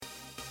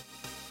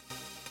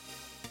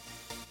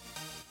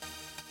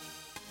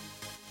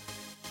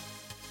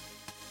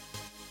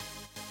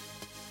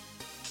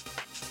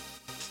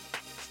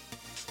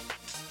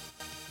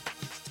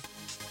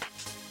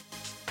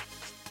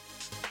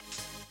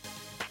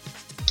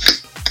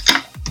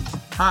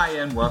Hi,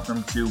 and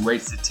welcome to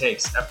Wasted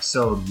Takes,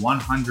 episode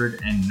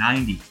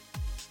 190.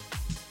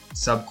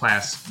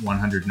 Subclass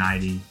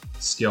 190,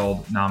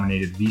 skilled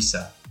nominated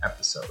visa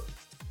episode.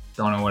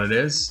 Don't know what it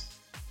is?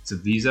 It's a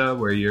visa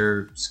where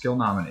you're skill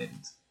nominated.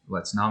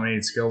 Lets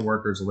nominated skilled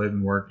workers live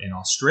and work in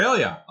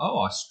Australia.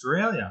 Oh,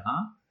 Australia,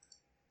 huh?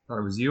 Thought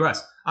it was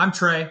US. I'm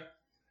Trey,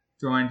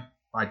 joined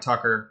by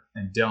Tucker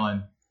and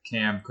Dylan.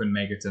 Cam couldn't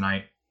make it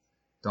tonight.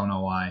 Don't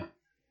know why.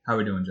 How are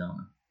we doing,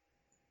 gentlemen?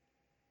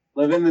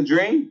 Living the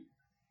dream.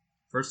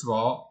 First of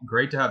all,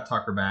 great to have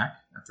Tucker back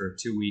after a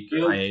 2-week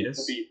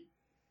hiatus.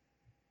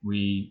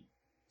 We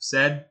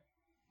said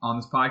on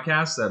this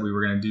podcast that we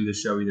were going to do the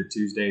show either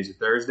Tuesdays or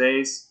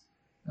Thursdays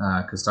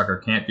because Tucker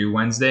can't do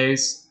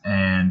Wednesdays.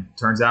 And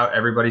turns out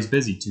everybody's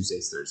busy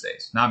Tuesdays,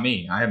 Thursdays. Not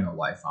me. I have no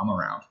life. I'm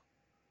around.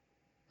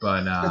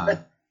 But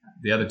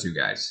the other two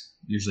guys,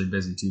 usually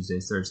busy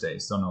Tuesdays,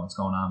 Thursdays. Don't know what's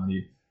going on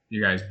with you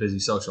guys' busy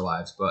social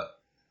lives. But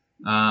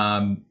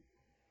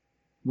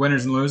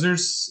winners and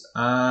losers.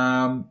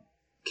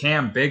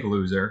 Cam, big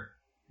loser.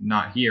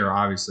 Not here,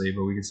 obviously,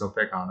 but we can still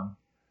pick on him.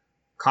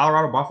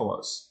 Colorado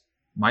Buffaloes.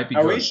 Might be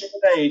good. Are we sure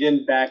that he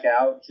didn't back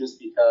out just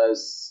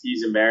because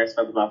he's embarrassed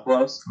about the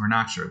Buffaloes? We're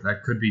not sure.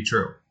 That could be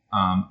true.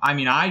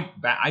 I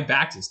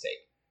backed his take.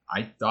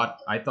 I thought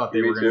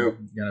they were going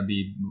to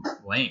be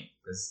lame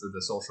because of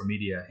the social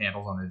media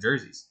handles on their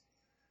jerseys.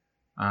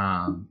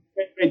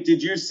 Wait,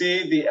 did you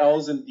see the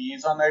L's and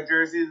D's on their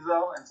jerseys,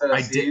 though, instead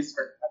of C's?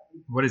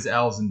 What does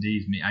L's and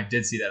D's mean? I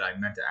did see that. I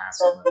meant to ask.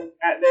 So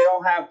they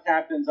don't have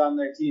captains on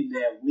their team.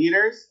 They have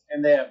leaders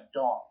and they have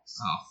dogs.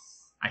 Oh,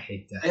 I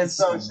hate that. And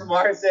so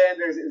Shamar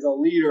Sanders is a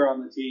leader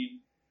on the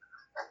team.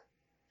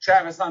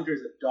 Travis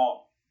Hunter's a dog.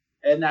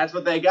 And that's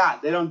what they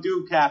got. They don't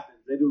do captains.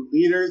 They do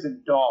leaders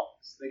and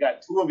dogs. They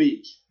got two of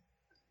each.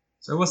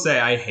 So I will say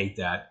I hate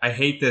that. I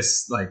hate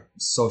this like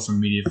social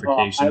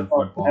mediaification of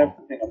football.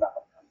 Everything about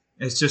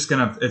it. It's just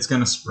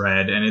gonna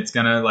spread and it's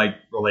gonna like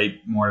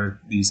relate more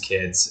to these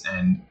kids,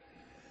 and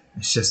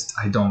it's just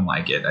I don't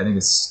like it. I think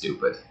it's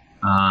stupid.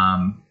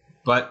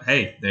 But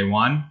hey, they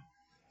won,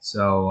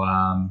 so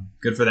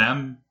good for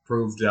them.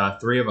 Proved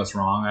 3 of us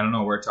wrong. I don't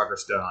know where Tucker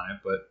stood on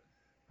it, but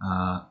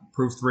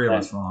proved 3 of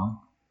us wrong.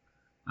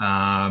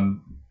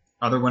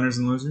 Other winners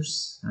and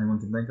losers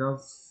anyone can think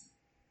of?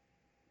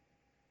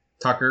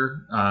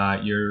 Tucker,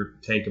 your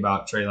take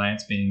about Trey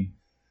Lance being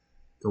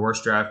the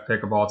worst draft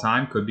pick of all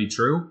time could be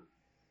true.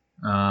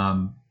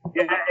 Yeah,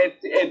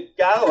 it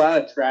got a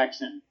lot of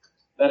traction.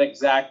 That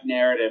exact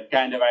narrative,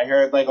 kind of. I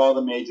heard like all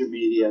the major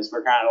medias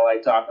were kind of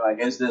like talking like,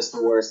 "Is this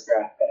the worst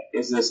draft pick?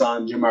 Is this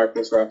on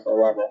Jamarcus Russell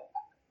level?"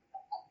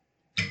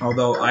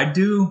 Although I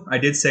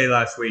did say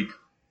last week,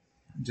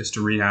 just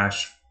to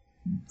rehash,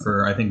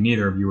 for I think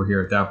neither of you were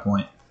here at that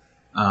point.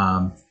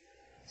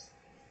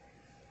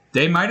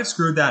 They might have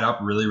screwed that up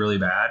really, really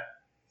bad,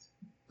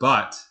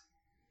 but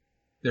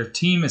their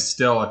team is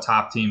still a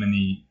top team in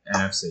the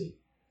NFC.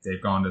 They've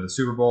gone to the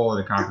Super Bowl or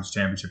the Conference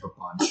Championship a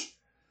bunch.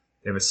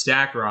 They have a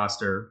stacked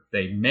roster.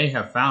 They may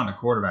have found a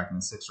quarterback in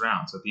the 6th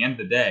round. So at the end of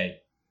the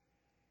day,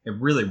 it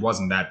really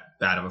wasn't that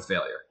bad of a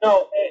failure.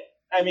 No,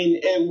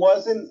 it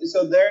wasn't.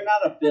 So they're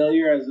not a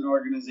failure as an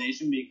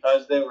organization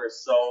because they were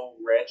so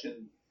rich.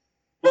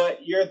 But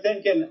you're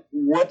thinking,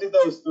 what did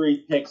those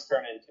 3 picks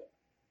turn into?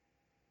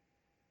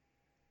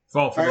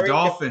 Well, for the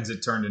Dolphins, it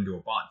turned into a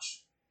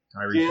bunch.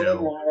 Tyreek Hill,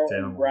 Jalen Waddle,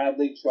 and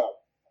Bradley Chubb.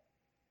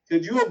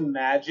 Could you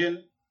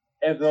imagine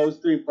if those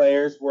 3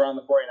 players were on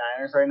the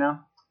 49ers right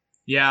now?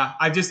 Yeah,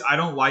 I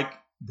don't like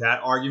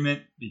that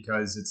argument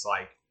because it's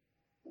like,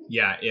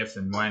 yeah, if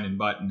and when and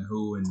but and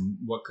who and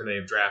what could they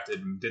have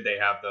drafted and did they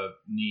have the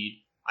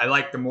need? I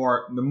like the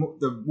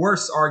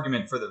worst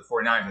argument for the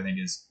 49ers, I think,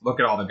 is look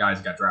at all the guys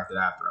that got drafted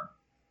after him.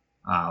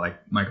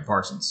 Like Micah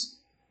Parsons,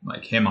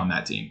 like him on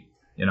that team,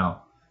 you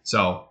know.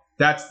 So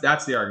that's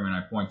the argument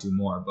I point to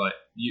more. But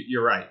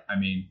you're right. I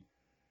mean,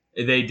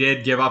 they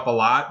did give up a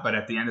lot, but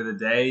at the end of the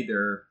day,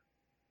 they're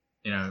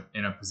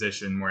in a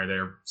position where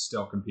they're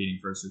still competing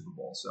for a Super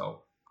Bowl.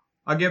 So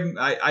I'll give them.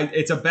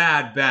 It's a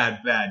bad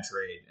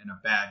trade and a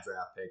bad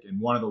draft pick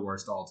and one of the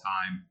worst all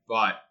time.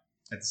 But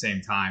at the same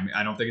time,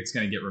 I don't think it's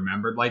going to get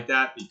remembered like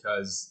that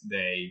because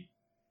they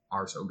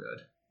are so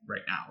good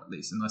right now, at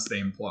least, unless they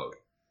implode.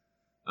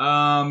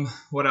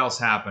 What else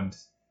happened?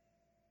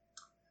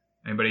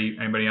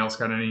 Anybody else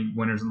got any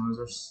winners and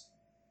losers?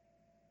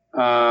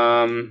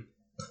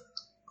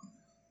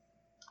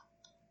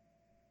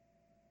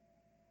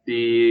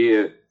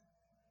 The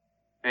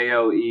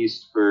AL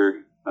East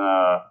for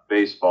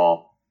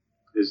baseball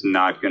is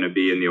not going to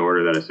be in the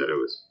order that I said it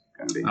was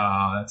going to be.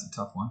 That's a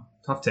tough one.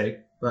 Tough take.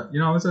 But,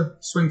 it's a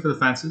swing for the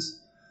fences.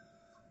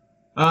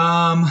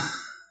 All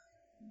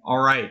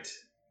right.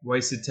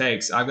 Wasted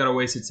takes. I've got a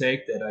wasted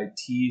take that I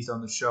teased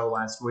on the show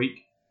last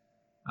week.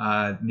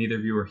 Neither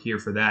of you were here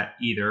for that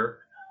either.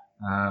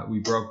 We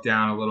broke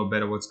down a little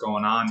bit of what's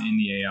going on in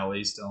the AL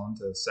East, Dylan,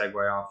 to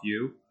segue off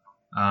you.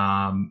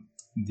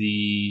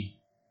 The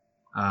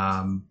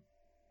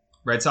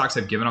Red Sox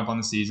have given up on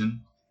the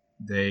season.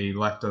 They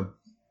left a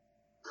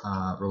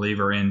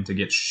reliever in to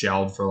get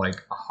shelled for like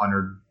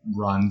 100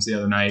 runs the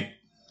other night.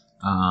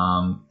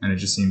 And it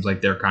just seems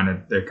like they're kind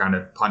of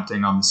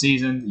punting on the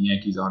season. The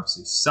Yankees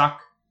obviously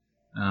suck.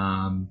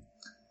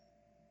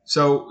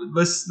 So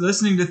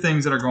listening to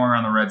things that are going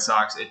around the Red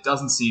Sox, it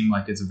doesn't seem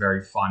like it's a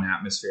very fun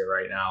atmosphere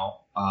right now.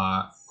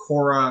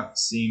 Cora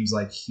seems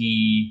like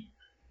he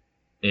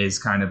is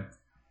kind of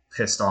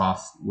pissed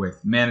off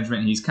with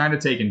management. He's kind of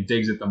taken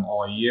digs at them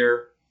all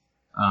year.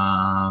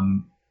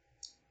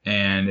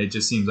 And it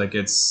just seems like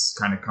it's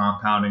kind of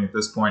compounding at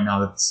this point now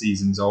that the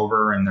season's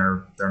over and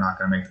they're not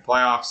going to make the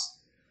playoffs.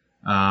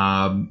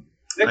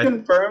 They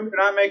confirmed they're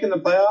not making the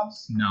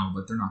playoffs? No,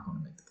 but they're not going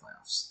to make the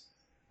playoffs.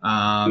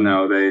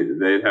 No,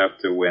 they'd have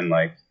to win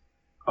like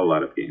a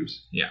lot of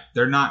games. Yeah,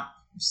 they're not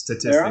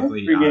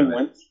statistically out of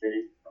it.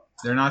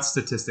 They're not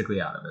statistically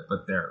out of it,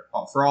 but they're,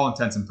 for all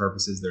intents and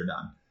purposes, they're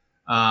done.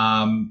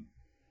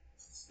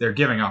 They're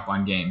giving up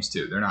on games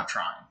too. They're not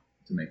trying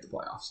to make the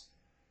playoffs.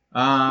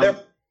 They're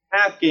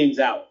half games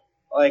out.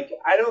 Like,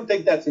 I don't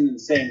think that's an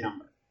insane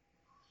number.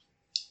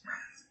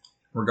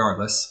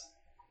 Regardless,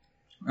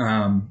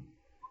 I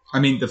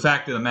mean, the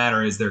fact of the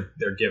matter is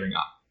they're giving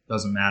up.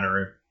 Doesn't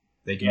matter if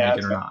they can make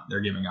it or not.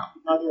 They're giving up.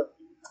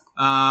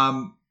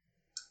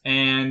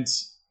 And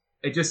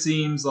it just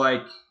seems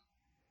like,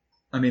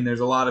 I mean, there's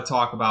a lot of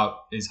talk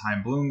about, is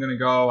Chaim Bloom going to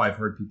go? I've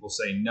heard people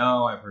say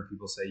no. I've heard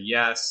people say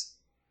yes.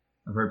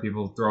 I've heard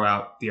people throw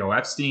out Theo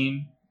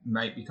Epstein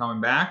might be coming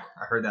back.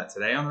 I heard that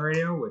today on the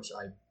radio, which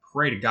I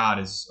pray to God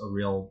is a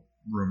real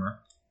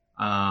rumor.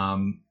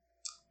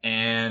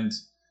 And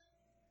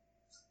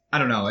I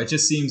don't know. It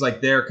just seems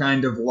like they're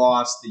kind of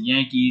lost. The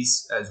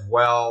Yankees as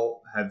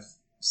well have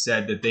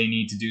said that they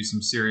need to do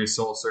some serious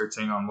soul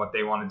searching on what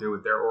they want to do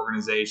with their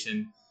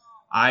organization.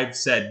 I've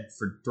said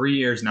for 3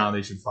 years now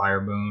they should fire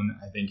Boone.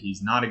 I think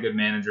he's not a good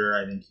manager.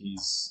 I think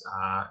he's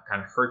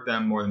kind of hurt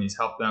them more than he's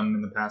helped them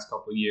in the past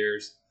couple of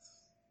years.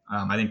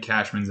 I think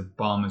Cashman's a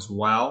bum as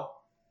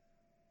well.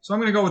 So I'm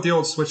going to go with the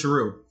old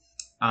switcheroo.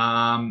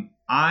 I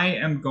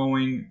am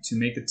going to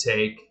make the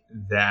take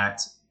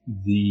that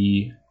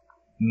the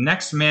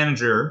next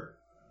manager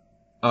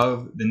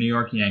of the New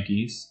York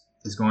Yankees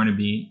is going to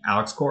be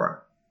Alex Cora.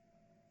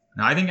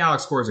 Now, I think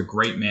Alex Cora is a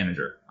great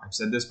manager. I've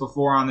said this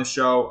before on the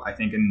show. I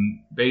think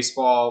in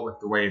baseball, with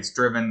the way it's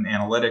driven,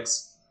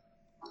 analytics,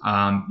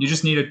 you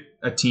just need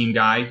a team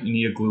guy. You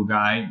need a glue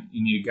guy.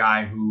 You need a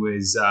guy who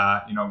is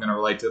going to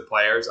relate to the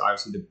players.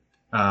 Obviously,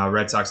 the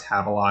Red Sox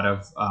have a lot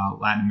of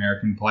Latin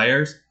American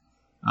players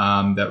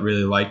that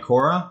really like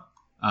Cora.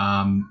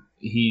 I've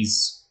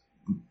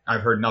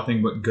heard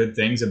nothing but good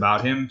things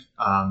about him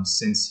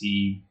since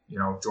he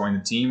joined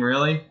the team,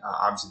 really.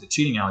 Obviously, the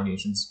cheating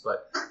allegations,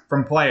 but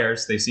from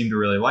players, they seem to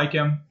really like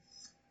him.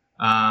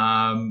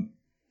 And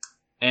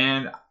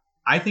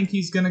I think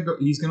he's gonna go.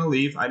 He's gonna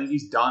leave. I think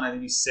he's done. I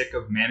think he's sick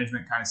of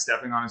management kind of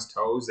stepping on his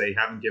toes. They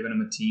haven't given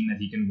him a team that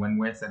he can win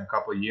with in a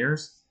couple of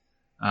years.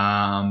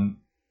 And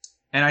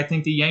I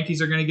think the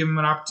Yankees are going to give him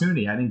an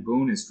opportunity. I think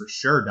Boone is for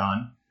sure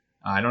done.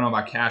 I don't know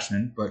about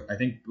Cashman, but I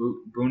think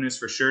Boone is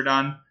for sure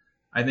done.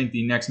 I think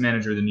the next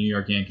manager of the New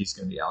York Yankees is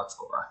going to be Alex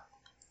Cora.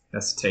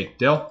 That's the take.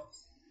 Dill?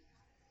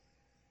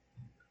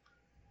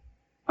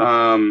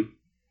 I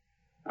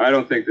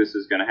don't think this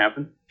is going to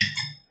happen.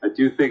 I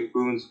do think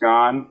Boone's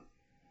gone.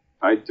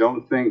 I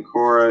don't think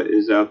Cora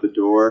is out the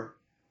door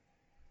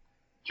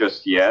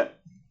just yet.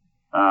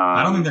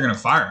 I don't think they're going to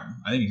fire him.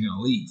 I think he's going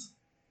to leave.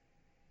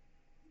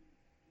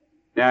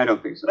 Yeah, I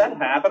don't think so. Does that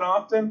happen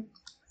often?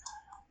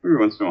 Every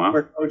once in a while.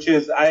 For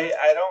coaches, I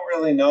don't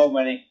really know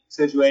many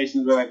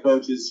situations where the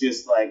coaches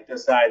just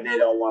decide they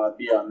don't want to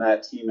be on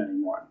that team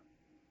anymore.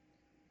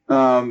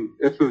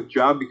 If a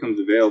job becomes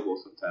available,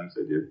 sometimes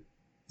they do.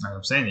 Like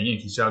I'm saying, the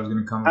Yankees job is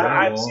going to come available.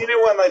 I've seen it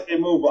when they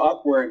move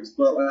upwards,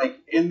 but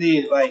in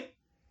the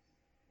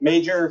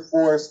major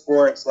four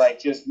sports,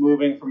 just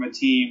moving from a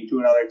team to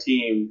another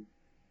team,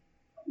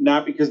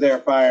 not because they are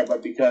fired,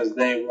 but because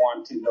they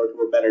want to go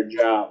to a better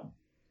job.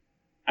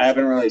 I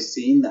haven't really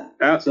seen that.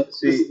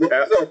 This is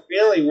a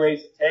feeling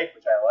ways to take,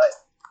 which I like.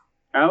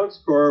 Alex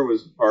Cora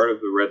was part of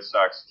the Red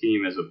Sox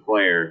team as a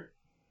player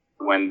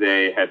when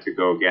they had to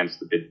go against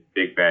the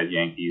big bad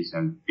Yankees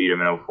and beat them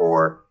in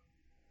 04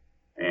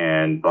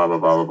 and blah, blah,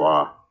 blah, blah,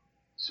 blah.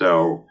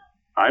 So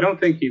I don't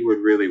think he would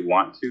really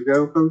want to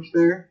go coach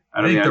there.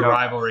 I think the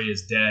rivalry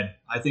is dead.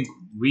 I think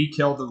we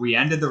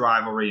ended the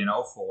rivalry in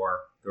 04.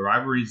 The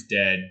rivalry's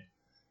dead.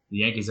 The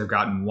Yankees have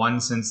gotten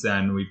one since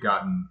then. We've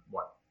gotten,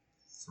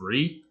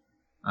 3?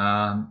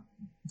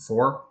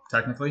 4,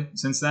 technically,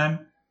 since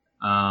then.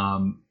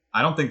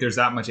 I don't think there's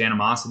that much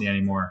animosity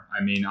anymore.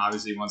 I mean,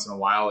 obviously, once in a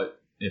while,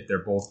 if they're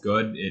both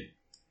good, it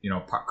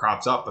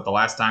crops up. But the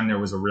last time there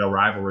was a real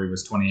rivalry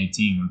was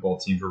 2018 when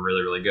both teams were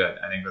really, really good.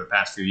 I think for the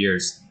past few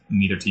years,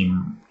 neither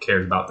team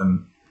cares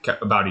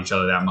about each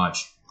other that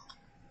much.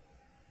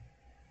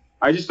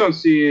 I just don't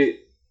see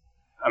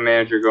a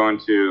manager going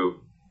to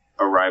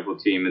a rival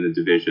team in the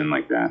division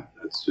like that.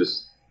 That's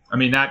just... I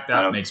mean, that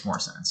makes more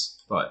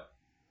sense, but...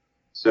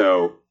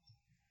 So,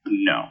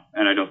 no.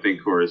 And I don't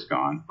think Cora's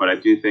gone. But I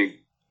do think...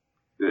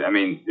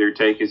 their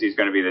take is he's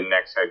going to be the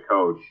next head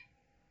coach.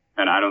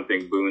 And I don't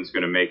think Boone's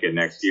going to make it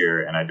next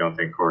year, and I don't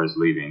think Cora's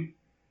leaving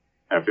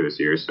after this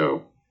year.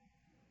 So,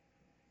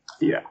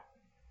 yeah.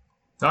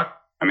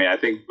 Tuck? I mean, I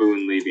think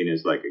Boone leaving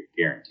is like a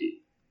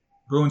guarantee.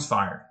 Boone's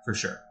fired, for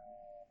sure.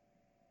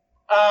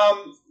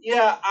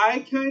 Yeah,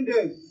 I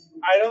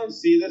don't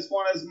see this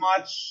one as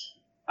much.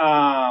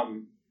 I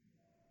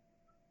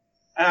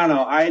don't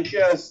know. I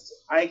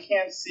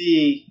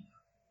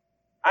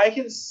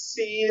can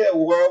see a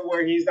world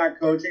where he's not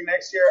coaching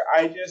next year.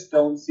 I just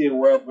don't see a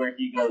world where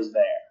he goes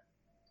there.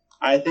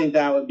 I think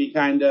that would be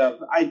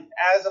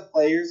as a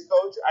player's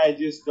coach, I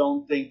just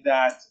don't think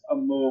that's a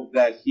move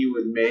that he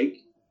would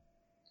make.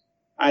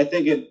 I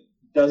think it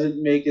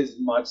doesn't make as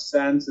much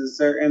sense as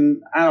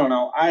certain. I don't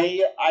know.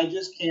 I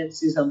just can't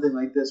see something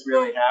like this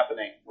really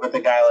happening with a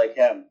guy like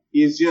him.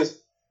 He's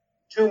just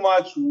too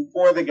much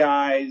for the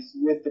guys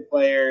with the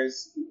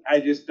players. I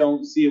just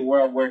don't see a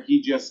world where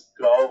he just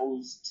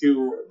goes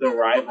to the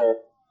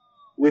rival,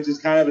 which is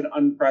kind of an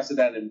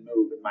unprecedented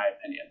move in my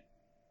opinion.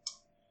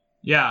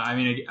 Yeah, I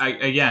mean,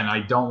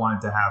 I don't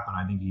want it to happen.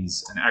 I think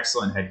he's an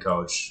excellent head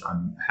coach.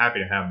 I'm happy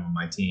to have him on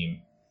my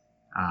team.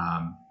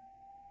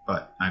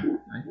 But I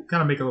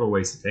kind of make a little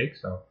ways to take.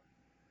 So,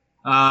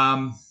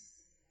 all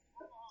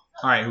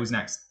right, who's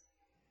next?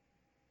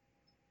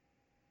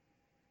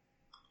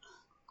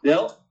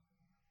 Bill?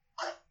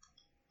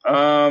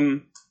 I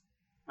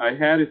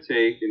had a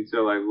take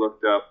until I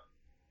looked up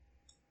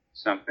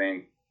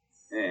something,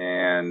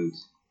 and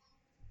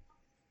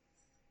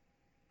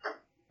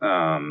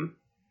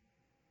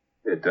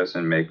it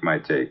doesn't make my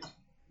take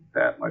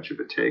that much of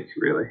a take,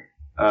 really.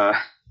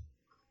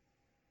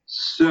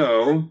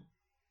 So.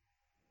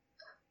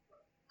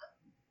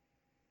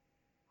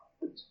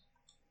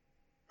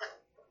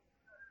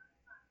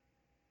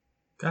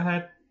 Go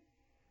ahead.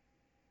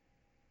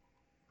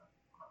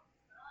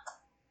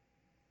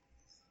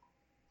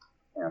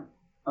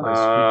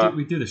 Yeah.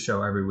 We do the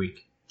show every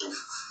week.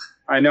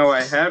 I know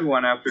I had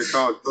one after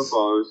college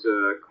football. It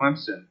was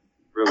Clemson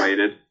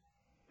related.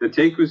 The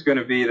take was going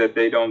to be that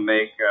they don't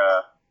make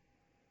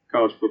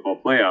college football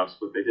playoffs,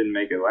 but they didn't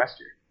make it last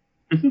year.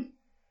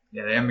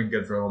 Yeah, they haven't been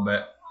good for a little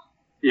bit.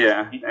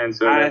 Yeah, and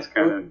so that's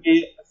kind of... I'd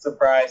be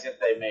surprised if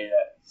they made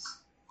it.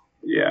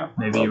 Yeah.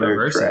 Maybe well, you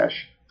reverse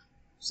trash. it.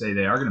 Say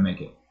they are going to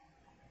make it.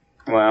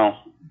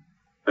 Well,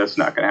 that's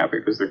not going to happen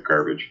because they're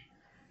garbage.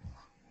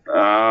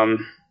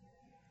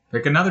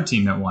 Pick another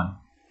team that won.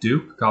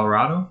 Duke,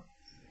 Colorado?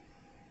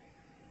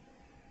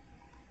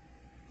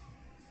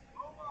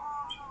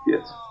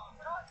 Yes.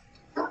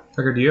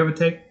 Tucker, do you have a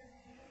take?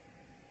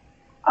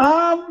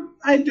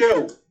 I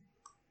do.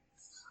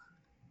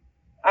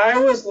 I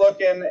was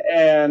looking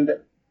and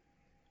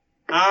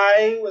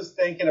I was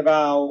thinking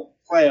about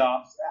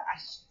playoffs.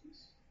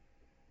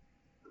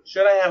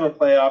 Should I have a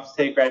playoffs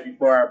take right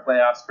before our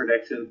playoffs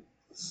prediction?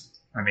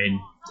 I mean,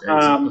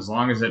 as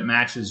long as it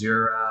matches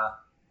your...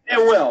 It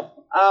will.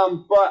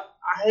 But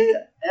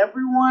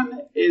everyone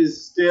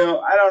is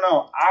still... I don't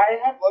know. I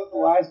have looked the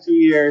last 2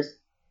 years.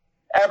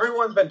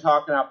 Everyone's been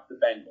talking up the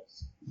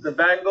Bengals. The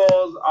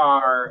Bengals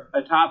are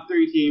a top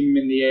 3 team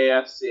in the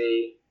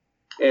AFC.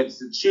 It's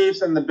the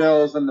Chiefs and the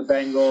Bills and the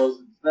Bengals.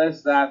 It's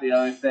this, that, the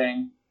other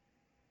thing.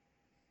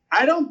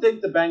 I don't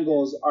think the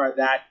Bengals are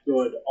that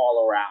good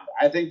all around.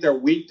 I think they're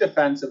weak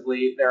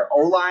defensively. Their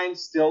O-line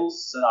still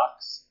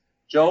sucks.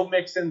 Joe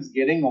Mixon's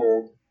getting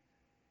old.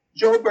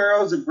 Joe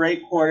Burrow's a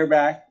great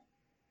quarterback,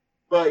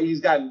 but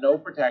he's got no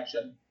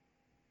protection,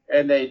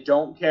 and they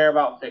don't care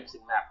about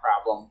fixing that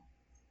problem.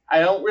 I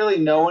don't really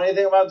know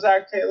anything about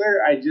Zach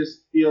Taylor. I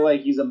just feel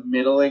like he's a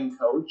middling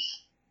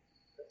coach.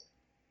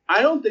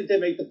 I don't think they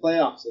make the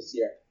playoffs this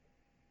year.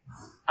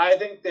 I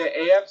think the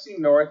AFC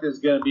North is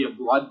going to be a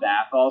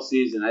bloodbath all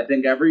season. I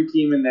think every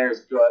team in there is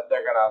good.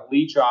 They're going to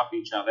leech off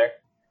each other.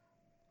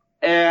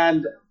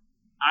 And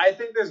I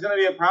think there's going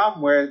to be a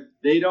problem where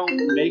they don't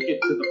make it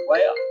to the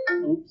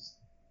playoffs. Oops.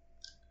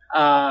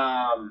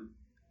 I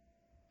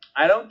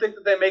don't think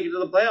that they make it to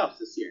the playoffs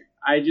this year.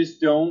 I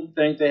just don't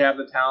think they have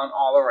the talent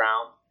all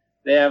around.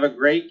 They have a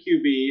great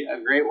QB,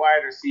 a great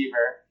wide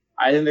receiver.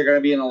 I think they're going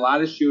to be in a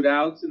lot of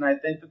shootouts, and I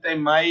think that they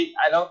might.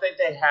 I don't think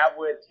they have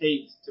what it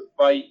takes to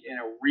fight in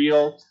a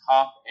real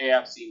tough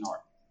AFC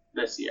North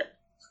this year.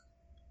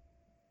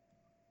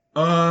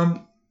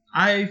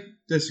 I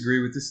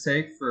disagree with this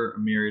take for a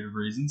myriad of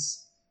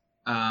reasons.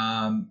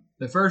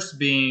 The first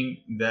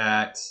being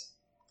that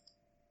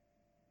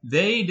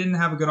they didn't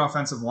have a good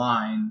offensive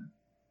line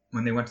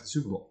when they went to the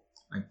Super Bowl.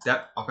 Like,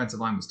 that offensive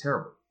line was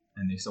terrible,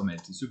 and they still made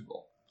it to the Super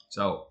Bowl.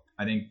 So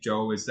I think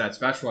Joe is that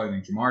special. I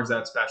think Jamar's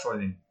that special. I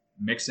think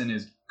Mixon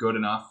is good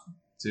enough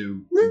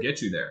to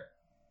get you there.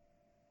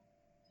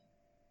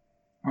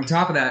 On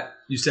top of that,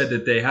 you said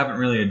that they haven't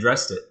really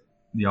addressed it,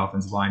 the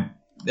offensive line.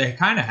 They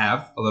kind of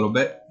have a little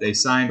bit. They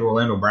signed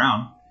Orlando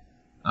Brown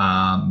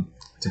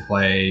to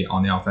play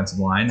on the offensive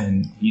line,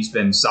 and he's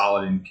been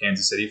solid in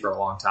Kansas City for a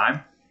long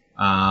time.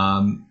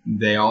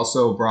 They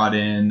also brought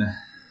in,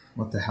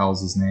 what the hell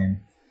is his name?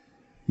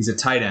 He's a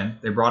tight end.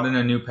 They brought in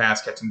a new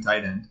pass-catching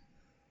tight end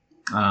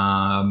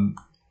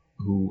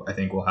who I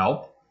think will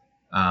help.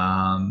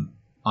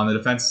 On the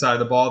defensive side of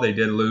the ball, they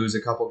did lose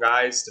a couple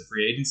guys to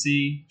free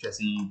agency.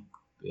 Jesse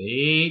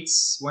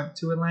Bates went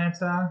to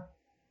Atlanta.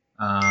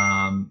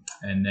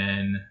 And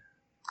then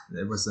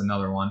there was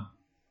another one.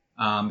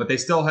 But they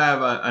still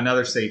have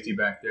another safety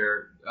back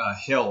there,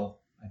 Hill,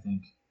 I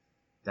think.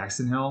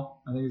 Daxton Hill,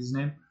 I think is his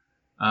name.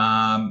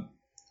 I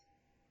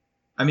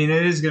mean,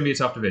 it is going to be a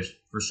tough division,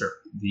 for sure.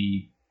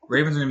 The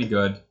Ravens are going to be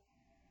good.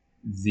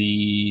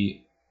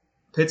 The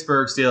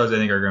Pittsburgh Steelers, I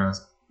think, are going to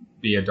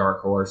be a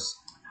dark horse.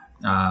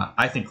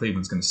 I think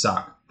Cleveland's going to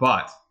suck.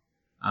 But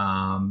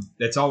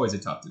it's always a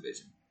tough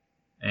division.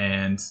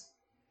 And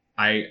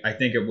I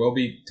think it will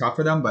be tough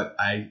for them, but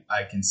I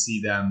can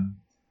see them,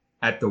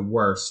 at the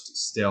worst,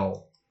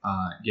 still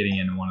getting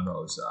into one of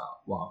those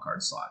wild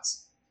card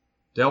slots.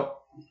 Dill?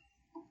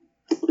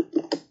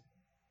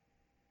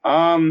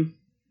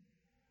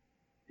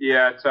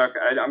 Yeah, Tuck,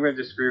 I'm going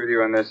to disagree with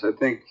you on this. I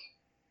think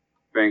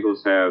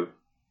Bengals have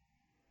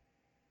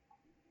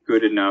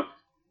good enough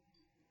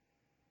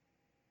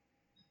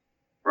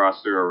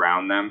roster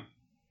around them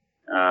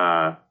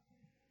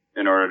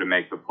in order to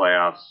make the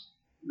playoffs.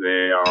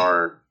 They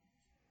are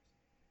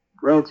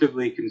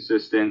relatively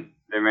consistent.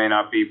 They may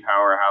not be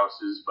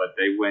powerhouses, but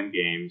they win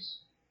games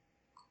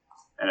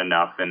and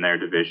enough in their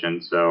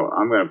division, so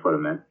I'm going to put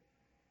them in.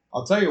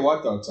 I'll tell you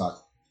what, though,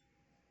 Tuck.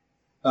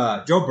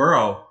 Joe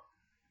Burrow,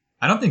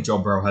 I don't think Joe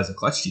Burrow has a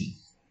clutch gene.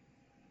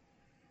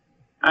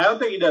 I don't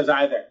think he does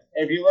either.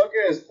 If you look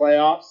at his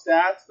playoff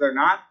stats, they're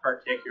not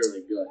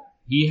particularly good.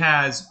 He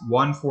has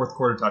one fourth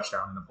quarter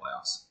touchdown in the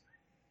playoffs.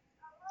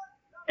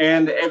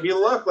 And if you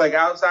look, like,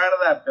 outside of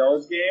that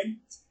Bills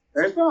game,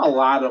 there's been a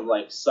lot of,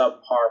 like,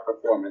 subpar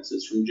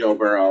performances from Joe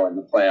Burrow in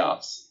the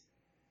playoffs.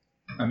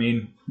 I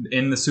mean,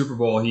 in the Super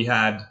Bowl, he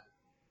had,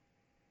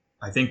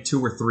 I think,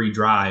 2 or 3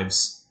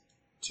 drives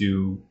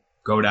to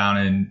go down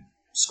and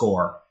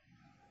score,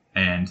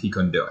 and he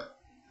couldn't do it.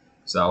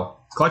 So,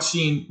 clutch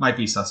gene might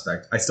be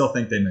suspect. I still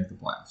think they make the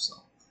playoffs.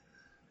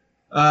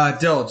 So,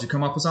 Dill, did you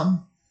come up with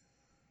something?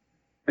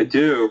 I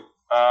do.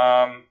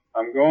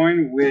 I'm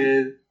going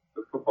with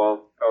the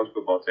college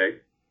football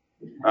take.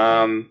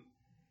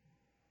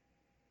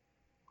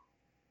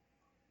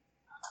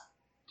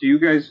 Do you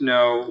guys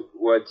know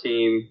what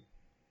team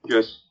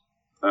just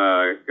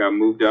got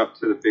moved up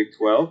to the Big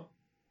 12?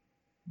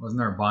 Wasn't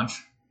there a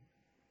bunch?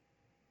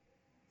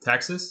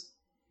 Texas?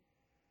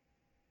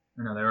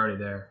 Or no, they're already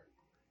there.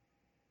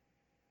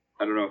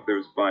 I don't know if there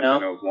was a bunch. No. I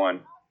know of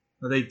one.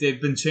 Well, they've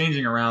been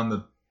changing around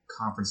the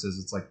conferences.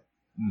 It's like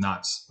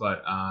nuts.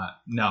 But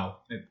no,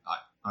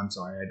 I'm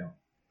sorry, I don't.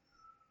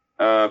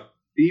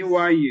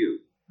 BYU.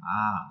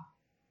 Ah,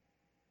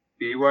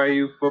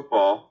 BYU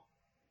football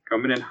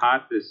coming in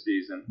hot this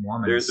season.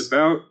 Mormons. There's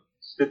about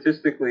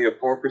statistically a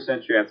 4%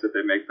 chance that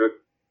they make the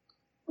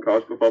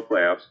college football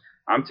playoffs.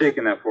 I'm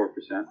taking that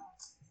 4%.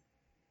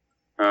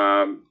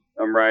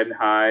 I'm riding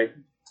high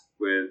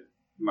with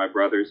my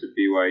brothers at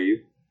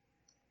BYU.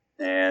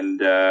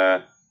 And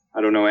I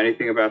don't know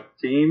anything about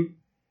the team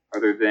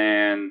other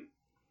than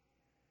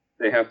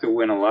they have to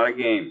win a lot of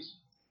games.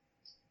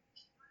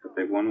 But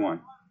they've won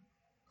one.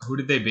 Who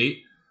did they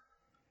beat?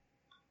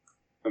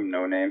 Some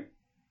no name.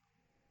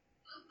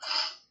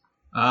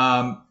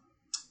 I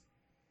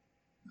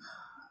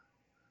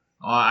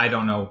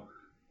don't know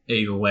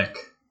a lick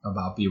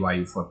about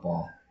BYU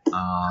football.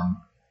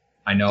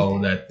 I know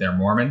that they're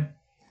Mormon.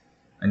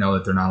 I know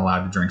that they're not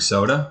allowed to drink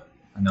soda.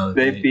 I know that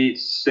they beat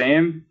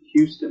Sam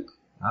Houston,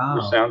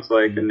 which sounds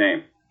like a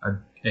name.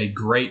 A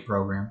great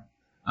program.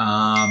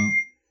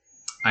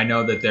 I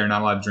know that they're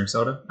not allowed to drink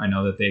soda. I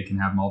know that they can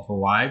have multiple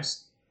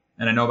wives.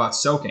 And I know about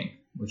soaking,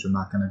 which I'm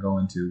not going to go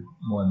into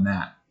more than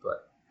that.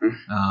 But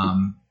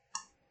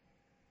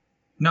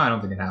no, I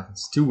don't think it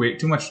happens. Too weird.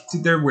 Too much.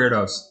 They're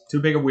weirdos. Too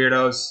big of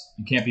weirdos.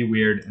 You can't be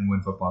weird and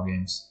win football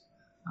games.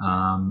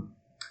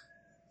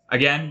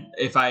 Again,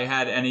 if I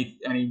had any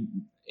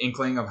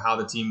inkling of how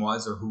the team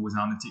was or who was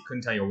on the team,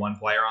 couldn't tell you one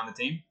player on the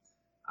team.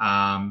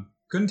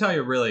 Couldn't tell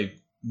you really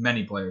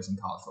many players in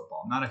college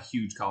football. Not a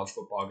huge college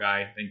football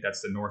guy. I think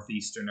that's the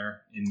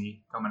Northeasterner in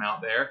me coming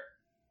out there.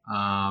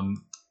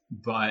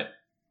 But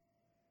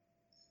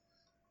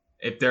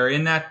if they're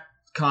in that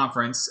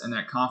conference and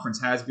that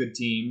conference has good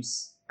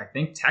teams, I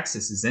think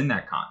Texas is in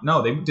that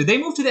No, did they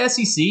move to the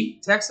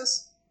SEC,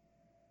 Texas?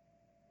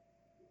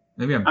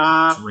 Maybe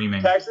I'm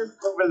dreaming. Texas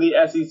over the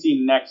SEC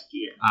next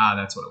year.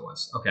 That's what it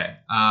was. Okay.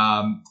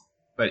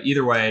 But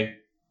either way,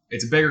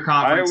 it's a bigger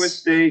conference. Iowa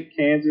State,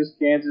 Kansas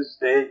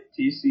State,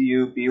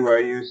 TCU,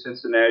 BYU,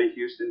 Cincinnati,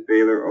 Houston,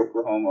 Baylor,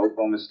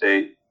 Oklahoma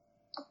State,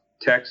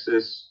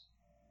 Texas,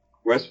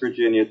 West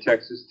Virginia,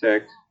 Texas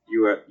Tech,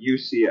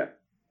 UCF.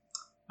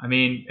 I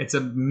mean, it's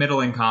a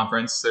middling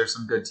conference. There's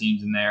some good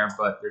teams in there,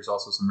 but there's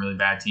also some really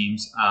bad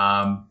teams.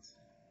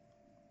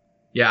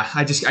 Yeah,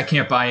 I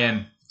can't buy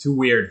in. Too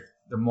weird.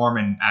 The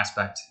Mormon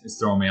aspect is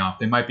throwing me off.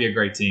 They might be a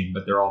great team,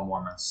 but they're all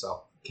Mormons,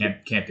 so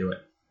can't do it.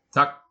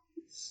 Tuck,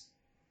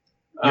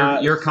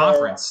 your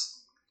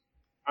conference.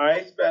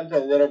 I spent a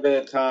little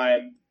bit of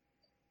time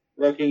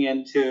looking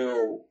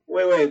into.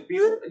 Wait.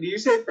 Do you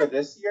say for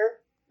this year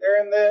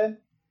they're in the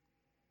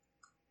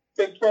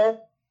Big 12?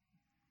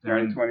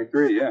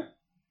 2023, yeah.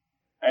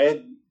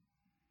 I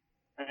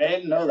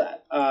didn't know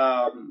that.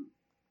 I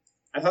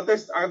thought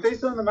aren't they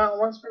still in the Mountain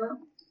West for now?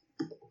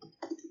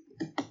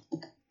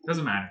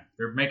 Doesn't matter.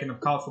 They're making the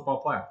college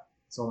football playoff.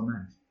 That's all that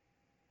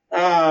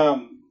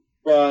matters.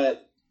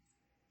 But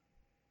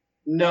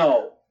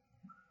no.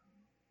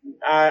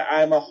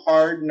 I'm a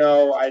hard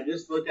no. I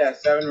just looked at a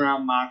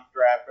 7-round mock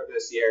draft for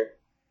this year.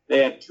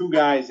 They had 2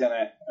 guys in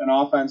it, an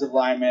offensive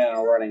lineman and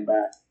a running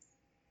back.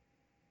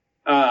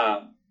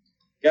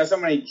 Guess how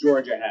many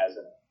Georgia has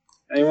in it?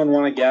 Anyone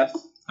want to guess?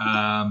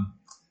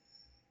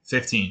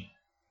 15.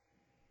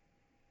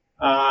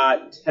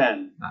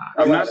 10.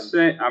 I'm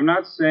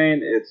not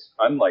saying it's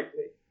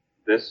unlikely.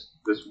 This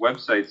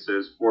website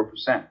says 4%.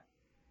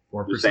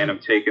 4%. You're saying I'm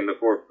taking the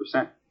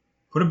 4%.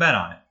 Put a bet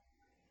on it.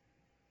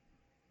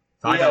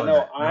 Yeah,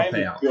 no, I'm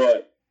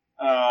good.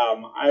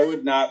 I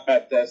would not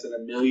bet this in a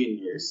million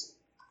years.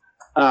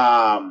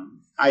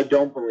 I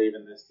don't believe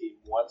in this team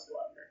whatsoever.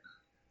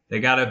 They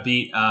got to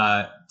beat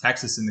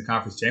Texas in the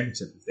conference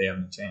championship if they have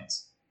any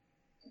chance.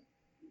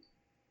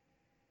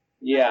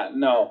 Yeah,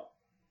 no.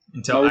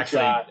 Until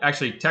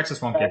actually,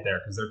 Texas won't get there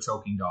because they're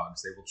choking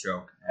dogs. They will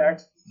choke.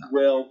 Texas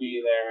will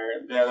be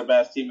there. They're the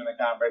best team in the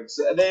conference.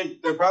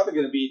 They're probably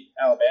going to beat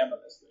Alabama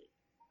this week.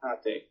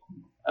 Hot take.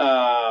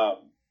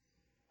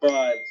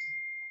 But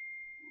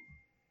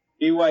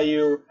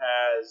BYU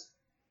has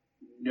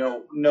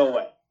no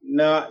way.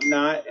 Not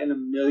in a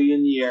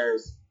million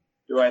years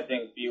do I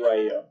think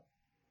BYU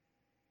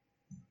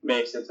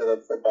makes it to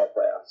the football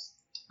playoffs.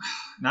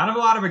 Not a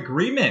lot of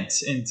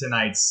agreement in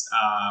tonight's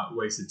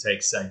Wasted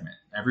Takes segment.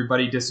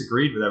 Everybody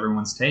disagreed with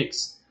everyone's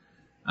takes.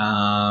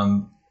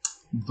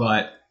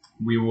 But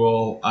we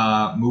will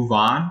move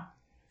on.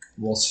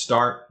 We'll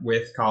start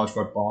with college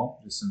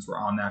football, just since we're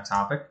on that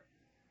topic.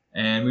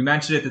 And we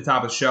mentioned it at the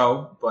top of the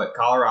show, but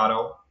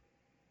Colorado,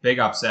 big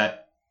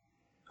upset,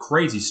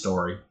 crazy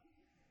story.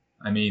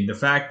 I mean, the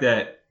fact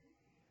that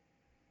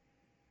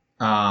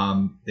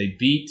they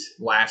beat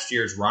last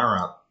year's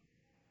runner-up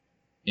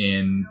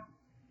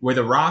with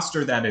a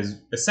roster that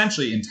is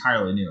essentially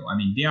entirely new. I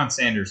mean, Deion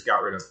Sanders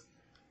got rid of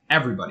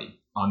everybody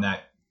on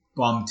that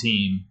bum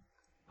team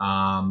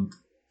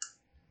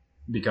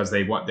because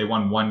they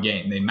won one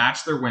game. They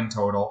matched their win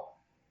total.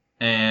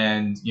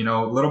 And,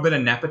 a little bit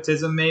of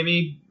nepotism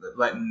maybe,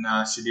 letting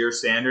Shedeur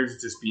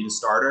Sanders just be the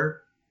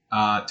starter.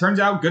 Turns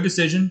out, good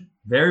decision.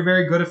 Very,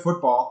 very good at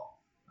football.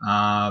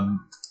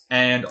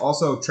 And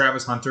also,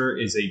 Travis Hunter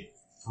is a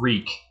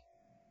freak.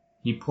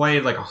 He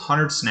played like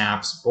 100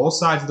 snaps, both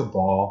sides of the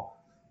ball,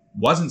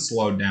 wasn't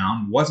slowed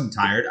down, wasn't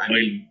tired. I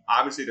mean,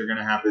 obviously they're going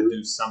to have to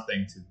do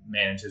something to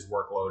manage his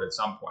workload at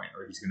some point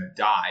or he's going to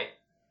die.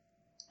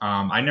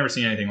 I've never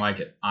seen anything like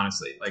it,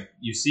 honestly. Like,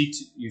 you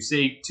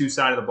see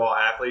two-side-of-the-ball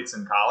athletes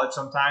in college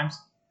sometimes.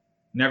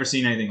 Never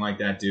seen anything like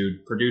that,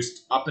 dude.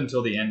 Produced up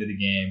until the end of the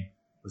game.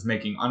 Was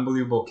making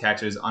unbelievable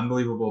catches,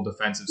 unbelievable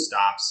defensive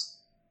stops.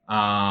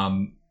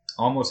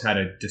 Almost had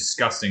a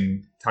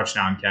disgusting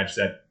touchdown catch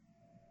that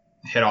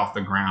hit off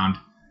the ground.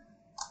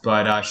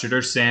 But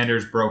Shedeur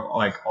Sanders broke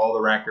like all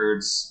the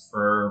records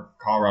for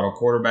Colorado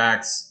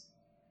quarterbacks.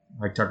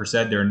 Like Tucker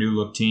said, they're a new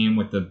look team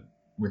with the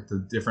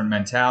different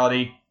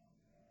mentality.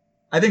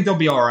 I think they'll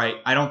be all right.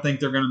 I don't think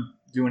they're going to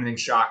do anything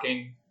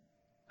shocking.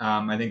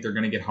 I think they're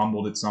going to get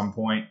humbled at some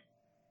point.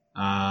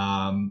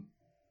 I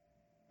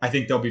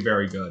think they'll be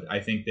very good. I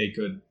think they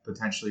could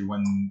potentially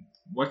win.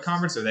 What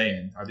conference are they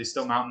in? Are they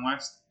still Mountain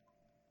West?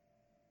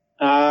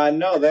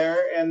 No,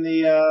 they're in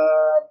the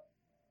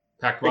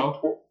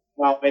Pac-12?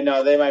 Well, wait,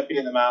 no, they might be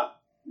in the Mountain.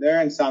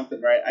 They're in something,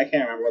 right? I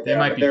can't remember what they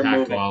might be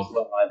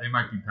Pac-12. They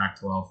might be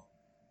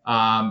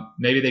Pac-12.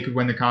 Maybe they could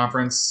win the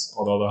conference,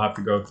 although they'll have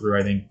to go through,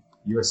 I think,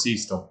 USC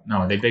still. No,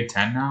 are they Big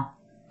Ten now?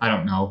 I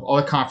don't know. All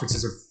the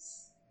conferences are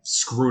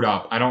screwed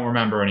up. I don't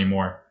remember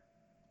anymore.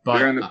 But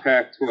they're in the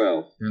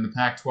Pac-12. They're in the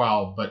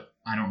Pac-12, but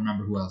I don't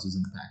remember who else is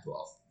in the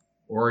Pac-12.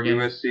 Oregon?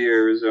 USC,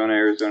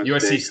 Arizona State,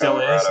 USC still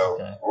Colorado, is?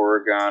 Okay.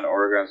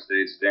 Oregon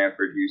State,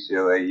 Stanford,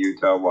 UCLA,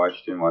 Utah,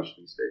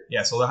 Washington State.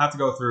 Yeah, so they'll have to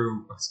go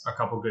through a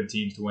couple good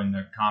teams to win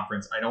the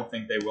conference. I don't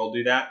think they will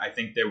do that. I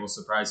think they will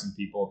surprise some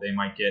people. They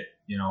might get,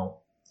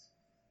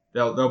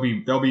 they'll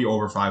be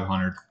over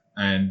 500.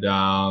 And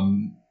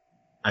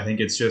I think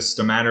it's just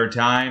a matter of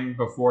time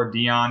before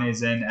Deion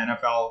is an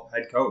NFL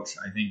head coach.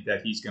 I think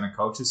that he's going to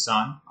coach his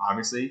son,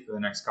 obviously, for the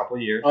next couple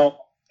of years. Oh,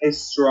 I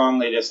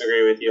strongly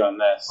disagree with you on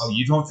this. Oh,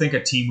 you don't think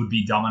a team would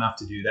be dumb enough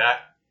to do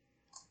that?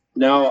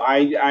 No,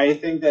 I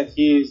think that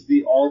he's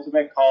the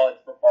ultimate college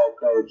football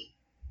coach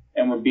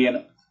and would be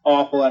an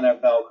awful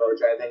NFL coach.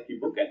 I think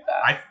people get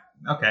that.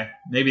 Okay,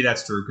 maybe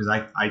that's true because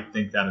I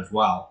think that as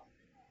well.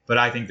 But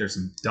I think there's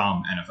some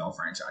dumb NFL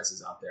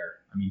franchises out there.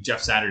 I mean,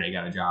 Jeff Saturday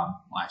got a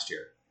job last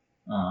year.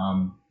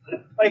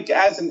 Like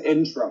as an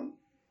interim.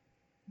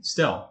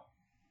 Still.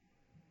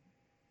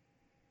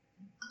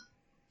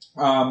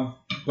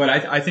 But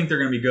I think they're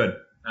going to be good.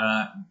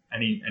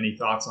 Any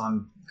thoughts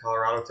on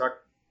Colorado, Tuck?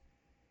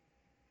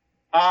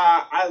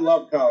 I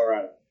love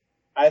Colorado.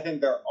 I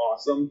think they're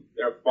awesome.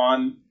 They're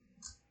fun.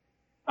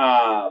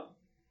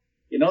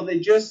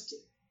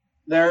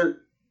 they're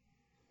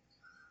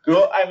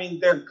good. I mean,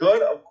 they're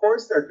good. Of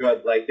course they're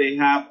good. Like, they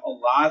have a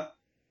lot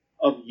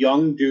of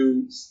young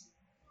dudes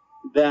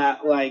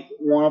that, like,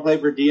 want to play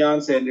for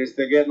Deion Sanders.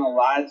 They're getting a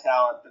lot of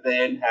talent that they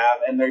didn't have,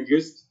 and they're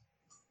just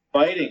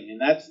fighting.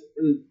 And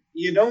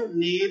you don't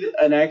need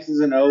an X's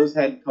and O's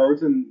head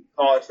coach in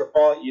college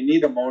football. You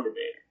need a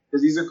motivator,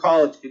 because these are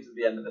college kids at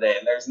the end of the day,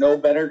 and there's no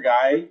better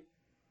guy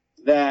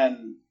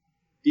than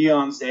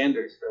Deion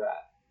Sanders for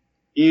that.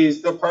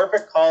 He's the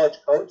perfect college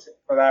coach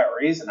for that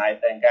reason, I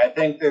think. I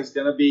think there's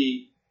going to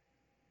be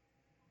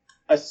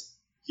a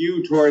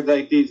skew toward,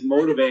 like, these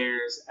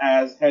motivators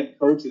as head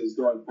coaches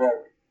going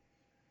forward.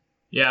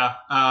 Yeah,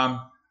 I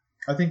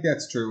think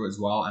that's true as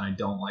well, and I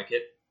don't like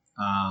it.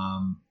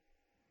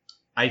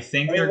 I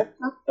think they're... What's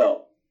that,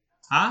 though?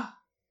 Huh?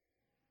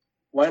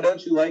 Why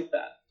don't you like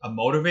that? A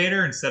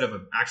motivator instead of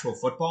an actual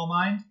football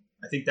mind?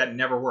 I think that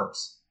never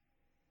works.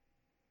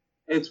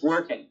 It's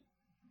working.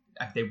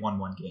 They won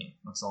one game.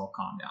 Let's all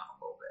calm down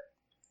a little bit.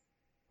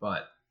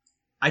 But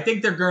I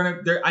think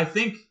I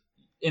think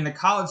in the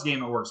college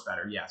game it works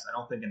better. Yes, I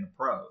don't think in the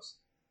pros,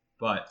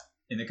 but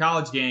in the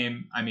college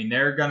game, I mean,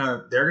 they're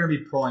gonna be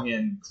pulling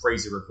in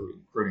crazy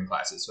recruiting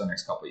classes for the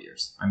next couple of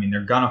years. I mean,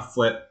 they're gonna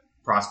flip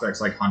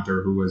prospects like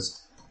Hunter, who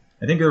was,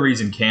 I think the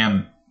reason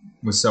Cam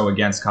was so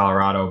against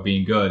Colorado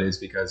being good is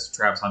because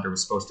Travis Hunter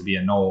was supposed to be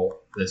a Knoll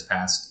this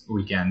past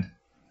weekend,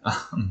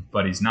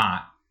 but he's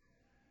not.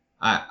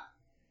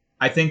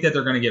 I think that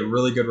they're going to get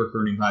really good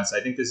recruiting classes.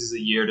 I think this is a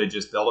year to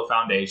just build a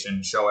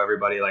foundation, show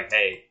everybody, like,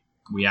 hey,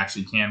 we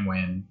actually can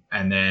win.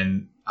 And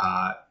then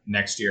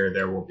next year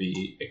there will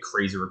be a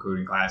crazy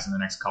recruiting class. In the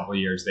next couple of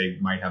years, they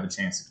might have a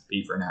chance to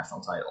compete for a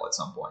national title at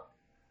some point.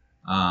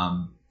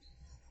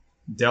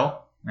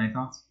 Dill, any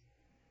thoughts?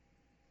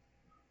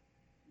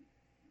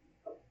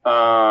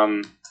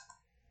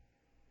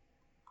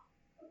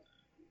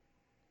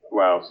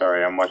 Wow,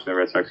 sorry, I'm watching the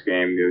Red Sox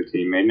game. The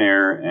team made an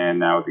error, and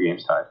now the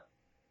game's tied.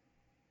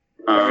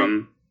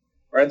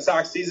 Red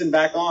Sox season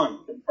back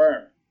on,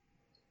 confirmed.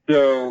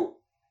 So,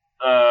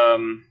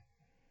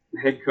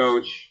 head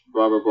coach,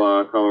 blah, blah,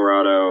 blah,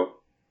 Colorado.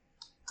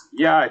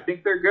 Yeah, I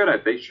think they're good.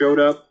 They showed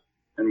up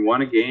and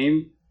won a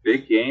game,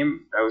 big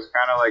game. That was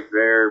kind of like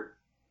their,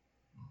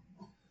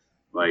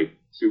 like,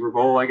 Super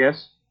Bowl, I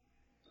guess.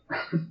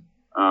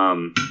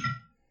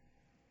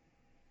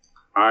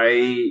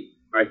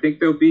 I think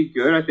they'll be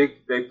good. I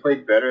think they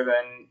played better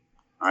than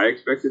I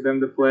expected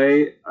them to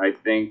play. I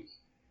think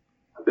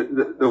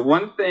the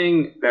one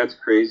thing that's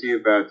crazy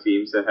about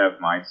teams that have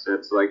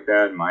mindsets like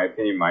that, in my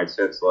opinion,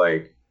 mindsets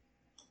like,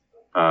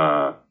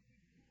 I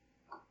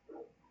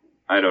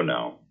don't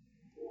know.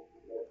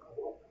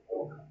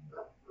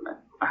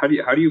 How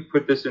do you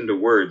put this into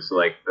words,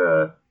 like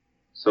the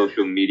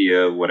social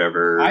media,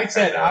 whatever? Last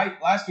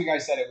week I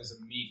said it was a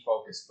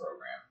me-focused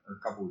program, or a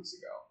couple weeks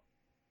ago.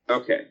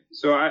 Okay,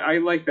 so I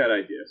like that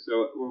idea.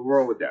 So we'll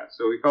roll with that.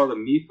 So we call it a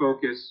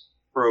me-focused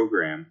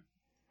program.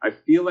 I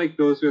feel like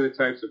those are the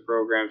types of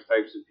programs,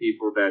 types of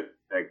people that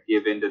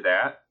give into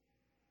that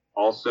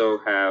also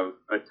have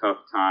a tough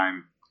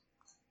time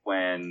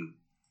when,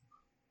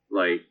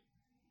 like,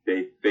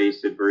 they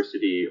face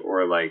adversity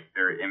or, like,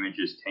 their image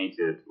is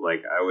tainted.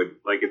 Like,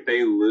 if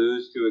they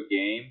lose to a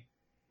team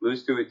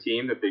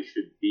that they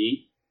should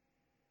beat,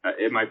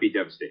 it might be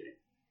devastating.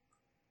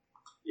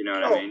 You know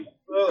what I mean?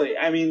 Absolutely.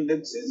 I mean,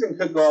 the season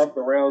could go off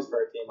the rails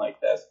for a team like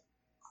this.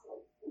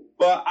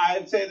 But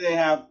I'd say they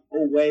have a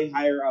way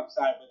higher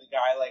upside with a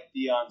guy like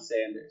Deion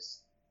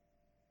Sanders.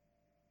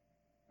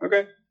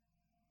 Okay.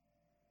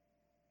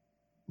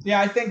 Yeah,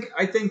 I think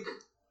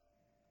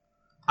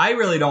I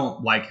really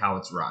don't like how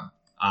it's run.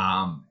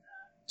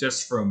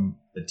 Just from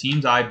the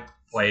teams I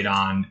played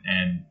on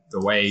and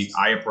the way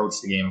I approach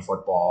the game of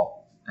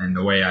football and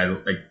the way I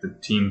like the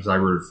teams I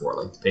rooted for,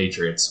 like the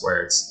Patriots,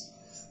 where it's,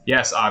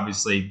 yes,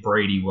 obviously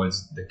Brady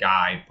was the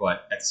guy,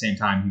 but at the same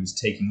time he was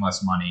taking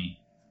less money.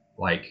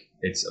 Like,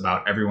 it's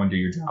about everyone do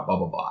your job, blah,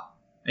 blah, blah.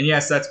 And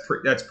yes, that's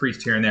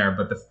preached here and there,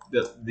 but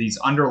these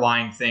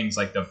underlying things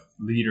like the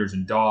leaders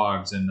and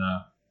dogs and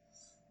the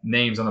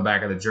names on the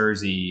back of the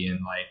jersey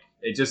and, like,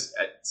 it just,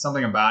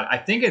 something about it. I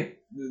think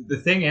the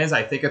thing is,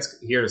 I think it's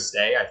here to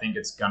stay. I think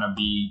it's going to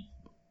be,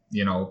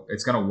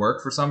 it's going to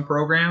work for some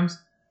programs.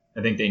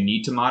 I think they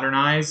need to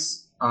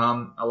modernize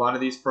a lot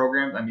of these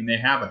programs. I mean, they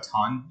have a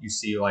ton. You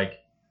see, like,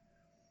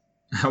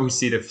 I always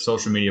see the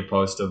social media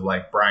post of,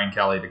 like, Brian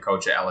Kelly, the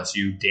coach at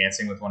LSU,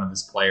 dancing with one of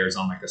his players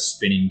on, like, a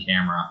spinning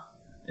camera.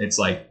 It's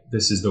like,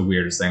 this is the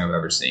weirdest thing I've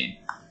ever seen.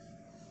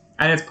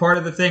 And it's part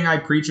of the thing I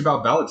preach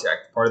about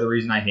Belichick. Part of the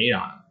reason I hate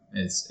on him.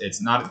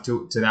 It's not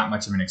to that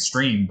much of an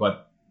extreme,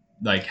 but,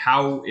 like,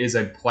 how is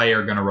a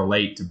player going to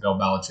relate to Bill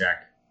Belichick?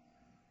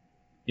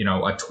 A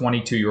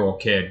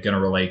 22-year-old kid going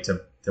to relate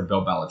to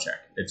Bill Belichick?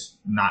 It's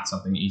not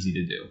something easy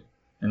to do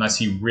unless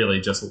he really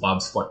just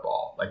loves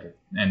football.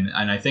 And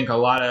I think a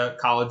lot of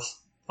college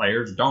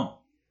players don't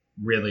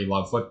really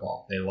love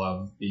football. They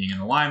love being in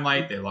the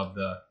limelight. They love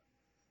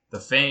the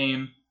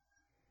fame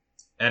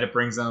that it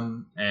brings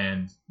them.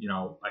 And,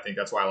 I think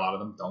that's why a lot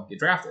of them don't get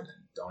drafted and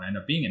don't end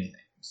up being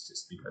anything. It's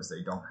just because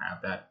they don't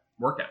have that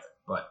work ethic.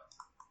 But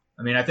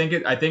I mean, I think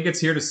it's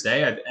here to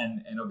stay,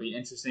 and it'll be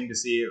interesting to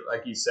see.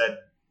 Like you said,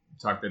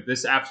 Tuck, that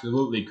this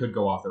absolutely could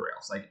go off the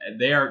rails. Like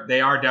they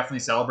are definitely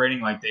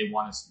celebrating like they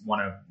won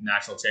a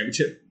national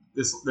championship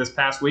this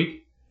past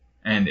week,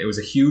 and it was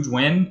a huge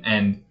win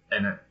and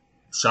it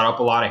shut up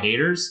a lot of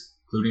haters,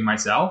 including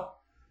myself.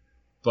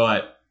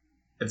 But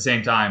at the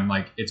same time,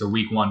 like it's a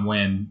week 1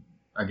 win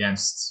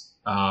against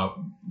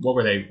what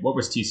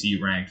was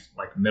TCU ranked?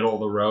 Like middle of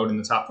the road in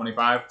the top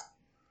 25.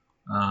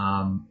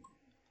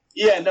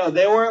 Yeah, no,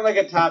 they weren't like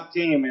a top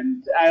team,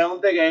 and I don't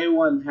think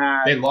anyone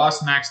had. They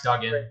lost Max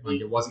Duggan.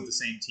 Like it wasn't the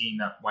same team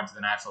that went to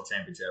the national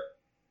championship.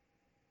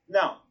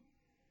 No.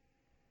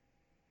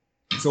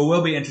 So it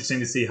will be interesting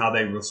to see how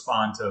they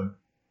respond to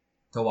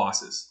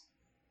losses.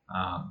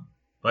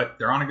 But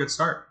they're on a good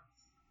start.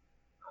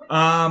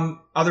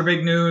 Other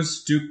big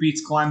news: Duke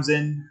beats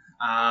Clemson.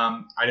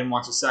 I didn't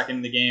watch a second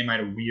of the game. I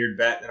had a weird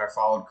bet that I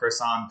followed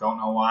Chris on. Don't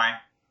know why.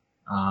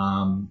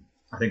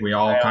 I think we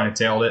all kind of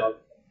tailed it.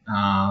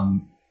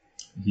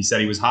 He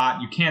said he was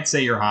hot. You can't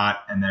say you're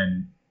hot and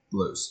then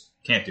lose.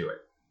 Can't do it.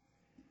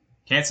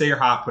 Can't say you're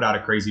hot, put out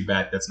a crazy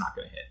bet that's not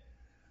going to hit.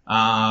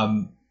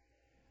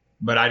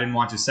 But I didn't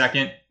watch a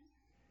second.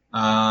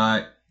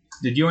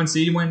 Did UNC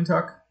win,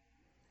 Tuck?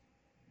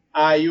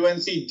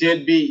 UNC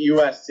did beat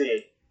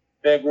USC.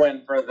 Big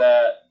win for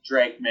the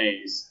Drake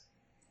Mays.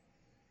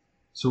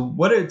 So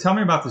tell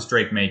me about this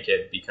Drake May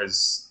kid,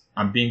 because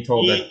I'm being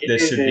told that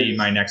this should be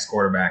my next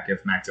quarterback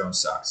if Mac Jones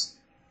sucks.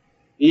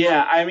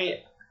 Yeah, I mean,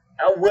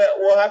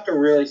 we'll have to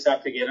really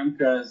suck to get him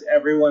because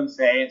everyone's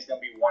saying it's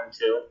going to be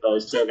 1-2,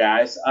 those two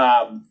guys.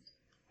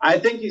 I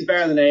think he's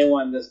better than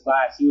anyone in this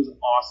class. He was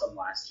awesome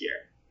last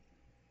year.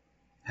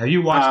 Have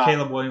you watched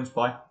Caleb Williams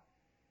play?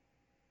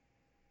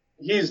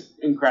 He's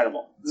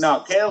incredible.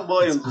 No, Caleb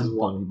Williams is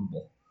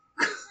unbelievable.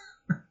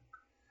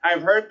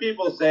 I've heard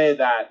people say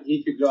that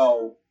he could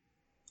go.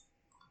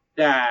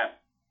 There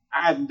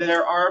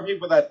are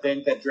people that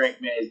think that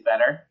Drake May is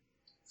better.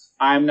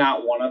 I'm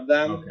not one of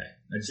them. Okay,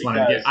 I just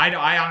wanted to get.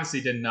 I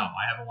honestly didn't know.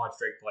 I haven't watched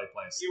Drake play.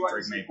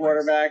 Drake May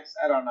quarterbacks.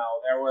 I don't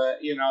know. There were,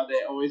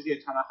 they always get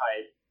a ton of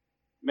hype.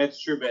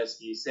 Mitch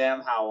Trubisky,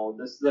 Sam Howell.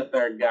 This is the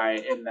third guy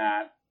in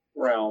that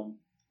realm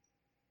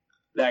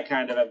that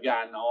kind of have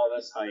gotten all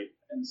this hype,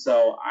 and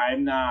so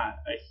I'm not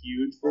a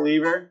huge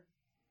believer.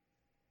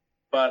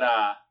 But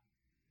I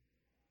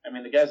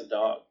mean, the guy's a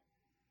dog.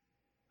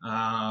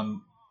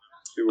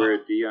 To wear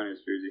a D on his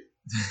jersey.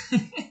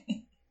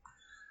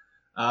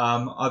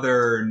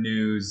 Other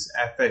news: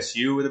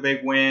 FSU with a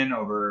big win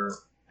over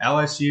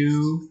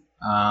LSU.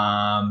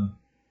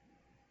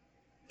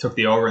 Took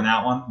the over in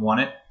that one, won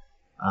it.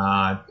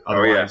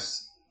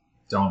 Otherwise,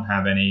 don't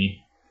have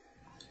any.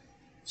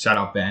 Shout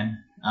out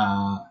Ben.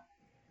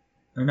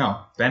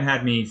 No, Ben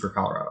had me for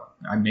Colorado.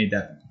 I made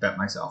that bet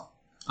myself.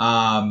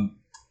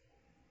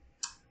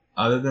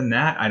 Other than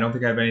that, I don't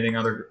think I have anything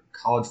other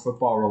college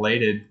football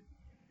related.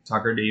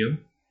 Tucker, do you?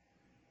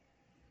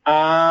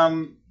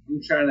 I'm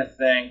trying to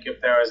think if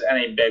there was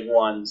any big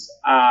ones.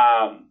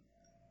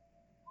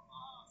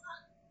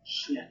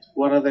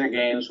 What other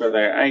games were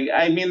there?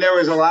 I mean, there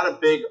was a lot of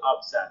big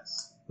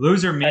upsets.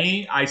 Loser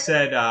me, I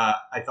said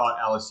I thought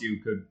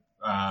LSU could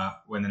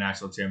win the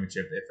national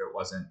championship if it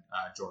wasn't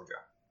Georgia.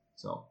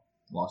 So,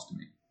 lost to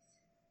me.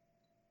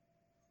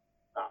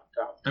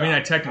 I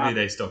mean, technically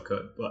they still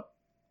could, but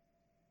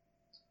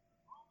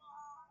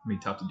it'd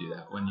be tough to do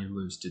that when you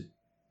lose to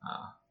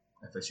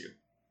FSU.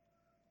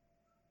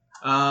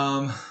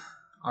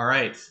 All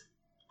right.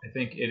 I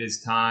think it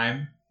is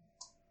time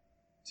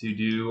to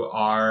do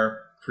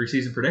our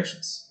preseason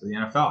predictions for the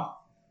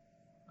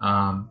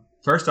NFL.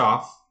 First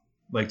off,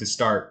 I'd like to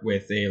start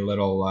with a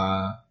little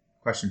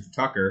question for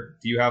Tucker.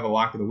 Do you have a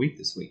lock of the week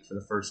this week for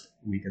the first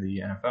week of the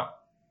NFL?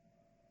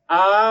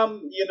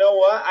 You know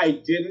what? I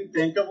didn't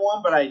think of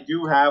one, but I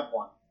do have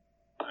one.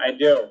 I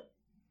do.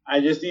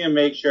 I just need to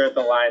make sure the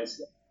lines.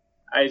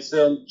 I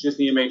still just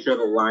need to make sure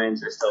the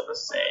lines are still the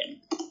same.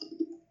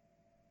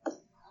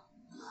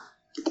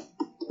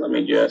 Let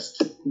me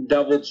just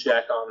double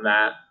check on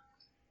that.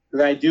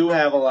 Because I do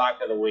have a lock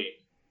of the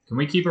week. Can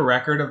we keep a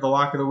record of the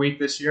lock of the week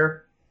this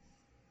year?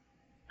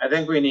 I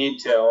think we need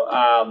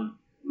to.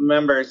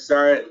 Remember,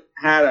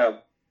 had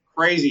a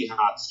crazy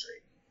hot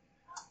streak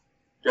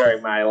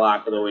during my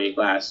lock of the week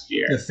last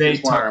year. The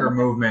fake Tucker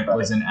movement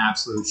was an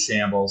absolute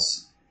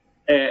shambles.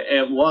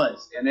 It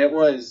was. And it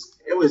was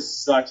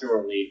such a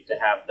relief to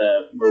have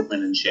the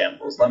movement in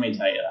shambles. Let me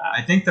tell you that.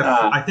 I think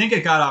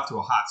it got off to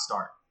a hot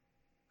start.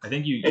 I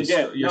think you did.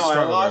 No,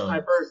 I lost my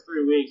first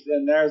 3 weeks,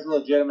 and there's a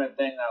legitimate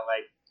thing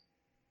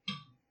that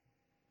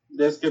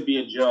this could be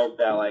a joke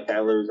that I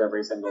lose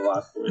every single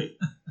lock of the week.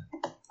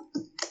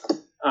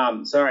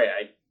 Sorry,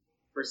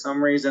 for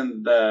some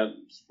reason the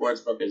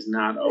sportsbook is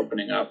not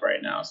opening up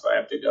right now, so I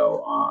have to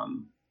go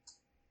on.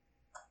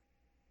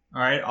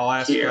 All right, I'll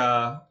ask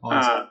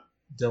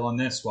Dylan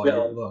this while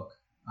you look.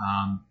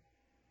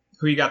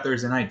 Who you got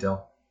Thursday night,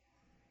 Dill?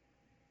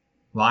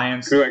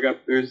 Lions. Who I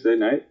got Thursday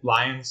night?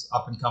 Lions,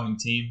 up and coming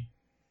team.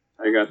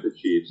 I got the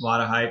Chiefs. A lot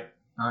of hype.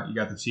 All right, you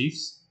got the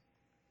Chiefs.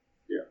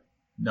 Yeah.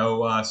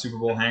 No Super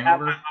Bowl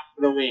hangover.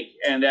 For the week,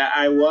 and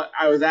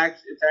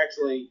it's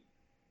actually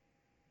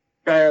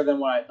better than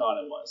what I thought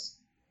it was.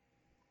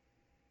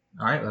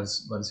 All right,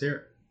 let's hear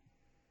it.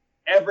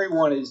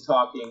 Everyone is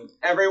talking.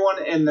 Everyone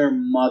and their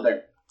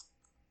mother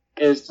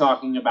is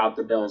talking about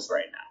the Bills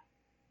right now.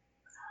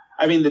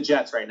 I mean, the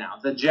Jets right now.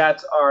 The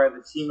Jets are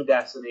the team of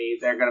destiny.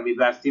 They're going to be the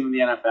best team in the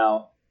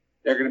NFL.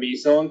 They're going to be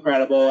so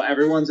incredible.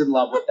 Everyone's in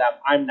love with them.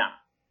 I'm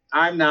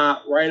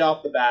not. Right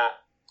off the bat,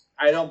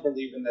 I don't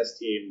believe in this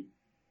team.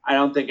 I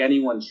don't think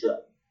anyone should.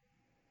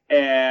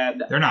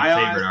 And they're not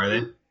favored, are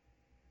they?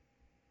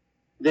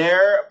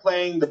 They're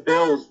playing the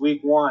Bills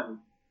week 1.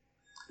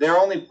 They're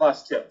only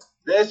 +2.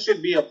 This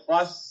should be a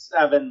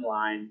 +7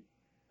 line.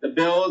 The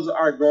Bills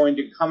are going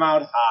to come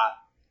out hot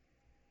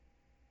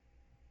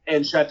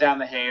and shut down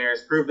the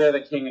haters, prove they're the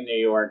king of New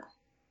York.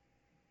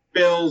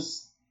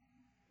 Bills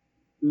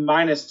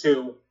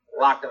 -2,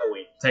 lock of the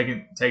week.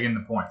 Taking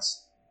the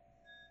points.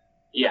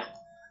 Yeah.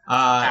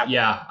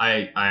 Yeah,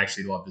 I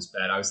actually love this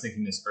bet. I was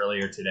thinking this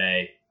earlier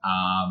today.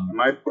 How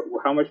much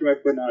am I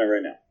putting on it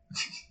right now?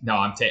 No,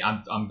 I'm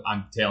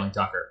tailing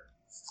Tucker.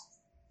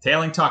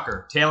 Tailing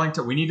Tucker.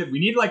 We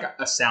need like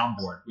a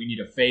soundboard. We need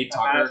a fade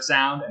Tucker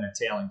sound and a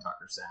tailing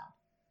Tucker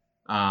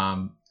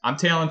sound. I'm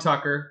tailing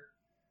Tucker,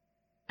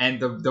 and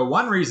the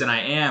one reason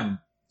I am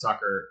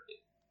Tucker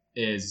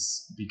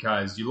is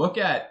because you look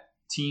at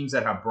teams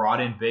that have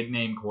brought in big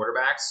name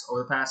quarterbacks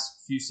over the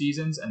past few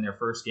seasons, and their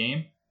first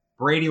game,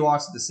 Brady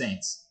lost to the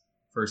Saints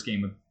first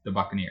game with the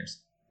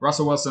Buccaneers.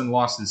 Russell Wilson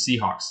lost to the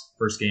Seahawks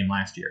first game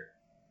last year.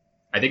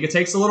 I think it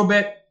takes a little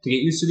bit to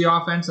get used to the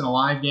offense in a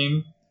live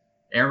game.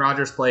 Aaron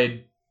Rodgers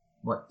played,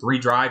 3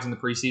 drives in the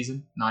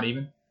preseason? Not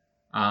even.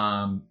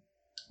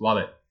 Love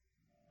it.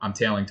 I'm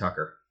tailing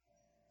Tucker.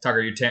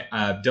 Tucker,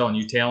 Dylan,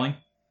 you tailing?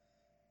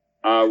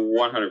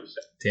 100%.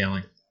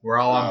 Tailing. We're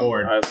all on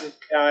board. I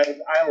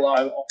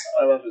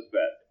love this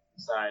bet.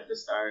 Side to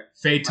start.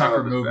 Fade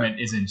Tucker movement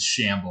is in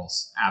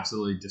shambles.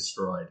 Absolutely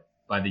destroyed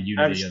by the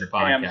unity of the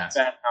podcast.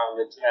 I'm how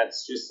the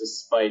Jets just to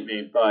spite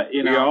me, but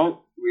you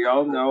know, we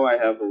all know I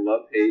have a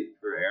love-hate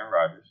for Aaron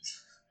Rodgers.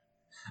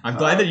 I'm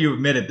glad that you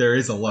admit it. There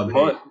is a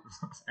love-hate.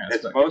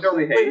 It's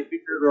mostly hate.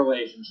 Good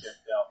relationship,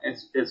 though.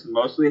 It's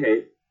mostly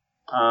hate.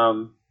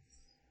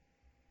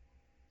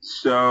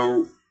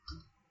 So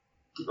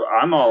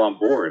I'm all on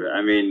board.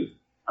 I mean,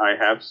 I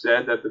have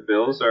said that the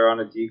Bills are on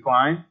a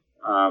decline,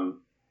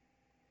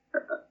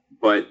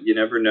 but you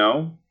never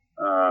know.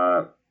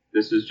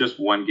 This is just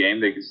one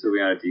game. They could still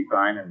be on a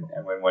decline and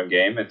win one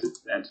game. And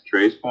to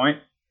Trey's point,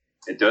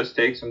 it does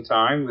take some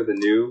time with a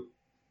new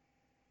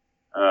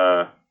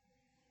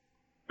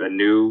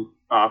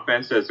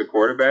offense as a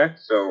quarterback.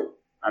 So,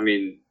 I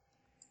mean,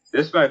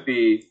 this might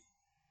be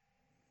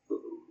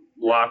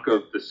lock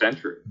of the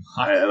century.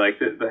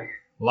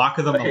 Lock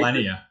of the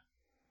millennia.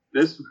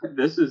 This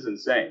is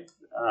insane.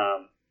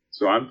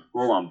 So I'm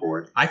full on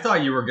board. I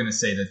thought you were going to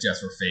say that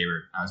Jets were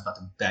favored. I was about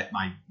to bet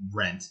my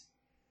rent.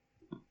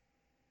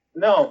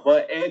 No,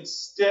 but it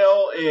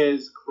still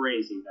is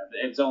crazy that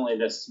it's only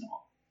this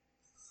small.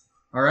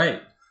 All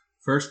right.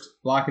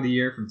 First block of the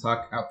year from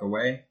Tuck out the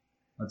way.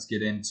 Let's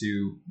get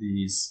into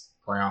these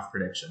playoff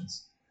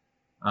predictions.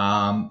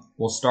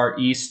 We'll start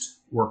east,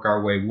 work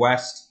our way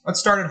west. Let's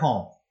start at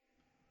home.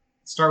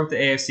 Let's start with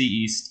the AFC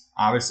East.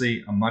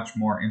 Obviously, a much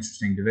more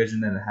interesting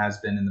division than it has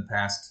been in the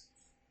past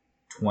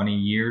 20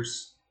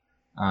 years.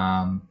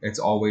 It's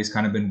always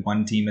kind of been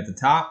one team at the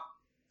top,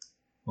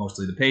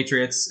 mostly the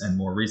Patriots, and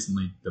more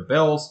recently the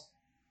Bills.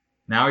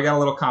 Now we got a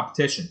little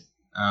competition.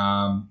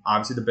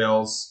 Obviously, the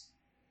Bills,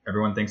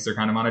 everyone thinks they're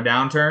kind of on a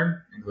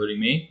downturn, including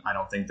me. I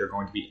don't think they're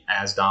going to be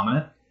as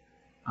dominant.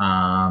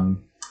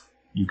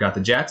 You've got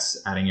the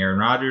Jets adding Aaron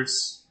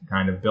Rodgers,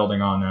 kind of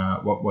building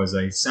on what was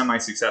a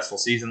semi-successful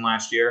season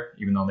last year,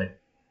 even though they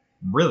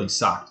really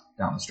sucked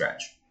down the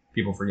stretch.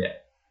 People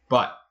forget.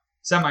 But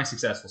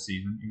semi-successful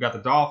season. You've got the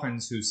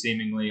Dolphins, who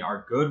seemingly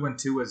are good when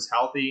Tua is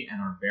healthy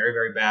and are very,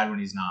 very bad when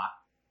he's not.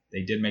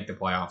 They did make the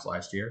playoffs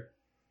last year. And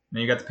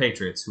then you got the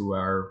Patriots, who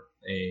are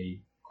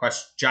a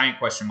giant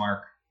question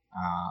mark.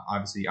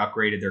 Obviously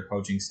upgraded their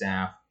coaching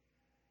staff.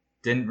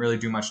 Didn't really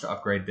do much to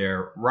upgrade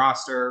their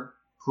roster.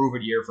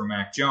 Prove-it year for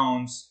Mac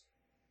Jones.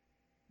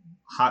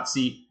 Hot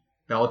seat,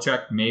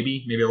 Belichick,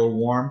 maybe a little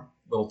warm,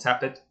 a little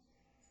tepid.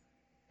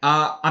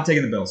 I'm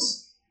taking the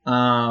Bills.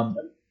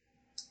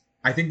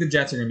 I think the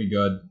Jets are going to be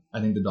good.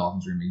 I think the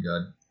Dolphins are going to be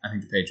good. I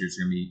think the Patriots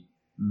are going to be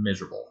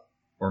miserable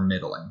or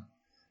middling.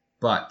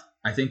 But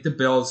I think the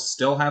Bills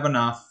still have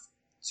enough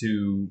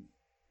to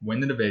win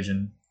the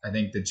division. I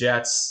think the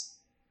Jets,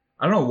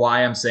 I don't know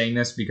why I'm saying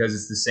this because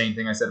it's the same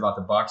thing I said about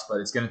the Bucs, but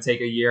it's going to take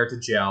a year to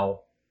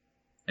gel.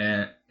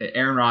 And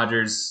Aaron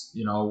Rodgers,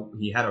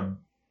 he had a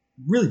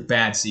really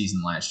bad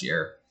season last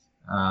year.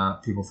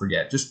 People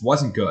forget. Just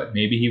wasn't good.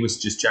 Maybe he was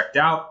just checked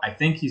out. I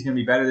think he's going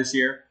to be better this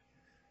year.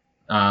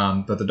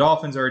 But the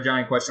Dolphins are a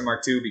giant question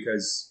mark too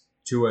because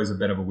Tua is a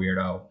bit of a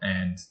weirdo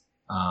and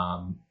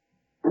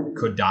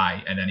could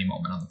die at any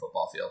moment on the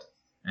football field.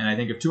 And I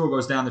think if Tua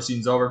goes down, the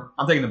season's over.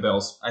 I'm taking the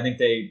Bills. I think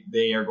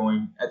they are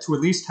going to at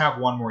least have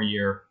one more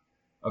year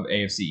of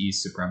AFC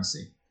East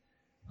supremacy.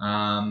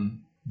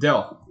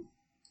 Dill.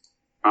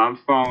 I'm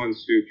following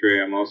suit,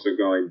 Trey. I'm also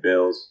going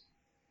Bills.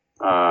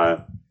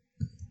 I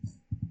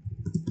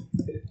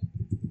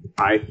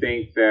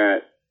think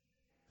that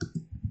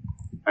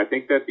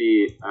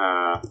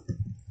the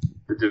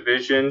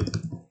division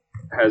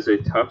has a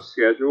tough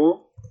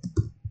schedule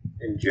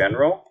in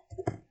general,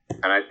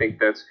 and I think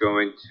that's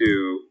going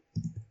to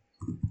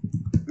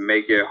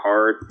make it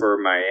hard for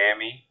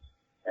Miami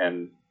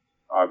and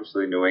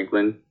obviously New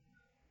England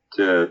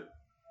to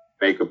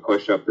make a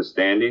push up the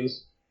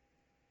standings.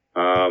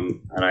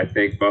 And I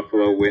think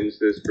Buffalo wins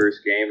this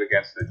first game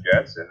against the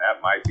Jets, and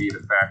that might be the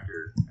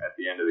factor at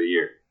the end of the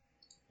year.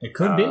 It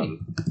could be.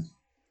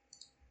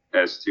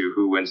 As to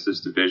who wins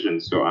this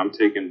division, so I'm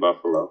taking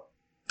Buffalo.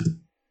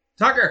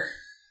 Tucker.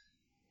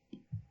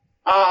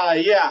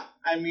 Yeah.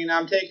 I mean,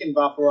 I'm taking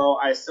Buffalo.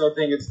 I still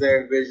think it's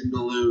their division to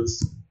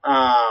lose.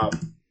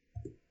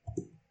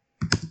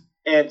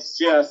 It's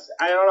just,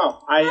 I don't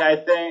know. I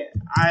think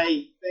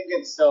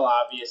it's still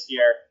obvious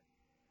here.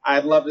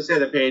 I'd love to say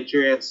the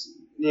Patriots.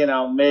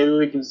 Maybe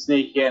we can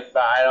sneak in,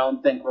 but I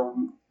don't think we're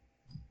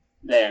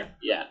there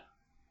yet.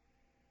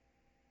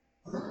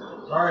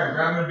 Sorry, I'm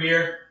grabbing a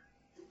beer.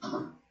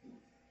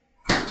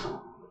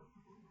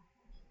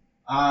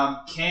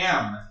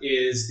 Cam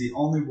is the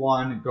only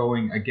one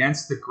going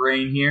against the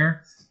grain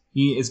here.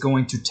 He is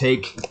going to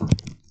take the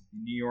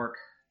New York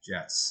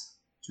Jets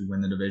to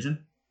win the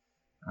division.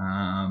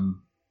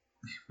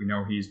 We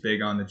know he's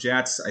big on the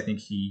Jets. I think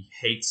he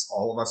hates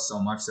all of us so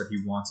much that he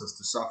wants us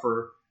to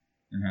suffer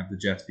and have the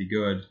Jets be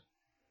good.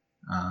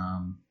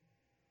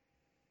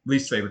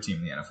 Least favorite team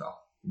in the NFL,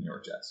 the New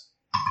York Jets.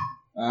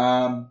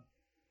 All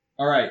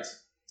right.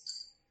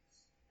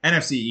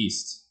 NFC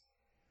East.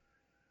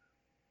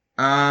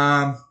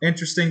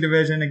 Interesting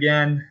division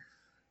again.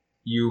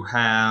 You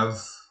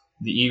have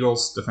the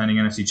Eagles, defending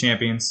NFC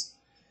champions.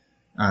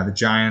 The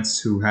Giants,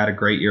 who had a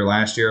great year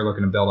last year,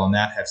 looking to build on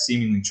that, have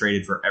seemingly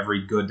traded for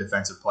every good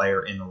defensive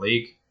player in the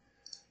league.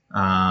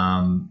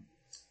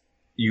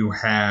 You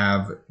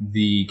have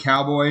the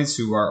Cowboys,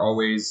 who are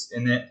always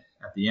in it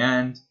at the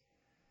end.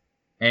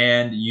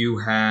 And you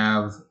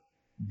have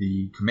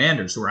the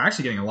Commanders, who are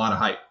actually getting a lot of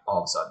hype all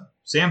of a sudden.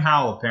 Sam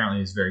Howell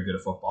apparently is very good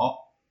at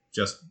football,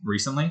 just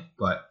recently,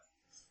 but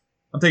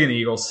I'm taking the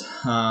Eagles.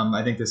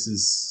 I think this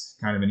is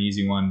kind of an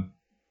easy one.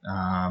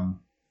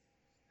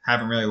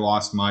 Haven't really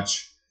lost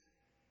much.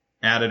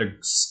 Added a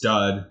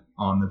stud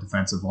on the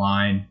defensive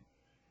line.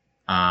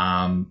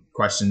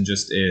 Question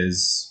just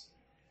is,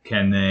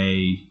 can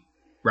they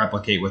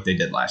replicate what they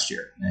did last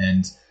year?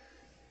 And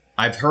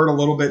I've heard a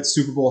little bit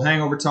Super Bowl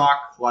hangover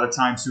talk. A lot of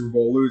times Super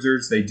Bowl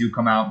losers, they do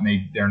come out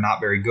and they're not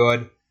very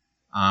good.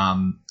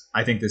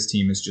 I think this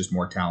team is just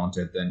more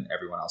talented than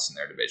everyone else in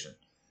their division.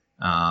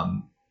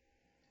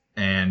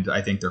 And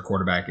I think their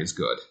quarterback is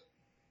good,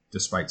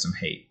 despite some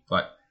hate.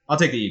 But I'll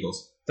take the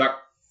Eagles. Dill.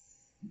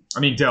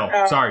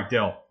 Sorry,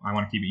 Dill. I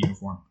want to keep it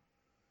uniform.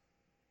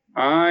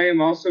 I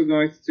am also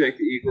going to take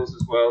the Eagles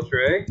as well,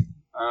 Trey.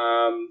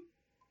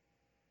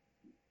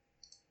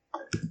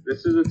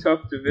 This is a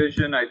tough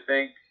division. I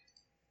think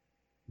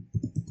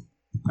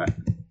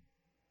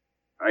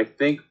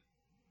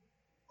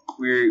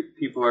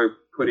people are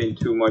putting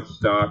too much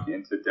stock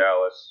into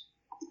Dallas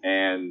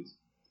and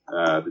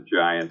the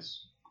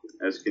Giants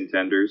as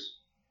contenders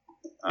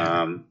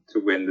to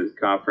win the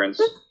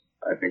conference.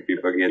 I think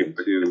people are getting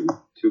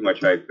too much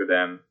hype for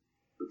them.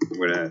 I'm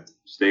going to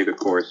stay the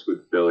course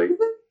with Philly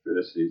for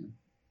this season.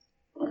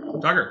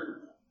 Tucker.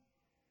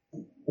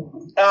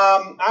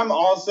 I'm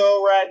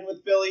also riding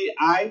with Philly.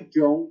 I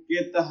don't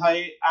get the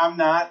hype. I'm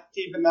not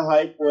keeping the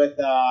hype with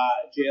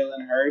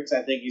Jalen Hurts.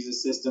 I think he's a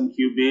system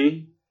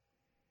QB.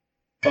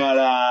 But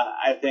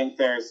I think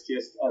there's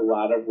just a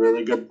lot of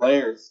really good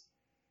players.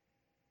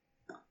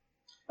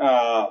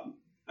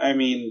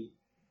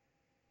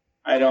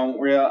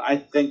 I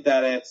think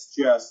that it's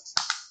just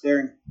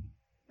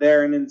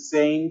they're an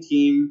insane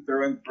team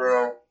through and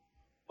through.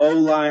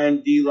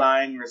 O-line,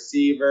 D-line,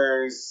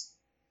 receivers.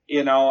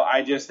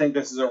 I just think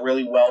this is a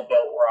really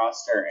well-built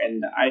roster,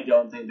 and I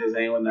don't think there's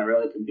anyone that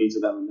really competes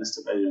with them in this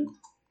division.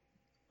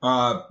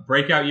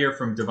 Breakout year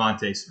from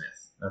Devontae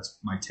Smith. That's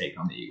my take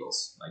on the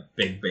Eagles.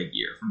 Big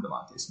year from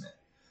Devontae Smith.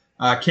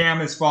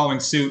 Cam is following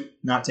suit,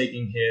 not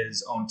taking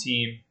his own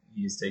team.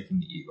 He is taking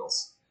the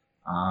Eagles.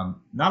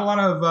 Not a lot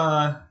of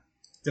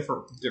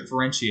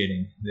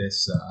differentiating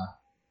this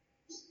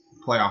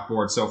playoff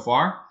board so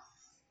far,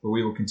 but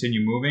we will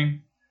continue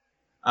moving.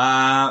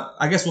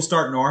 I guess we'll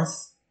start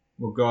north.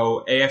 We'll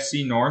go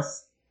AFC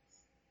North.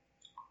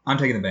 I'm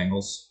taking the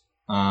Bengals.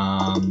 For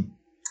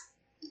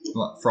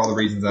all the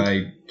reasons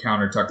I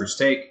countered Tucker's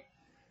take.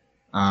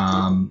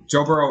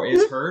 Joe Burrow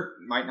is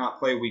hurt. Might not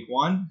play week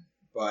 1,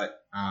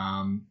 but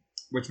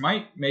which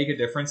might make a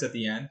difference at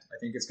the end. I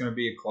think it's going to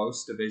be a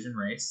close division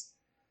race.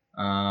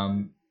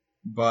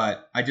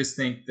 But I just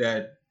think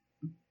that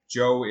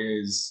Joe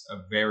is a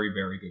very,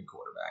 very good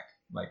quarterback.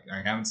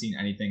 I haven't seen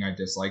anything I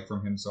dislike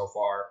from him so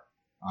far.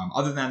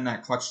 other than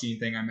that clutch gene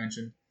thing I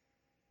mentioned.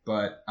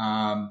 But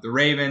the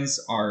Ravens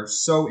are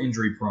so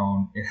injury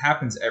prone. It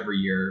happens every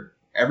year.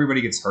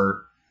 Everybody gets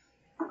hurt.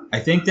 I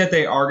think that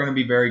they are going to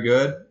be very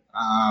good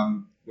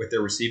with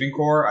their receiving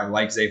core. I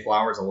like Zay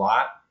Flowers a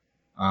lot.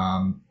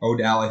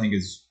 Odell, I think,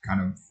 is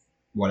kind of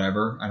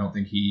whatever. I don't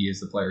think he is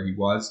the player he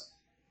was.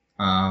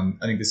 I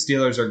think the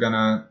Steelers are going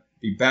to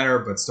be better,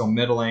 but still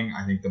middling.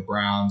 I think the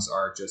Browns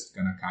are just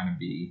going to kind of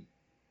be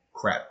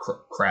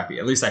crappy.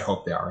 At least I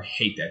hope they are. I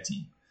hate that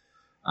team.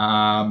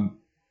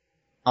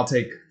 I'll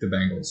take the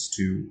Bengals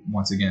to,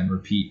 once again,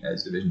 repeat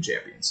as division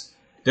champions.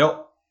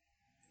 Dill?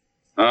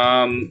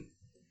 I'm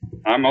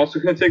also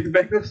going to take the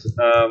Bengals.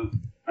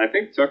 I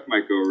think Tuck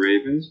might go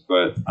Ravens,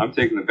 but I'm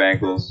taking the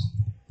Bengals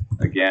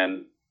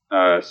again.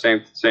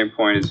 Same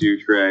point as you,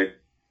 Trey.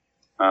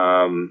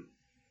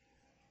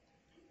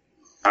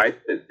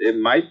 It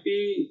might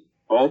be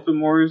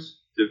Baltimore's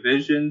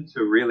division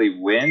to really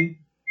win,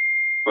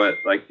 but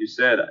like you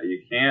said,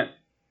 you can't.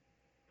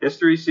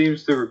 History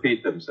seems to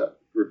repeat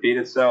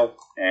itself,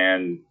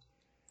 and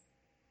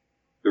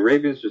the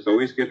Ravens just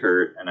always get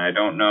hurt, and I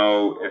don't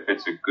know if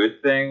it's a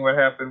good thing what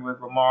happened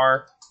with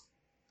Lamar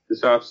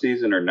this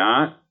offseason or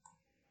not.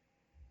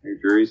 The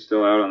jury's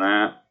still out on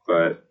that,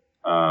 but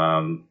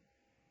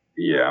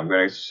yeah, I'm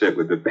going to sit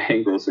with the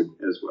Bengals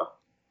as well.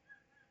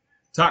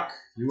 Tuck,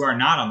 you are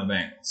not on the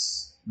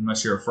Bengals,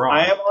 unless you're a fraud.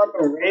 I am on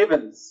the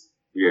Ravens.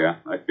 Yeah,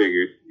 I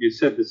figured. You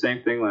said the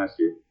same thing last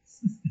year.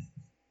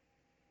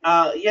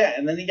 Yeah,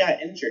 and then he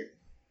got injured.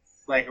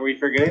 Like, are we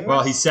forgetting Well,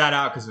 this? he sat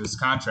out because of his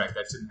contract.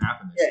 That shouldn't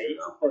happen this year, he's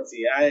though. a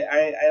pussy.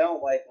 I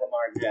don't like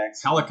Lamar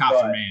Jackson.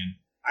 Helicopter but man.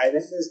 I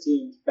think this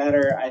team's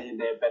better. I think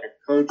they have better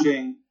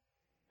coaching.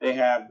 They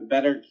have the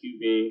better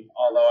QB,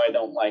 although I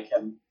don't like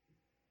him.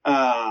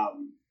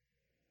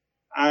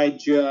 I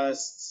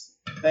just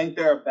think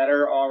they're a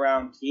better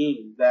all-around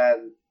team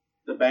than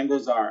the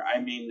Bengals are.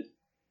 I mean,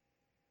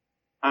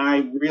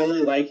 I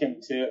really like him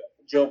too.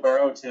 Joe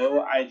Burrow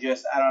too. I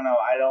don't know.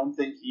 I don't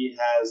think he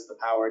has the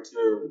power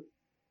to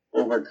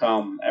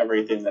overcome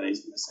everything that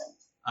he's missing.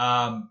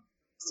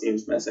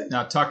 Seems missing.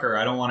 Now, Tucker,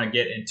 I don't want to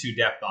get in too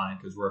depth on it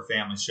because we're a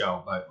family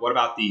show, but what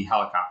about the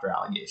helicopter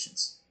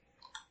allegations?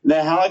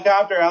 The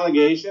helicopter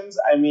allegations,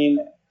 I mean,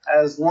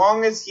 as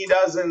long as he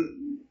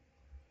doesn't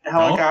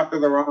helicopter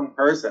the wrong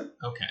person,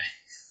 Okay.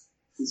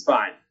 he's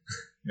fine.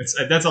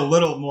 That's a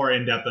little more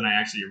in-depth than I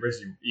actually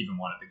originally even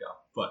wanted to go.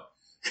 But,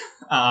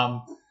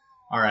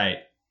 all right.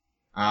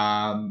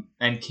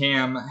 And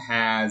Cam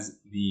has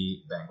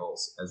the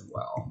Bengals as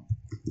well.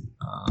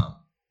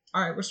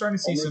 All right, we're starting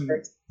to see some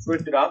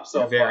Switch it up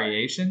so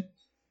variation.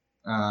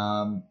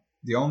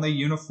 The only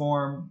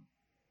uniform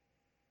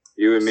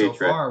You and me, so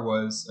Trey. far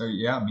was,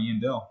 me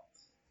and Dill.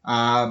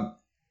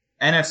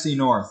 NFC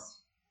North.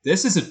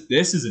 This is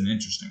an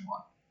interesting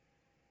one.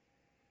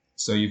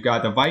 So you've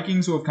got the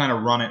Vikings who have kind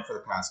of run it for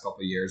the past couple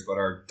of years, but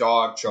are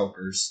dog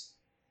chokers.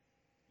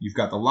 You've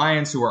got the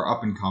Lions who are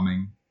up and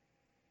coming.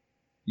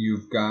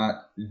 You've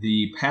got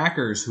the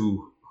Packers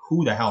who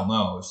the hell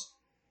knows.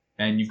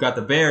 And you've got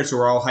the Bears who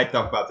are all hyped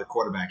up about their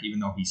quarterback, even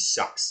though he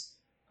sucks.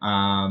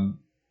 I'm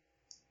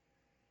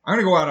going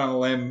to go out on a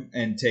limb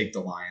and take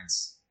the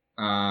Lions.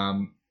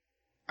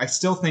 I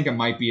still think it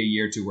might be a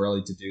year too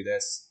early to do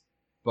this,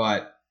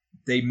 but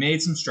they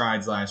made some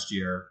strides last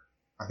year.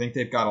 I think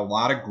they've got a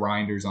lot of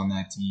grinders on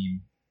that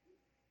team.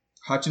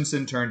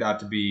 Hutchinson turned out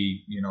to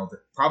be,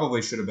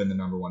 probably should have been the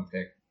number one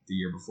pick the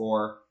year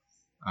before.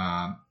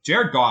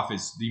 Jared Goff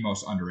is the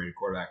most underrated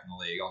quarterback in the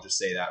league. I'll just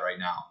say that right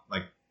now.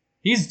 Like,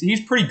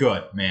 he's pretty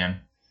good,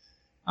 man.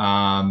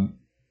 I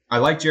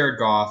like Jared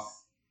Goff.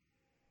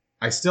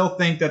 I still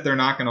think that they're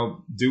not going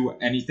to do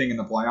anything in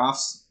the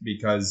playoffs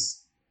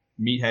because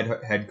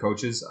meathead head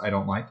coaches I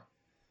don't like.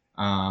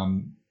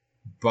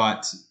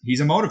 But he's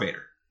a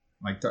motivator,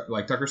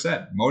 like Tucker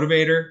said,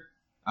 motivator.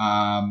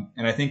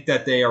 And I think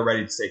that they are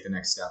ready to take the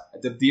next step.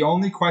 The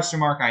only question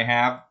mark I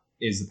have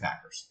is the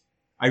Packers.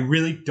 I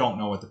really don't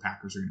know what the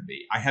Packers are going to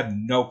be. I have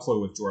no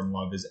clue if Jordan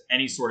Love is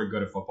any sort of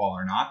good at football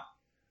or not.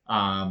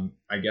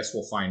 I guess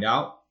we'll find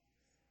out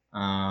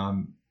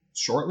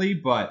shortly,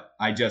 but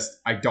I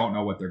don't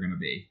know what they're going to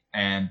be.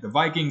 And the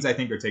Vikings, I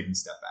think, are taking a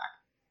step back.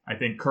 I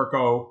think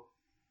Kirko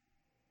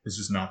is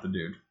just not the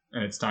dude,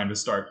 and it's time to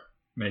start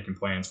making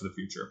plans for the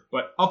future.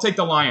 But I'll take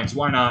the Lions.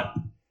 Why not?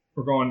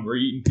 We're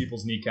eating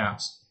people's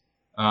kneecaps.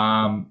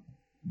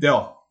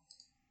 Dill.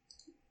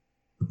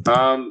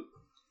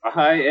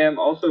 I am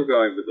also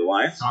going with the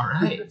Lions. All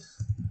right.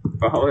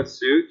 Follow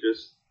suit,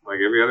 just like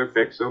every other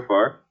pick so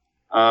far.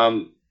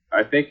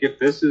 I think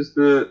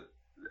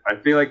I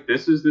feel like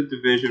this is the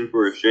division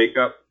for a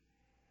shakeup.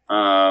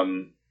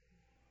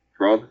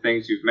 For all the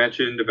things you've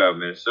mentioned about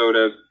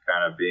Minnesota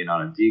kind of being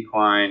on a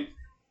decline.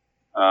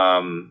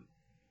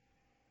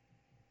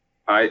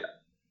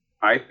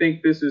 I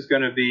think this is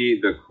going to be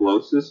the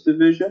closest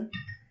division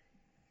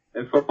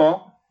in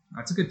football.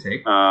 That's a good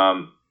take.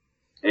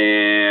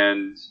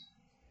 And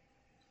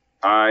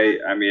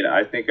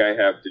I think I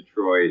have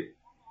Detroit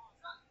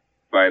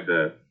by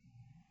the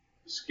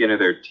skin of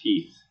their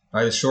teeth.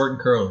 By the short and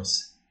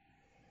curls.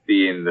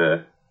 Being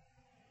the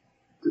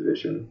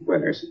division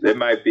winners. There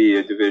might be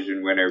a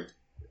division winner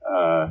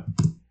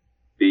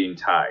being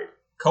tied.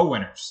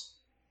 Co-winners.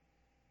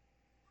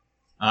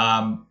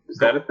 Is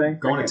that a thing?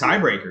 Going to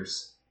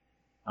tiebreakers.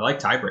 I like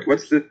tiebreakers.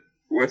 What's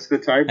the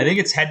tiebreaker? I think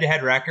it's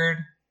head-to-head record.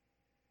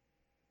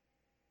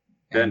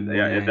 Then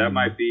that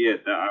might be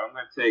it. I'm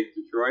going to take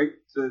Detroit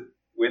to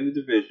win the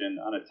division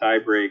on a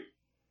tiebreak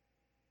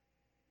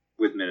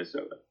with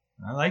Minnesota.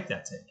 I like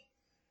that take.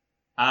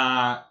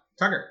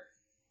 Tucker.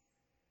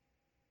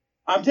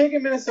 I'm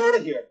taking Minnesota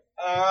here.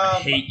 I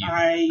hate you.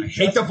 I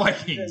hate the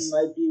Vikings.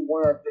 Might be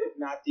one of, if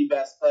not the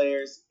best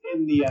players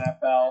in the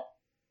NFL.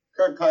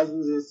 Kirk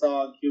Cousins is a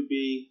solid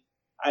QB.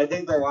 I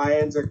think the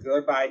Lions are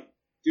good, but I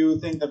do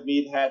think the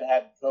meathead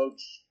head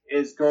coach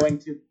is going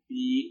to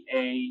be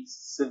a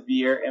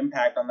severe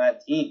impact on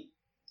that team.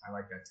 I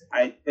like that too.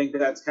 I think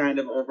that's kind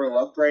of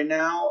overlooked right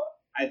now.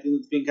 I think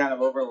it's being kind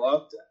of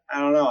overlooked. I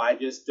don't know. I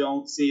just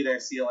don't see their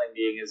ceiling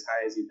being as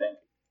high as you think.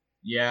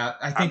 Yeah,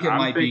 I think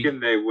I'm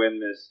thinking they win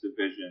this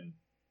division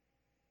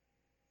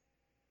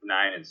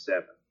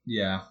 9-7.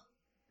 Yeah,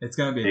 it's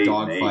going to be a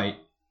dogfight.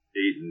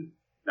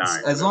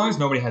 8-9. As long as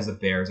nobody has the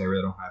Bears, I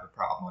really don't have a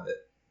problem with it.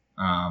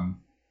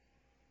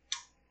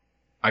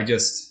 I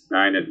just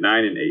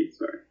 9-8.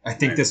 Sorry, I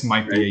think this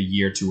might be a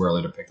year too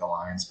early to pick the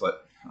Lions,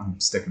 but I'm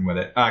sticking with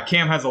it.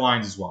 Cam has the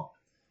Lions as well.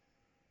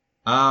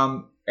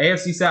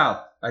 AFC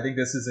South. I think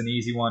this is an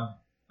easy one.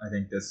 I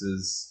think this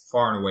is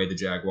far and away the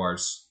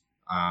Jaguars.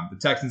 The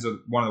Texans are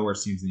one of the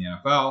worst teams in the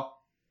NFL.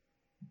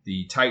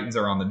 The Titans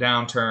are on the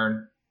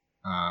downturn.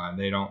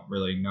 They don't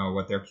really know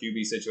what their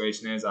QB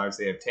situation is.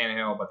 Obviously, they have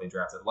Tannehill, but they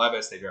drafted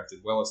Levis. They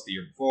drafted Willis the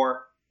year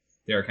before.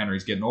 Derrick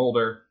Henry's getting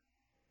older.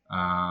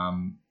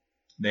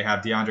 They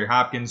have DeAndre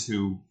Hopkins,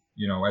 who,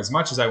 as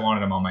much as I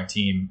wanted him on my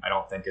team, I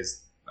don't think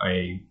is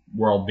a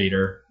world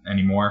beater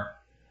anymore.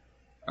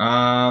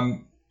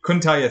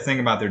 Couldn't tell you a thing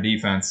about their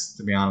defense,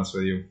 to be honest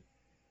with you.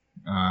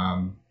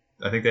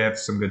 I think they have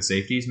some good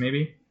safeties,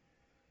 maybe.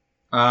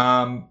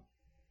 And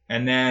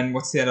then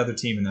what's that other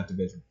team in that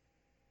division?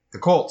 The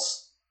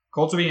Colts.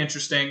 Colts will be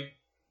interesting.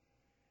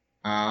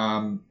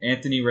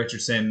 Anthony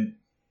Richardson,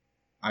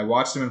 I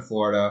watched him in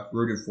Florida,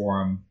 rooted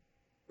for him,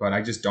 but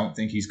I just don't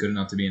think he's good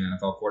enough to be an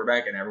NFL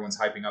quarterback, and everyone's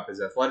hyping up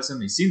his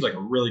athleticism. He seems like a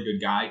really good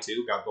guy,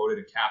 too. Got voted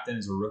a captain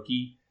as a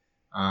rookie.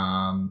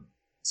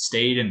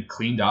 Stayed and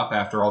cleaned up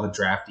after all the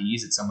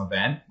draftees at some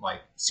event.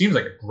 Seems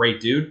like a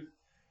great dude.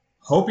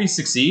 Hope he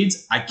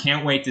succeeds. I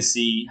can't wait to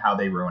see how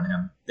they ruin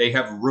him. They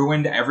have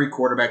ruined every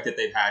quarterback that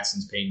they've had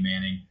since Peyton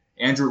Manning.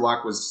 Andrew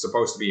Luck was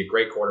supposed to be a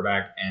great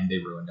quarterback, and they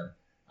ruined him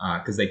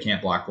because they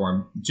can't block for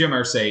him. Jim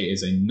Irsay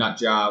is a nut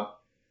job.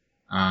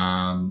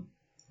 I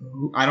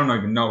don't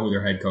even know who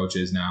their head coach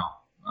is now.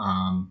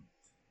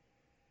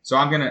 So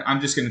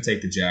I'm just gonna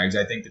take the Jags.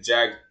 I think the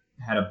Jags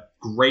had a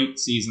great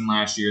season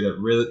last year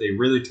they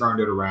really turned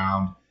it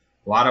around.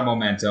 A lot of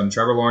momentum.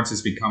 Trevor Lawrence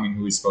is becoming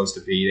who he's supposed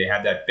to be. They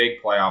had that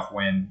big playoff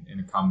win in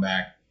a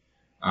comeback.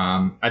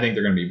 I think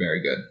they're going to be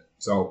very good.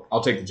 So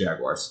I'll take the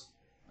Jaguars.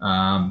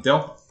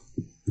 Dill?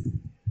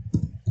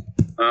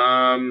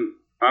 I'm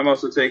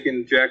also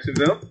taking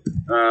Jacksonville.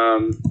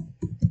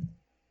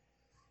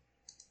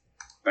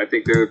 I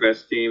think they're the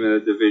best team in the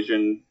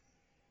division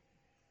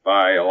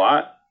by a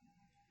lot.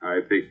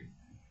 I think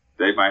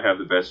they might have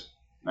the best.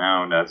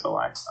 No, that's a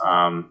lie.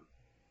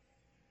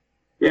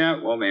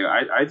 Yeah, well, maybe.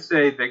 I'd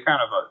say they kind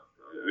of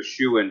a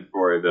shoo-in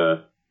for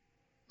the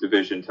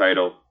division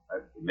title,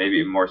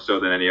 maybe more so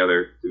than any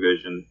other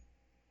division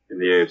in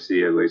the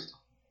AFC, at least.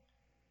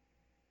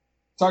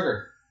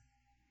 Tucker?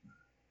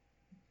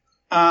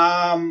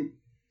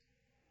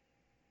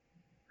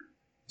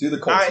 Do the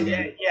Colts.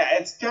 Yeah,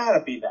 it's got to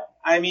be them.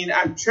 I mean,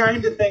 I'm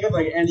trying to think of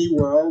any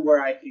world where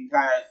I can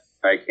kind of...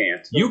 I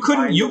can't. You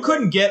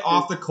couldn't get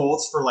off the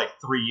Colts for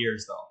 3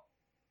 years, though.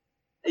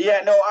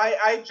 Yeah, no,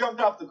 I jumped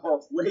off the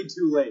Colts way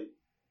too late.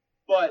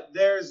 But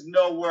there's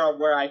no world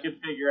where I can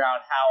figure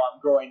out how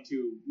I'm going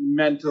to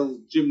mental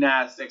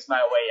gymnastics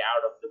my way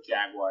out of the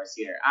Jaguars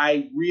here.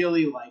 I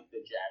really like the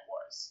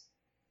Jaguars.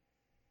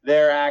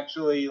 They're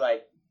actually,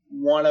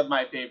 one of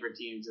my favorite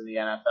teams in the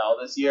NFL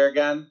this year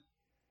again.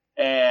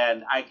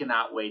 And I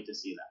cannot wait to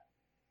see them.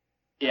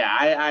 Yeah,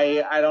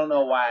 I don't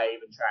know why I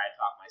even try to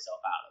talk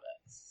myself out of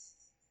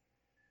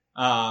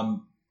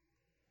it.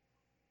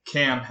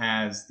 Cam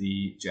has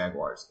the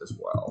Jaguars as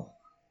well.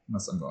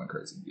 Unless I'm going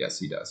crazy. Yes,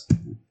 he does.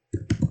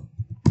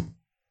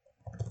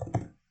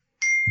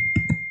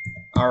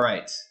 All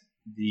right.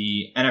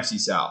 The NFC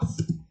South.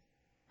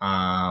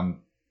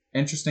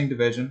 Interesting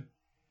division.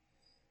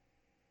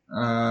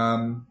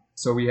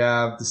 So we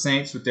have the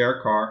Saints with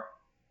Derek Carr.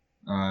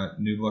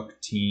 New look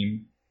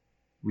team.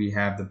 We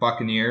have the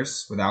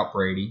Buccaneers without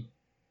Brady,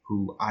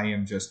 who I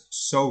am just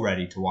so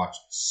ready to watch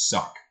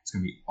suck. It's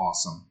going to be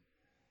awesome.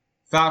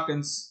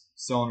 Falcons,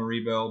 still in a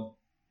rebuild,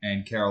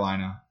 and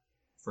Carolina,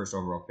 first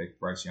overall pick,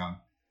 Bryce Young.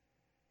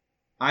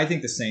 I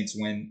think the Saints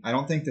win. I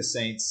don't think the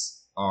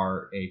Saints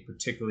are a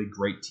particularly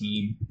great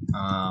team.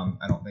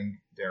 I don't think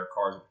Derek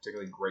Carr is a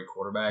particularly great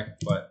quarterback,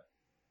 but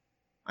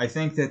I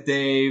think that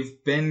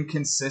they've been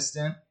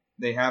consistent.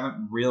 they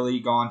haven't really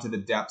gone to the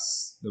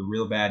depths, the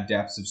real bad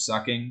depths of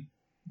sucking.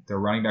 Their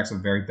running back's a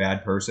very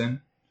bad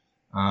person.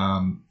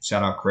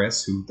 Shout out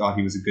Chris, who thought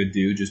he was a good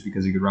dude just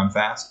because he could run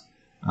fast.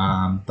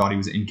 Thought he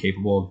was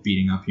incapable of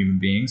beating up human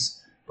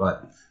beings.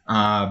 But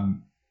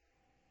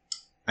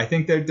I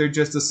think they're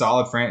just a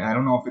solid franchise. I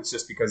don't know if it's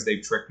just because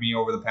they've tricked me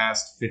over the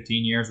past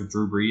 15 years with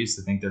Drew Brees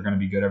to think they're going to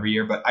be good every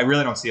year, but I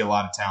really don't see a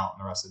lot of talent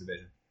in the rest of the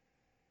division.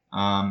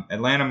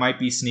 Atlanta might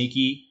be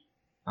sneaky.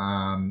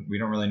 We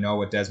don't really know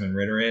what Desmond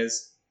Ridder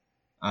is.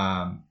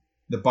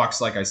 The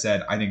Bucs, like I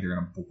said, I think they're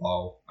going to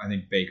blow. I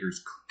think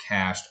Baker's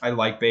cashed. I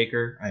like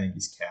Baker. I think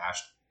he's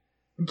cashed.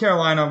 And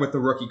Carolina with the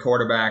rookie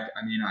quarterback,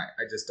 I mean,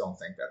 I just don't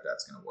think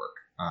that's going to work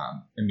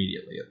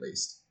immediately, at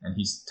least. And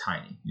he's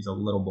tiny. He's a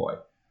little boy.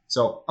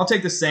 So I'll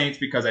take the Saints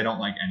because I don't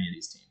like any of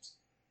these teams.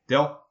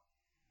 Dill?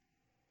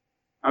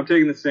 I'm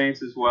taking the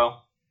Saints as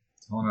well.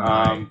 Dylan and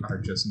I are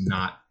just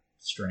not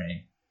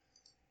straying.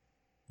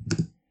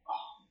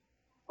 Oh,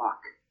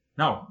 fuck.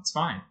 No, it's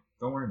fine.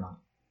 Don't worry about it.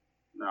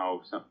 No,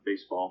 it's not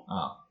baseball.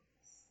 Oh.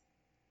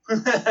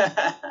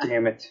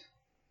 Damn it.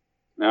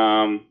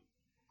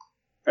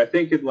 I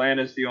think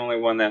Atlanta's the only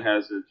one that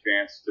has a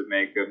chance to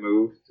make a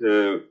move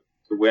to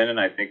win, and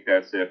I think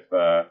that's if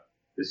the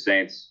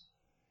Saints,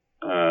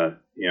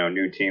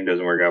 new team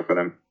doesn't work out for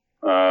them.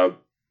 But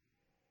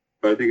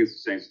I think it's the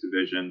Saints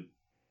division.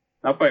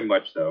 Not by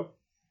much, though.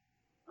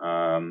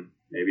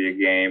 Maybe a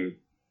game,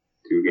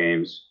 2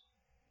 games.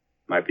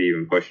 Might be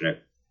even pushing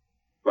it.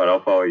 But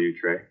I'll follow you,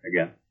 Trey,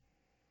 again.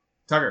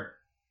 Tucker?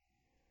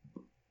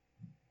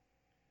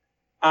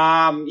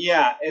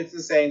 Yeah, it's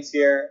the Saints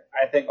here.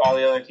 I think all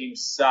the other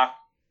teams suck.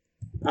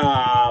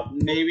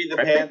 Maybe the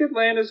Panthers. I think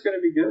Atlanta's going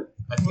to be good.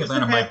 I think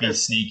Atlanta might be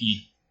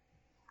sneaky.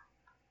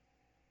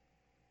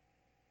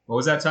 What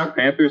was that, Tucker?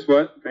 Panthers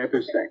what?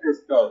 Panthers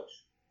coach.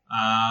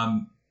 I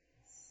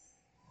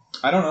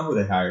don't know who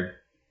they hired.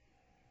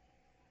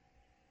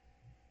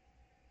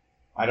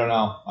 I don't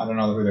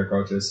know who their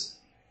coach is.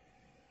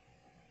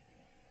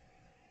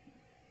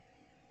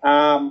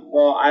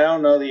 Well, I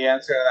don't know the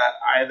answer to that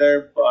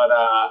either, but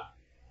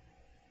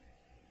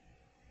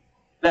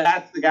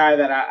that's the guy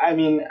that I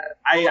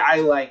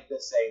like the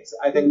Saints.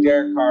 I think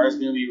Derek Carr is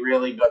going to be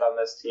really good on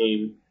this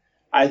team.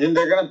 I think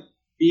they're going to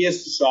be a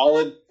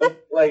solid,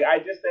 I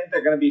just think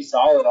they're going to be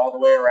solid all the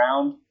way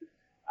around.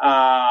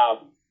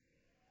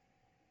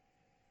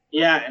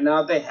 Yeah, and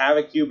now that they have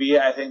a QB,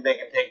 I think they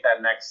can take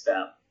that next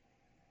step.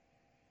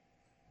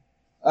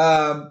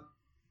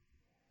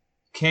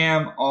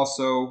 Cam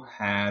also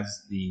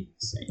has the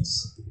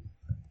Saints.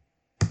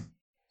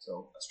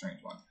 So, a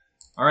strange one.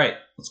 All right,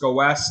 let's go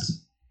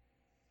West.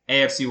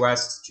 AFC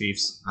West,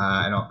 Chiefs.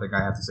 I don't think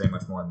I have to say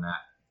much more than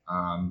that.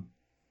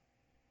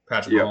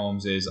 Patrick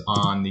Mahomes is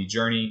on the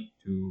journey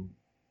to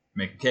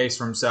make a case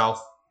for himself,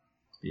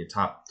 to be a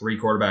top 3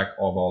 quarterback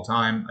of all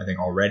time, I think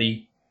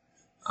already.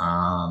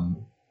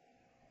 I'm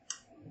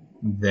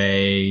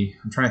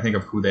trying to think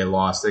of who they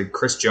lost.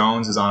 Chris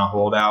Jones is on a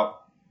holdout.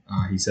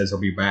 He says he'll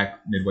be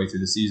back midway through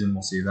the season.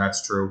 We'll see if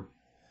that's true.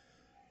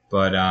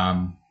 But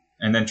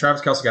and then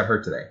Travis Kelce got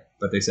hurt today,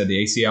 but they said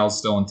the ACL is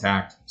still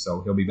intact,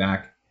 so he'll be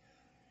back.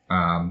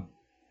 I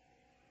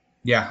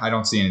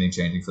don't see anything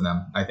changing for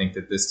them. I think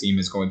that this team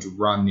is going to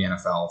run the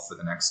NFL for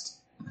the next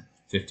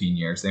 15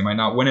 years. They might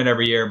not win it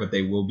every year, but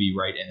they will be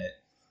right in it,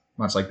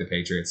 much like the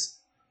Patriots,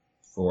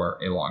 for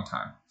a long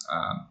time.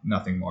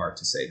 Nothing more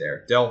to say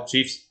there. Dill,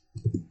 Chiefs?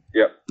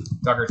 Yep.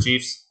 Tucker,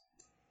 Chiefs?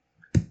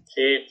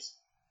 Chiefs.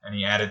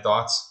 Any added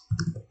thoughts?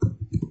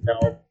 No.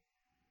 I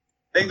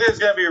think there's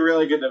going to be a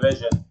really good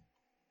division. I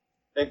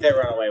think they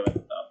run away with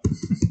it, though.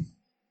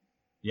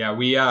 Yeah,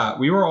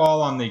 we were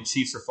all on the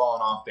Chiefs are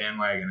falling off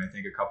bandwagon, I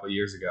think, a couple of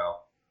years ago.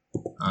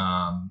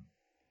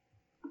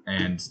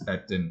 And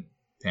that didn't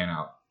pan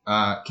out.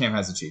 Cam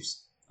has the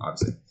Chiefs,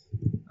 obviously.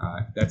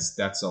 That's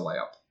a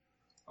layup.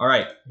 All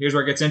right, here's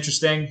where it gets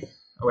interesting.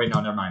 Oh, wait, no,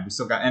 never mind. We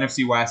still got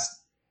NFC West.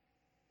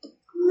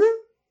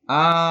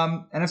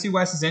 NFC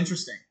West is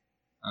interesting.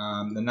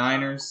 The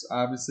Niners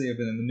obviously have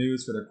been in the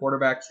news for their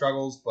quarterback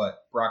struggles,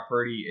 but Brock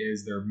Purdy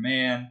is their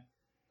man,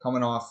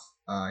 coming off,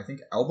 I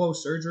think, elbow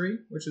surgery,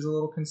 which is a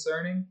little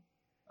concerning.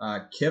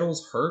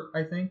 Kittle's hurt,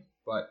 I think,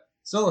 but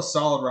still a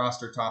solid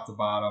roster top to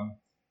bottom.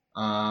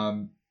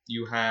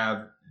 You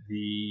have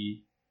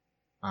the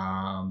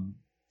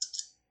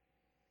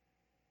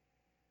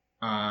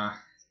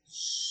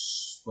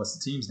what's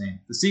the team's name?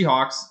 The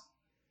Seahawks,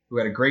 who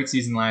had a great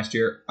season last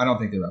year. I don't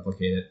think they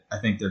replicate it. I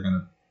think they're going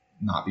to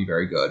not be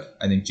very good.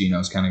 I think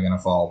Geno's kind of going to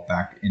fall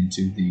back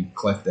into the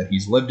cliff that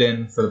he's lived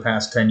in for the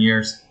past 10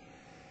 years.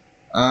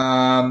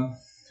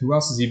 Who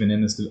else is even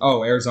in this?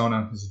 Oh,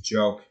 Arizona is a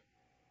joke.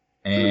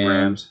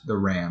 And the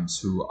Rams,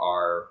 who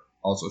are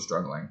also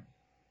struggling.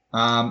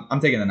 I'm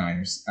taking the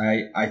Niners.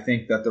 I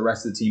think that the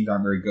rest of the teams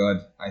aren't very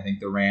good. I think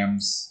the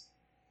Rams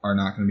are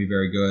not going to be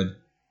very good.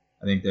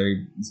 I think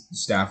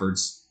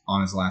Stafford's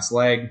on his last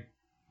leg.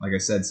 Like I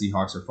said,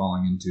 Seahawks are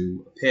falling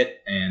into a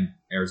pit, and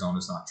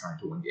Arizona's not trying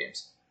to win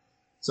games.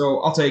 So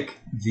I'll take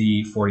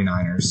the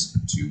 49ers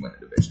to win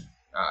the division.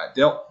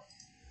 Dill?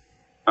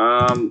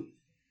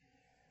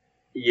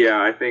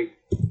 Yeah, I think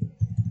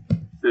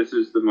this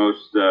is the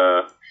most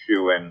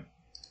shoe-in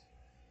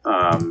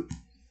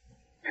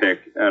pick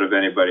out of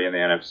anybody in the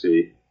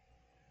NFC.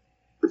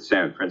 With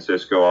San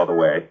Francisco all the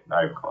way,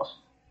 not even close.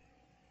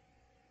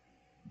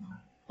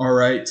 All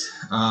right.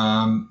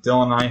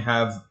 Dylan and I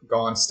have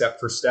gone step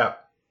for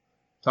step.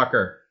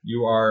 Tucker,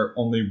 you are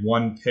only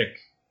one pick.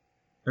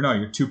 Or no,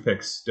 you're 2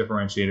 picks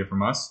differentiated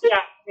from us. Yeah,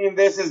 I mean,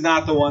 this is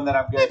not the one that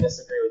I'm going to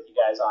disagree with you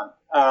guys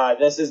on.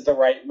 This is the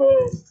right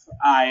move.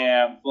 I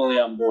am fully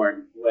on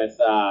board with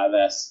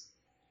this.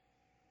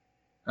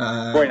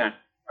 49.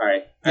 All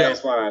right. Yeah. I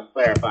just want to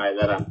clarify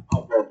that I'm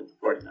on board with the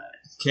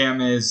 49ers.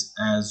 Cam is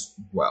as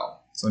well.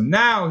 So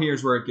now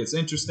here's where it gets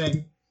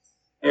interesting.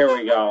 Here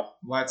we go.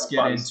 Let's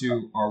get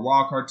into our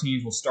wildcard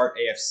teams. We'll start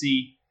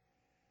AFC.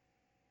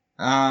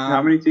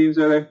 How many teams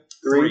are there?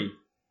 3.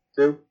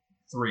 2?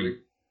 3.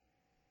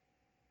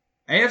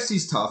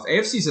 AFC's tough.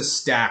 AFC's a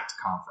stacked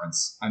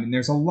conference. I mean,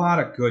 there's a lot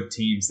of good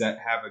teams that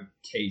have a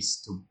case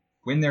to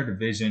win their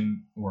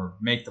division or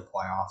make the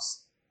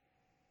playoffs.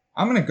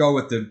 I'm going to go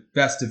with the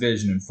best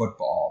division in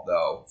football,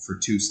 though, for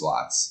 2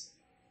 slots.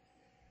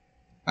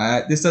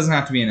 This doesn't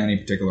have to be in any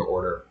particular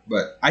order,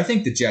 but I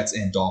think the Jets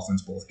and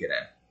Dolphins both get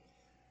in.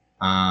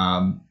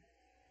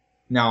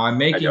 Now, I'm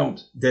making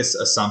this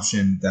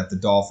assumption that the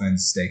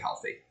Dolphins stay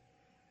healthy.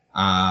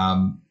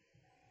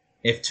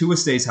 If Tua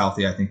stays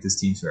healthy, I think this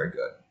team's very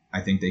good.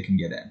 I think they can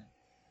get in.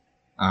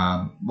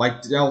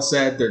 Like Dell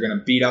said, they're going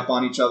to beat up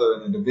on each other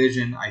in the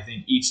division. I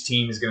think each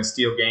team is going to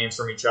steal games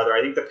from each other.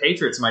 I think the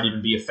Patriots might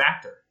even be a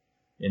factor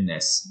in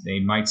this. They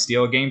might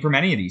steal a game from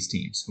any of these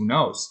teams. Who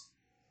knows?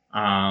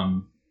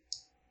 I'm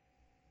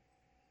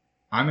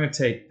going to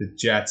take the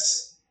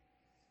Jets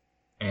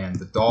and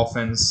the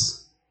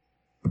Dolphins.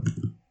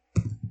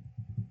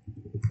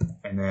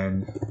 And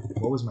then,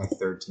 what was my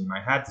third team? I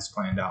had this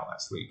planned out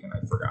last week, and I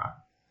forgot.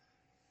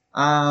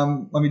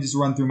 Let me just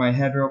run through my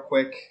head real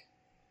quick.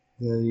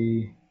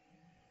 The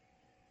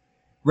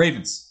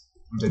Ravens.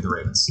 I'm going to take the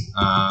Ravens.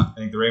 I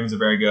think the Ravens are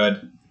very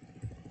good.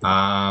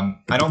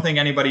 I don't think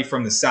anybody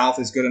from the South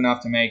is good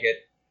enough to make it.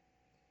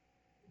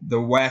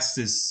 The West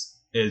is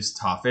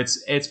tough.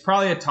 It's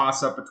probably a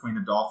toss-up between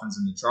the Dolphins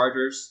and the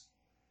Chargers.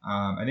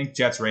 I think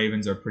Jets,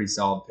 Ravens are pretty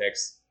solid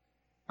picks.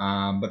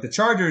 But the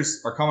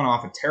Chargers are coming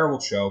off a terrible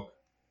choke.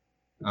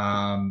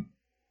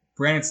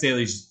 Brandon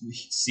Staley's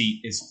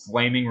seat is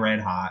flaming red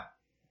hot.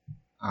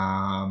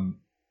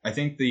 I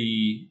think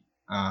the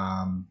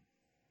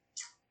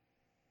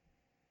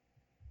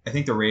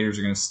Raiders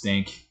are going to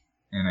stink,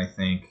 and I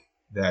think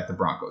that the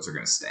Broncos are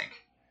going to stink.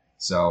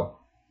 So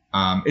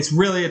it's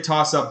really a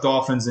toss-up,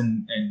 Dolphins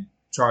and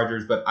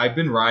Chargers, but I've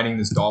been riding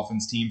this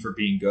Dolphins team for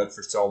being good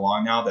for so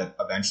long now that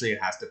eventually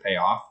it has to pay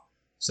off.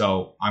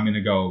 So I'm going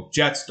to go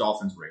Jets,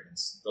 Dolphins,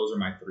 Ravens. Those are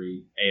my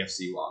 3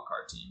 AFC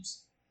wildcard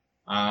teams.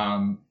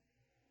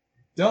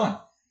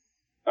 Dylan?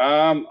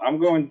 I'm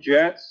going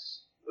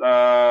Jets,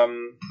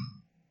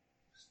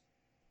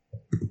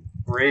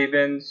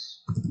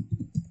 Ravens,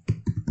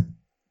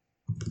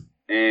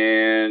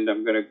 and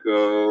I'm going to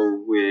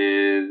go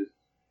with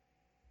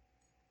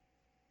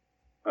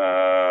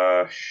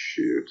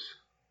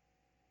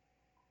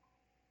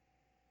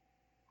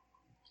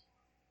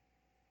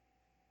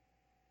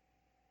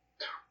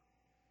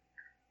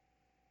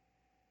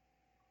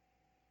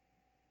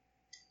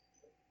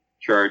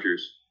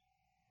Chargers.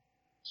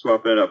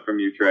 Swapping it up from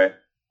you, Trey.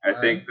 I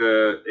think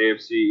the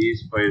AFC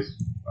East plays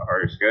a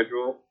harder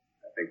schedule.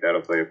 I think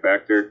that'll play a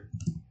factor.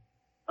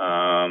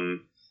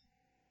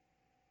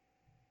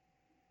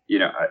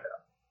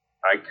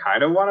 I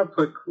kind of want to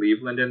put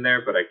Cleveland in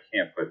there, but I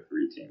can't put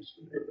 3 teams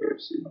from the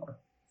AFC North.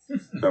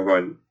 So I'm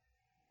going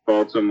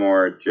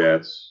Baltimore,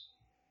 Jets,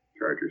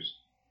 Chargers.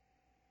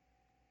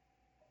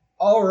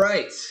 All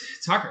right.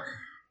 Tucker.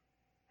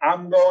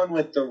 I'm going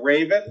with the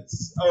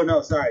Ravens. Oh,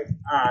 no, sorry.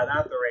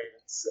 Not the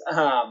Ravens.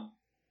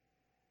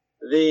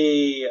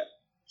 The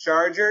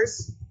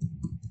Chargers,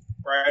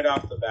 right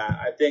off the bat.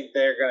 I think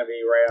they're going to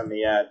be right on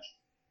the edge.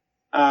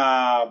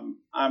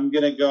 I'm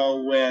going to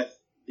go with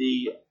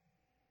the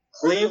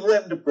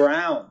Cleveland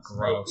Browns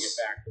making it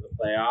back to the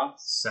playoffs.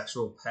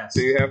 Sexual pest.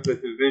 So you have the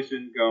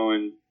division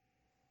going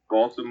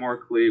Baltimore,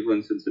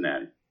 Cleveland,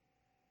 Cincinnati.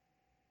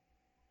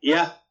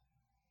 Yeah.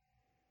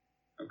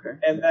 Okay.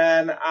 And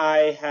then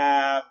I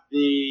have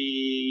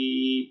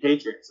the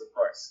Patriots, of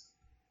course.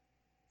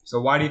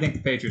 So why do you think the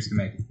Patriots can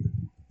make it?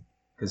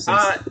 Because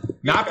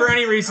not for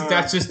any reason.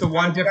 That's just the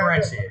one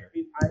differentiator.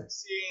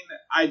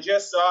 I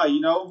just saw. You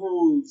know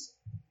who's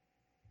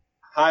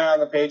high on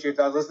the Patriots?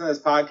 I was listening to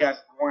this podcast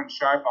with Warren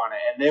Sharp on it,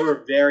 and they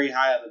were very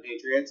high on the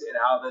Patriots and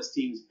how this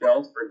team's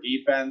built for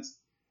defense,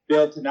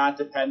 built to not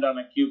depend on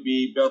a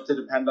QB, built to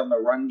depend on the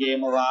run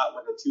game a lot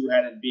with a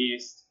 2-headed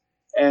beast,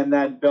 and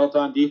then built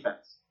on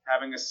defense,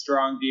 having a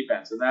strong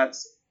defense. And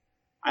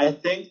I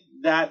think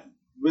that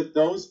with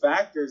those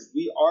factors,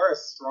 we are a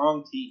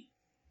strong team.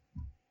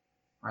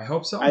 I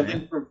hope so. I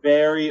think we're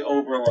very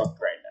overlooked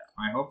right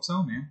now. I hope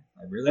so, man.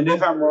 I really. And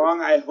if I'm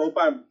wrong, I hope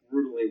I'm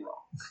brutally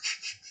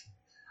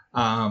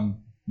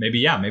wrong.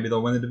 Maybe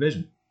they'll win the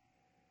division.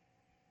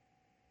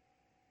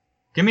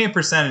 Give me a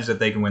percentage that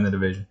they can win the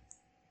division.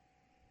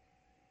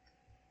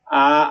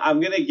 I'm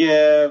going to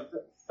give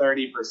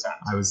 30%.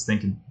 I was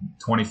thinking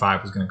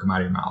 25 was going to come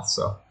out of your mouth.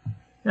 So,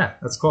 yeah,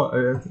 that's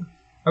cool.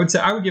 I would say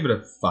I would give it a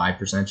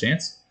 5%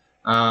 chance.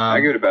 I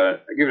give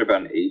it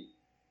about an 8.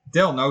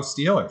 Dill, no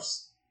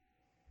Steelers.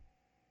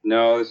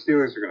 No, the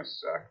Steelers are going to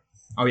suck.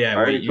 Oh,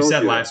 yeah. Wait, you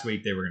said last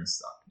week they were going to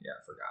suck. Yeah,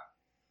 I forgot.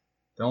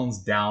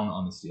 Dylan's down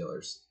on the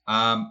Steelers.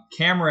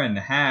 Cameron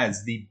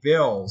has the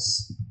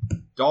Bills,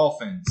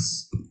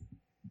 Dolphins,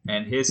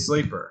 and his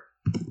sleeper,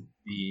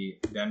 the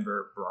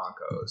Denver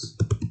Broncos.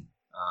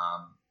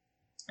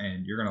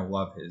 And you're going to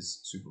love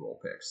his Super Bowl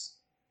picks.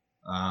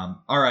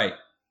 All right.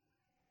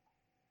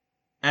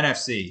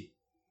 NFC.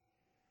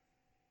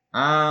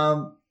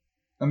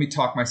 Let me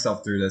talk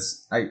myself through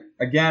this. I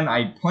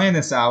planned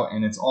this out,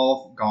 and it's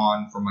all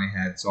gone from my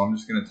head, so I'm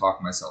just going to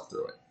talk myself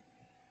through it.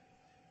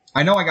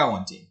 I know I got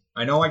one team.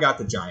 I know I got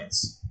the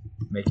Giants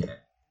making it.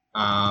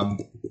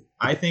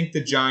 I think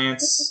the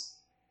Giants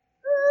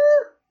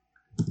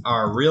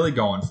are really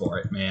going for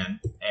it, man.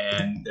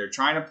 And they're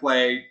trying to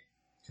play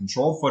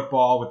controlled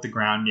football with the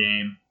ground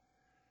game.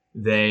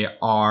 They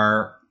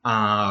are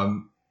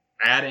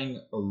adding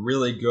a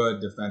really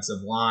good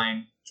defensive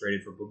line.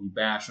 Traded for Boogie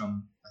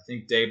Basham. I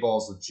think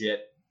Dayball's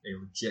legit. A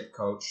legit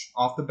coach.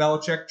 Off the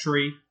Belichick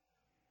tree.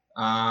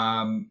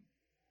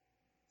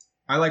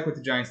 I like what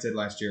the Giants did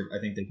last year. I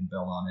think they can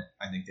build on it.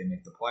 I think they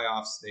make the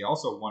playoffs. They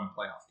also won a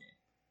playoff game.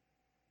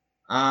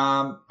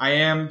 I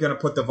am going to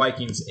put the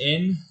Vikings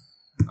in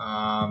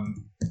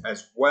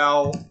as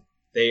well.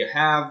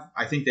 I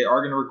think they are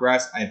going to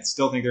regress. I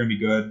still think they're going to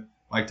be good.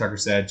 Like Tucker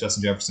said,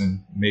 Justin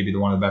Jefferson may be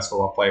one of the best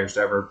football players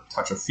to ever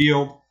touch a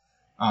field.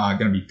 Going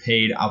to be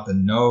paid out the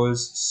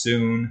nose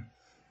soon.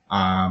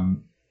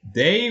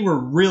 They were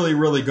really,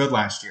 really good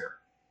last year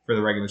for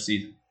the regular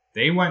season.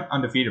 They went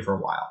undefeated for a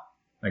while.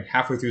 Like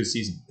halfway through the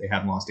season, they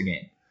hadn't lost a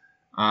game.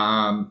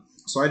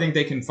 So I think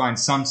they can find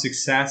some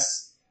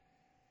success.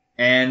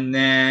 And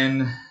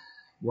then,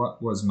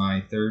 what was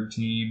my third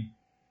team?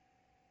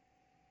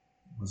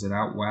 Was it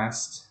out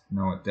west?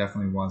 No, it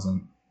definitely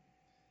wasn't.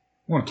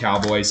 One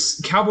Cowboys.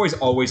 Cowboys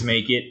always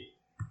make it,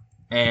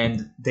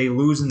 and they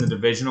lose in the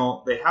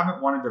divisional. They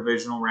haven't won a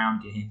divisional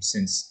round game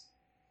since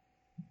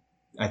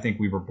I think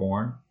we were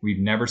born. We've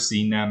never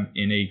seen them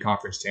in a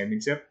conference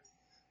championship.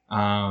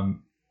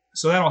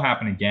 So that'll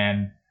happen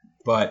again.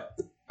 But,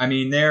 I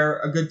mean, they're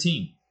a good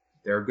team.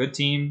 They're a good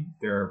team.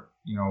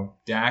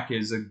 Dak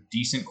is a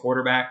decent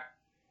quarterback.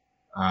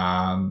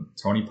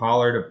 Tony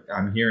Pollard,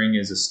 I'm hearing,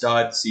 is a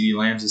stud. CeeDee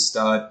Lamb's a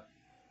stud.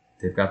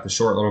 They've got the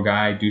short little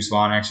guy, Deuce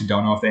Vaughn. I actually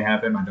don't know if they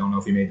have him. I don't know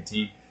if he made the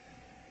team.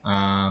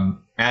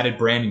 Added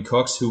Brandon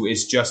Cooks, who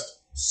is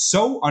just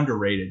so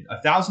underrated.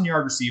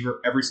 1,000-yard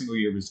receiver every single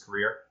year of his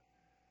career.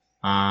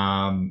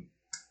 And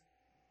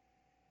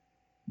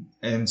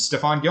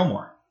Stephon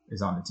Gilmore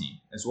is on the team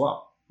as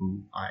well,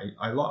 who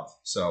I love.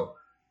 So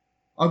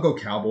I'll go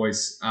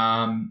Cowboys.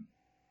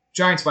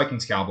 Giants,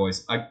 Vikings,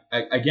 Cowboys.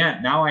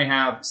 Again, now I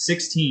have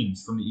 6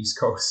 teams from the East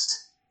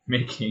Coast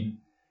making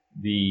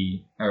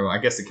I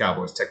guess the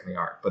Cowboys technically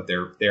aren't, but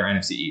they're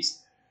NFC East.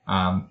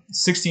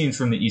 6 teams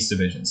from the East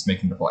divisions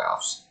making the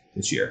playoffs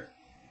this year.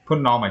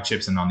 Putting all my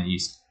chips in on the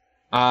East.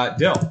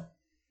 Dill.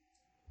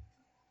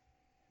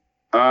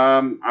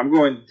 I'm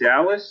going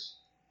Dallas.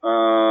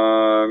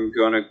 I'm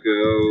going to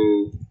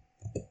go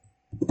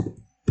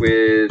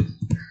with...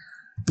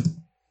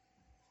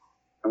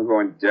 I'm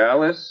going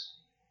Dallas,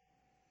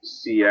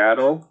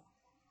 Seattle,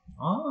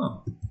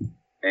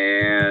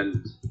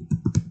 and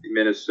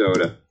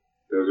Minnesota.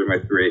 Those are my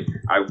 3.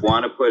 I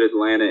want to put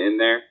Atlanta in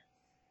there,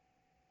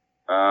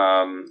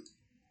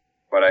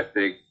 but I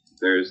think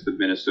there's the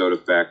Minnesota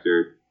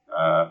factor,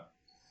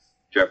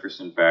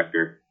 Jefferson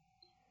factor,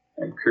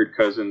 and Kirk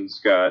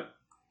Cousins got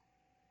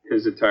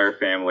his entire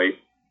family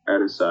at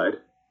his side.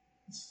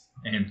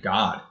 And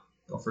God.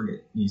 Don't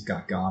forget, he's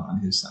got God on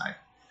his side.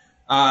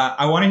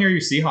 I want to hear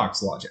your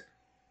Seahawks logic.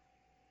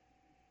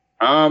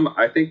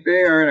 I think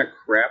they are in a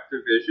crap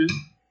division.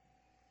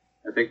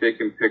 I think they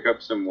can pick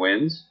up some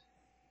wins.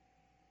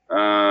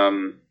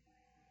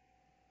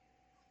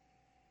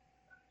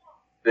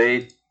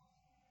 Their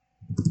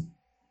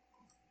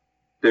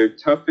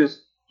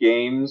toughest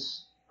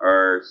games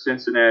are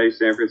Cincinnati,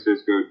 San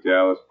Francisco,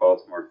 Dallas,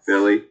 Baltimore,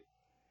 Philly.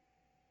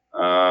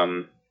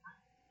 And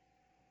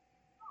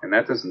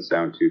that doesn't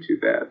sound too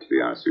bad, to be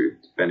honest with you,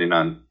 depending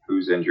on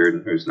who's injured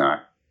and who's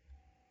not.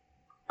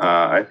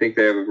 I think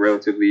they have a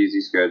relatively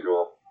easy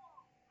schedule,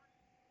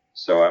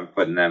 so I'm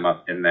putting them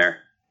up in there.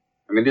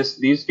 I mean,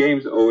 these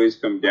games always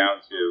come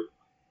down to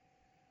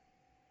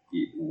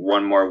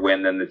one more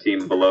win than the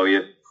team below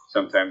you,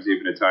 sometimes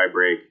even a tie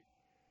break.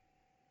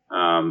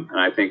 And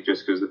I think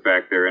just because the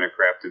fact they're in a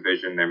crap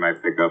division, they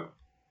might pick up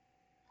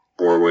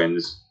 4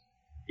 wins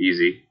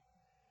easy,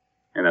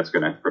 and that's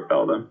going to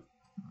propel them.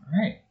 All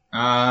right.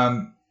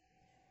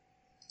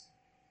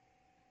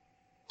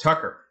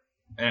 Tucker,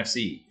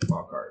 NFC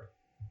wild card.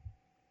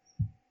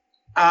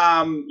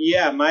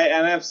 Yeah, my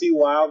NFC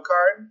wild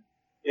card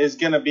is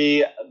going to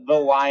be the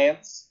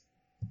Lions.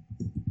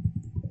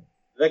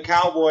 the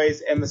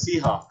Cowboys, and the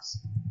Seahawks.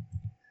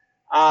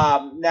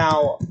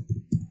 Now,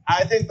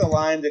 I think the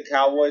Lions and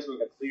Cowboys were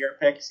the clear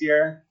picks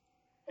here.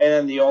 And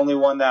then the only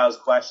one that was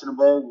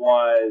questionable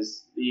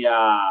was the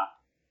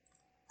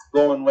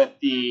going with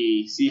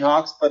the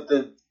Seahawks. But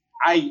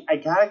I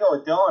gotta go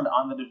with Dylan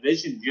on the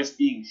division just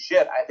being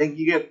shit. I think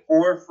you get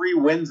 4 free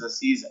wins a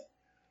season,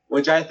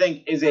 which I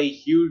think is a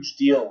huge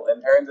deal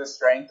in terms of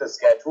strength of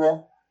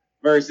schedule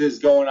versus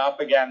going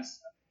up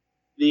against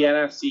the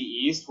NFC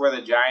East where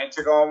the Giants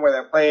are going, where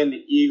they're playing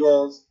the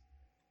Eagles,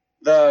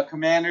 the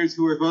Commanders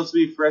who are supposed to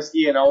be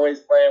frisky and always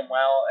playing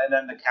well, and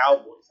then the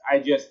Cowboys.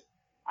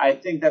 I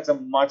think that's a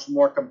much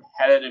more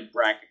competitive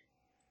bracket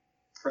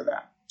for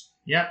them.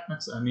 Yeah,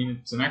 it's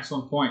an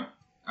excellent point.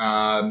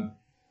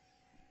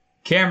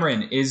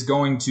 Cameron is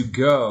going to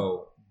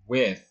go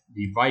with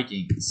the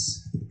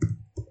Vikings,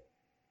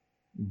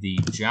 the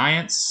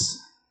Giants,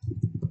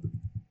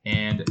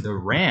 and the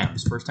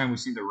Rams. First time we've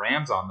seen the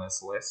Rams on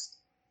this list.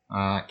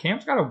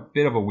 Cam's got a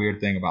bit of a weird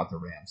thing about the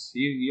Rams.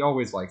 He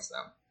always likes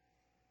them.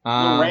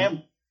 The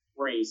Rams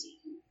crazy.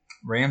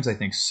 Rams, I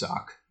think,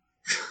 suck.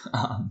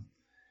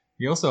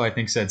 He also, I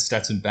think, said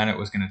Stetson Bennett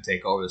was going to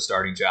take over the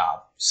starting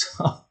job.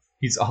 So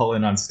he's all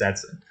in on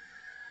Stetson.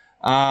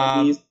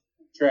 He's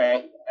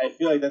Trey. I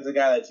feel like that's a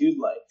guy that you'd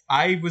like.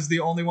 I was the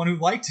only one who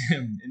liked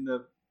him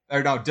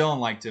Dylan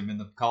liked him in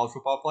the college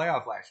football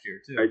playoff last year,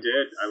 too. I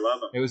did. I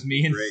love him. It was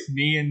me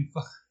and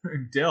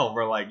Dill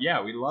were like,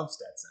 yeah, we love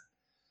Stetson.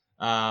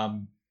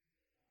 All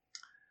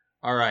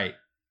right.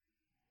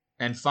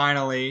 And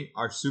finally,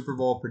 our Super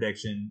Bowl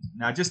prediction.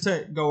 Now, just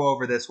to go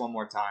over this one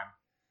more time.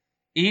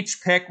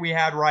 Each pick we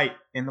had right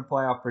in the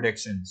playoff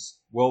predictions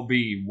will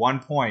be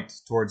 1 point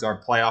towards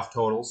our playoff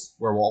totals,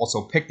 where we'll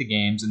also pick the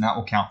games, and that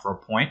will count for a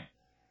point.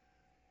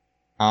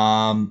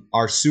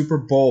 Our Super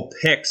Bowl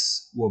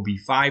picks will be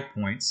 5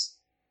 points,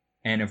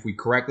 and if we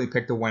correctly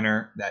pick the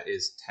winner, that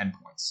is 10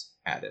 points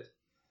added.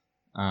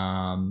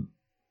 I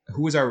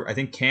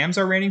think Cam's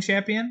our reigning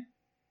champion?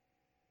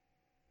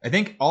 I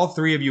think all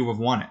 3 of you have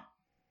won it,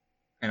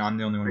 and I'm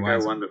the only one who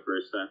hasn't. I won the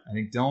first time. I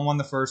think Dylan won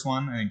the first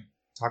one. I think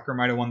Tucker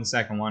might have won the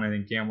second one. I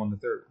think Cam won the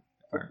third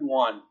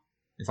one.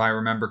 If I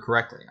remember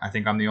correctly. I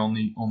think I'm the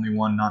only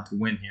one not to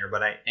win here,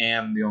 but I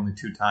am the only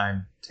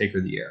 2-time taker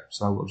of the year.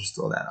 So I will just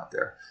throw that out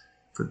there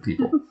for the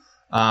people.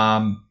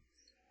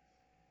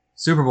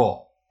 Super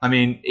Bowl.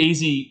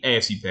 Easy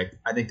AFC pick.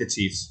 I think the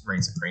Chiefs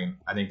reign supreme.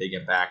 I think they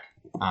get back.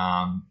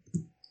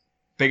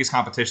 Biggest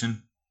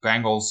competition,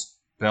 Bengals,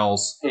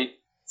 Bills,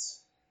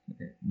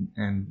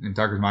 and in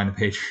Tucker's mind, the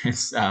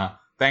Patriots.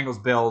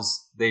 Bengals,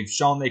 Bills, they've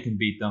shown they can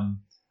beat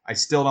them. I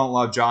still don't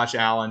love Josh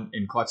Allen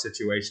in clutch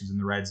situations in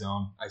the red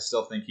zone. I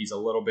still think he's a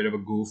little bit of a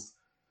goof.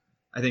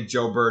 I think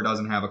Joe Burrow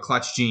doesn't have a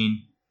clutch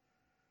gene.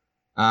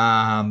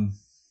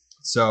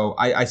 So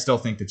I still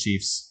think the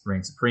Chiefs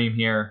reign supreme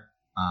here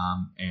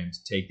and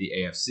take the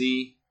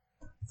AFC.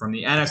 From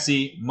the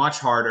NFC, much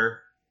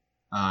harder.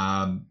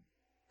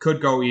 Could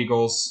go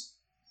Eagles.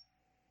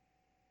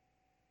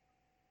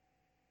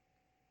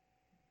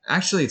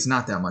 Actually, it's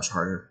not that much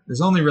harder.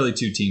 There's only really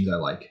 2 teams I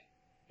like.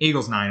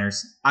 Eagles,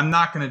 Niners. I'm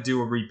not going to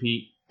do a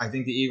repeat. I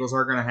think the Eagles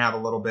are going to have a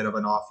little bit of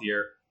an off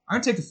year. I'm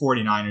going to take the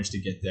 49ers to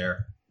get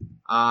there.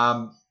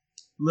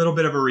 Little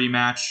bit of a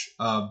rematch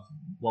of,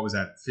 what was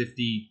that,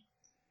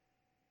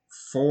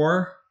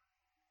 54?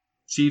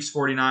 Chiefs,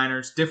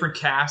 49ers. Different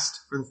cast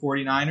for the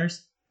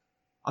 49ers.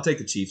 I'll take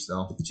the Chiefs,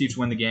 though. The Chiefs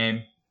win the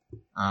game.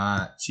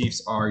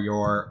 Chiefs are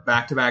your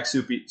back-to-back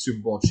Super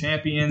Bowl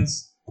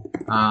champions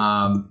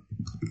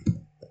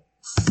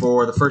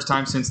for the first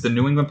time since the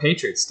New England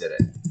Patriots did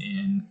it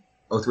in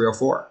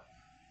 03-04.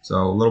 So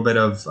a little bit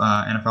of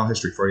NFL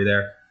history for you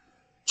there.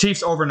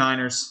 Chiefs over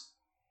Niners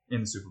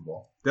in the Super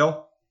Bowl.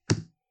 Bill?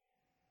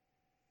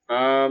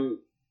 I'm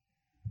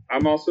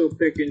also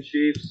picking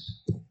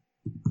Chiefs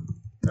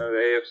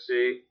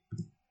AFC.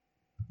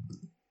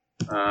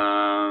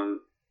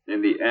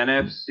 In the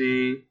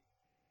NFC,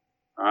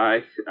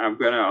 I'm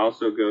going to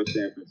also go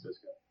San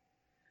Francisco.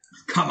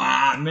 Come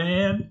on,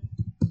 man.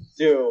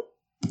 Dude.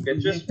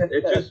 It just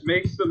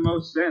makes the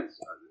most sense.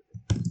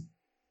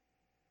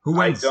 Who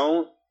wins?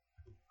 The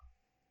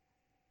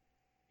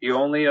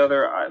only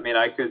other,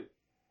 I could.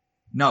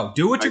 No,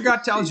 do what your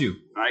gut tells you.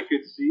 I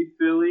could see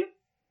Philly.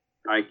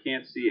 I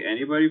can't see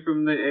anybody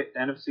from the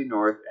NFC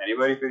North,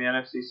 anybody from the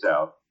NFC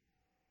South.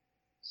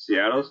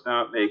 Seattle's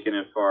not making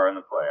it far in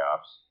the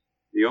playoffs.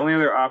 The only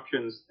other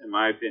options, in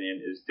my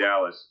opinion, is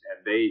Dallas,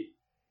 and they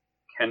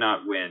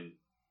cannot win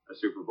a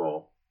Super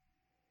Bowl.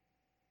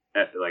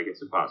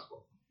 It's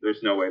impossible.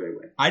 There's no way they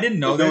win. I didn't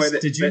know this.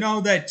 Did you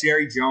know that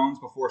Jerry Jones,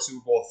 before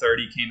Super Bowl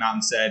 30, came out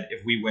and said,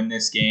 if we win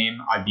this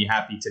game, I'd be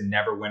happy to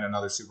never win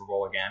another Super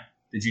Bowl again?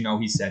 Did you know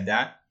he said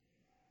that?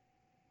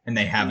 And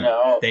they haven't.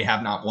 No. They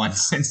have not won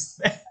since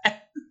then.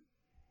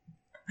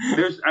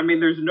 There's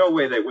no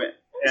way they win.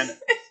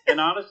 And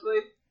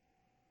honestly,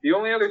 the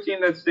only other team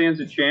that stands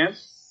a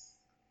chance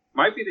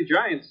might be the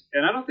Giants,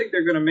 and I don't think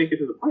they're going to make it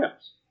to the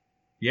playoffs.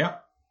 Yeah,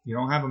 you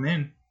don't have them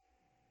in.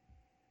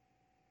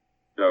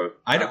 So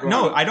I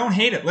don't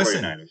hate it.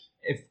 Listen,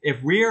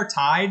 if we are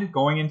tied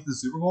going into the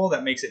Super Bowl,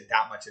 that makes it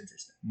that much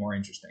more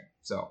interesting.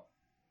 So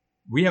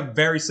we have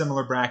very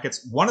similar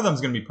brackets. One of them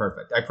is going to be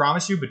perfect. I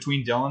promise you,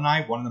 between Dylan and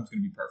I, one of them is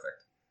going to be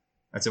perfect.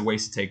 That's a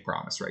Wasted Take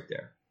promise right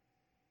there.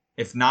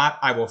 If not,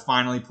 I will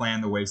finally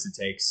plan the Wasted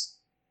Takes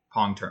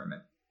Pong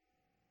tournament.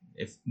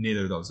 If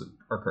neither of those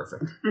are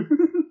perfect.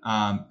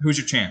 Who's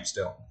your champ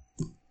still?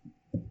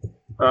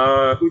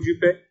 Who'd you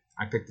pick?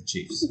 I picked the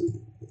Chiefs.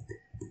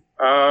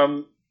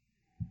 I'm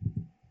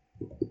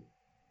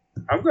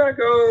gonna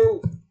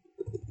go.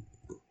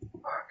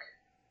 Fuck.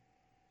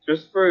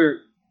 Just for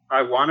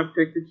I want to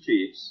pick the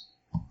Chiefs,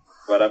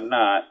 but I'm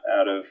not.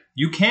 Out of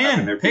you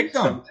can pick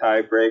them. Some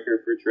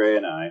tiebreaker for Trey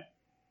and I.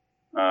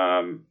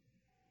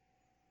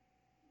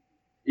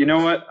 You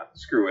know what?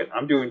 Screw it.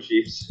 I'm doing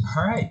Chiefs.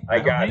 All right, I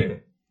got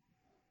it.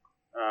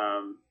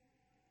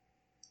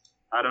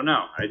 I don't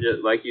know. I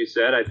just like you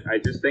said. I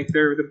just think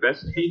they're the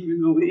best team in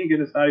the league,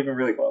 and it's not even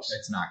really close.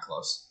 It's not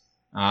close.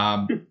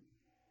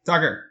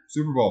 Tucker,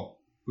 Super Bowl.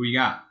 Who you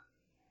got?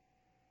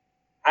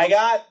 You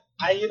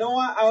know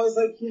what? I was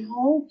like,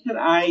 how can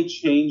I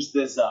change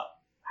this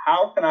up?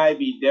 How can I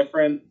be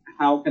different?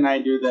 How can I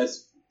do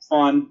this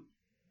fun?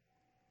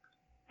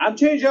 I'm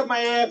changing up my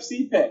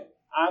AFC pick.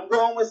 I'm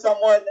going with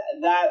someone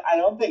that I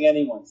don't think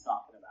anyone's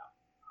talking about.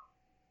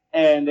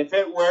 And if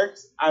it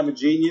works, I'm a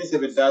genius.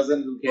 If it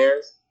doesn't, who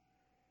cares?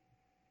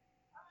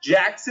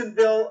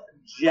 Jacksonville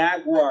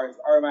Jaguars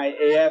are my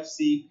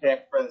AFC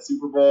pick for the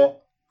Super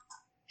Bowl.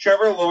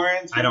 Trevor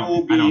Lawrence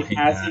will be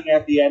asking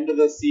at the end of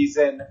the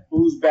season,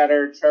 who's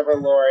better, Trevor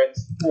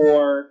Lawrence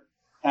or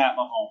Pat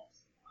Mahomes?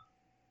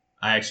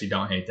 I actually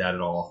don't hate that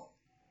at all.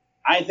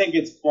 I think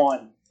it's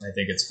fun. I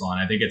think it's fun.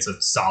 I think it's a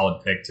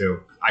solid pick,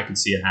 too. I can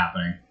see it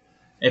happening.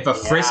 If a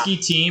frisky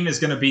team is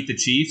going to beat the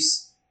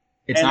Chiefs,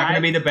 it's not going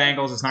to be the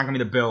Bengals. It's not going to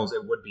be the Bills.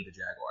 It would be the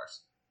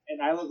Jaguars.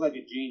 And I look like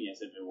a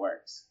genius if it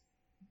works.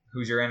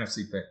 Who's your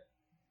NFC pick?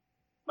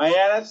 My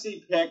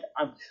NFC pick,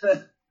 I'm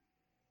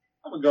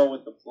gonna go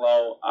with the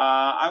flow.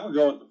 I'm gonna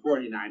go with the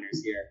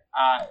 49ers here.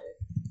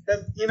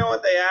 Because you know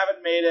what, they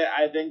haven't made it.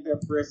 I think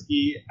they're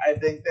frisky. I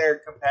think they're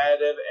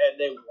competitive, and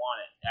they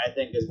want it. I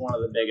think is one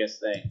of the biggest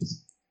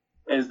things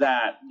is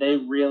that they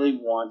really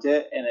want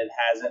it, and it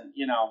hasn't.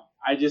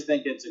 I just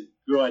think it's a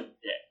good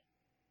pick.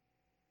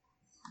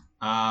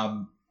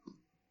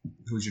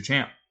 Who's your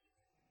champ?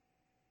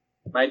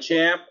 My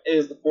champ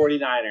is the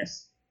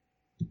 49ers.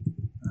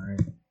 All right.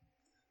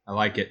 I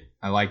like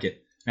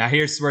it. Now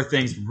here's where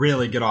things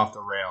really get off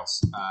the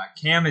rails.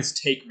 Cam is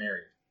take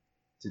married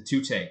to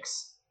 2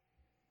 takes.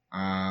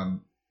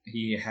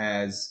 He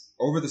has,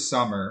 over the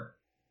summer,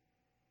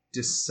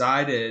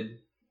 decided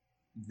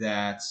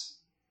that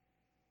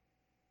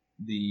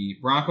the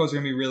Broncos are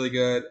going to be really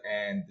good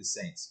and the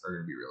Saints are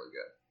going to be really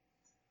good.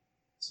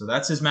 So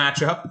that's his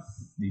matchup.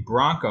 The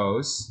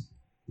Broncos,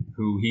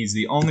 who he's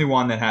the only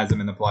one that has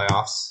them in the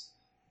playoffs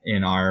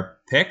in our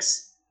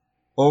picks,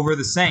 over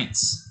the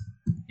Saints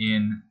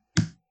in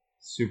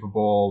Super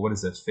Bowl,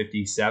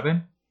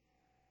 57?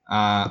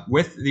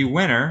 With the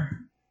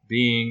winner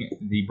being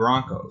the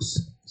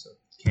Broncos. So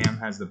Cam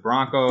has the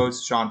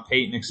Broncos. Sean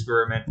Payton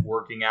experiment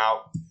working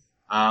out.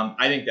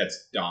 I think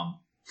that's dumb.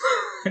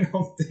 I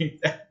don't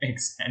think that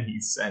makes any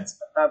sense.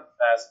 Not the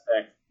best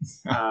pick.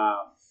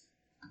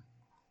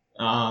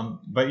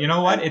 But you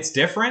know what? It's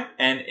different,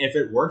 and if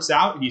it works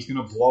out, he's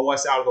going to blow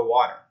us out of the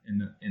water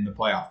in the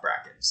playoff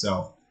bracket.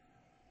 So,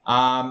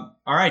 all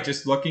right,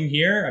 just looking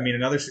here. I mean,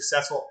 another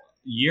successful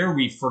year.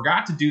 We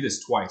forgot to do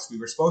this twice. We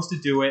were supposed to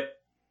do it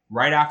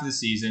right after the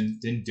season,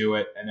 didn't do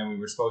it, and then we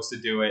were supposed to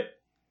do it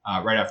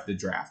right after the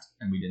draft,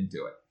 and we didn't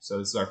do it. So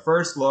this is our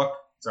first look.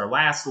 It's our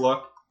last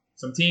look.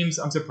 Some teams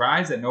I'm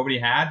surprised that nobody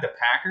had. The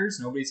Packers.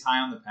 Nobody's high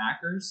on the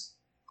Packers.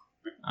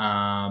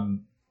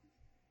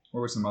 What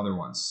were some other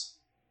ones?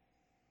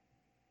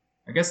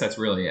 I guess that's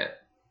really it.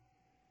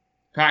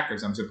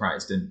 Packers, I'm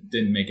surprised,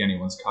 didn't make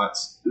anyone's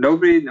cuts.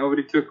 Nobody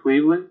took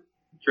Cleveland?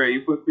 Trey,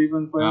 you put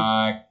Cleveland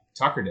players?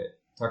 Tucker did.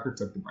 Tucker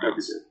took the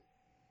Browns.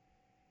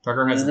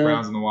 Tucker has the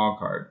Browns in the wild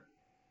card.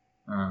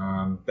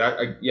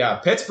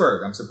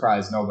 Pittsburgh. I'm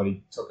surprised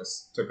nobody took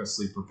a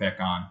sleeper pick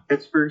on.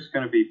 Pittsburgh's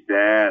going to be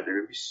bad. They're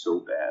going to be so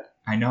bad.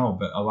 I know,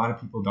 but a lot of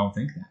people don't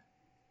think that.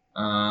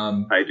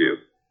 I do,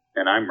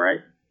 and I'm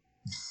right.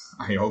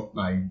 I hope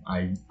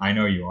I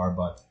know you are,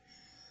 but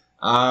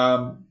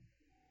so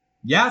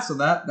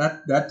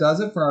that does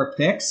it for our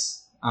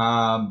picks.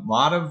 A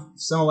lot of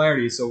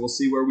similarities, so we'll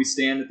see where we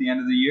stand at the end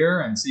of the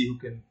year and see who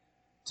can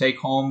take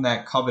home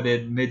that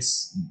coveted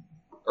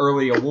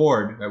early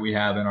award that we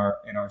have in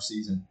our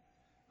season.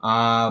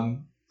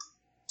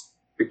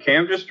 Did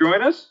Cam just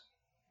join us?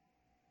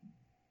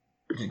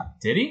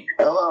 Did he?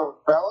 Hello,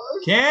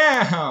 fellas.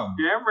 Cam!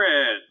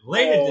 Cameron!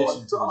 Late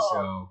addition to the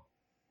show.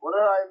 What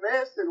did I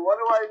miss and what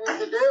do I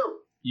need to do?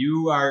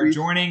 You are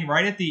joining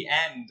right at the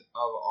end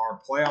of our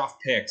playoff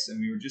picks,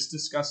 and we were just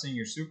discussing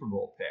your Super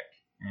Bowl pick.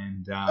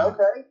 And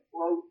okay,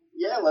 well,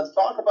 yeah, let's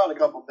talk about a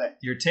couple things.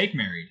 Your take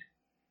married.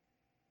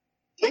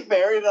 Take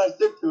married, and I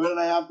stick to it, and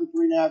I have for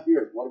 3.5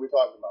 years. What are we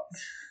talking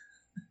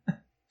about?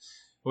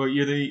 Well,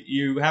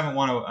 you haven't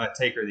won a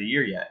Taker of the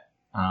Year yet.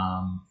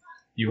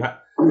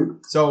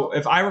 So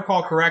if I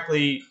recall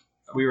correctly,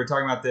 we were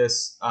talking about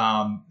this.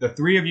 The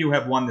three of you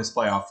have won this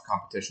playoff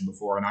competition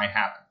before, and I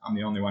haven't. I'm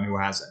the only one who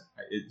hasn't.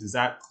 Does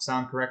that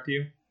sound correct to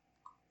you?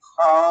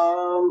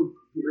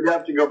 We'd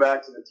have to go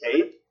back to the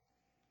tape.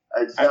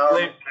 I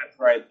believe that's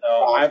right,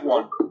 though. I've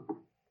won.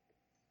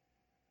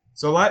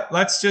 So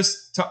let's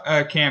just,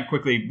 Cam,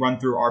 quickly run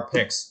through our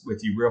picks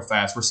with you real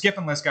fast. We're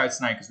skipping list guides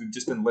tonight because we've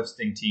just been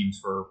listing teams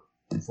for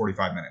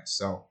 45 minutes,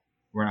 so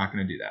we're not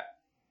going to do that.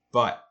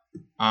 But,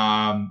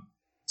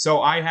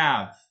 so I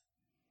have,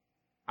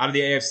 out of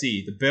the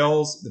AFC, the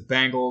Bills, the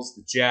Bengals,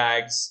 the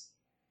Jags,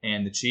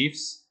 and the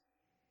Chiefs.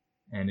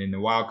 And in the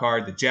wild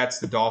card, the Jets,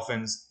 the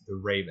Dolphins, the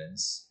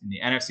Ravens. In the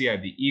NFC, I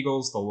have the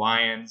Eagles, the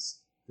Lions,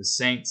 the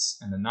Saints,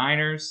 and the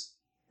Niners.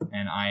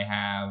 And I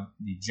have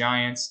the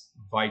Giants,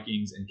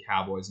 Vikings, and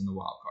Cowboys in the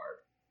wild card.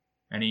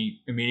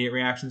 Any immediate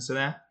reactions to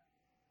that?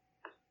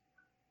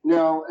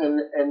 No,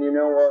 and you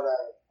know what? I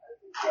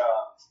think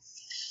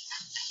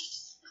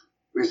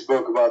we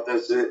spoke about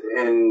this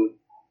in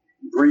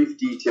brief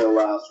detail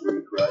last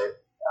week, right?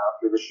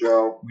 After the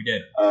show. We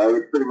did. It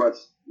was pretty much,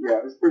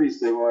 it was pretty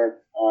similar.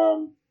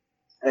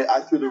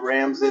 I threw the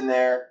Rams in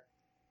there.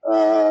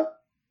 I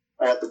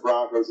got the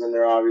Broncos in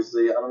there,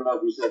 obviously. I don't know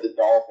if you said the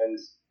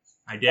Dolphins.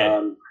 I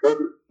did.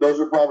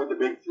 Those are probably the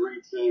big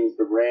three teams: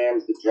 the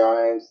Rams, the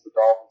Giants, the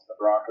Dolphins, the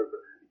Broncos. That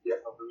are going to be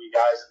different from you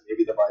guys.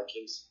 Maybe the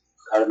Vikings.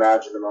 I'd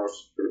imagine for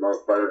the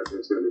most part,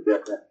 it's going to be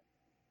different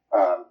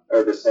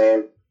or the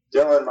same.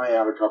 Dylan might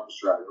have a couple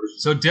stragglers.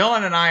 So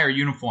Dylan and I are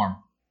uniform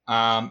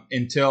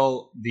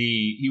until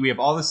we have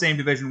all the same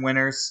division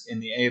winners in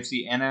the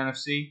AFC and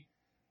NFC.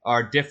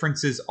 Our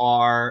differences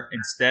are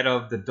instead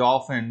of the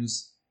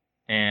Dolphins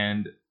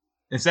in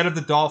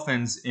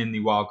the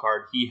wild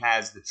card, he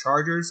has the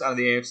Chargers out of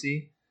the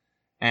AFC,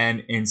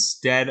 and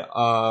instead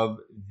of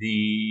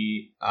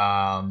the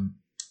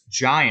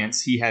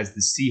Giants, he has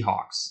the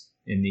Seahawks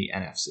in the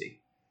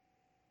NFC.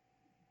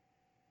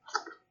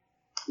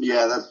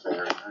 Yeah, that's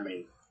fair. I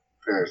mean,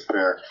 fair is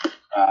fair.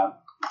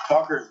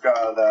 Tucker's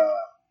got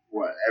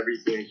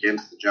everything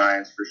against the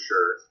Giants for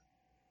sure.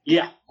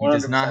 Yeah, 100%. He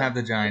does not have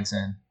the Giants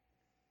in.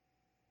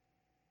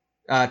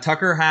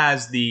 Tucker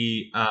has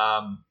the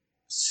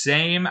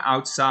same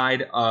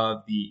outside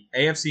of the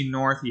AFC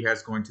North. He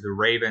has going to the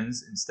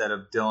Ravens instead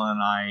of Dylan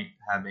and I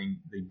having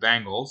the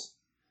Bengals.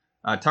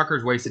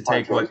 Tucker's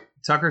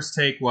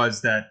take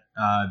was that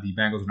the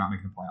Bengals are not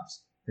making the playoffs.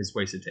 His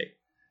wasted take.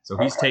 So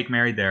he's take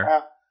married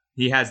there.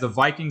 He has the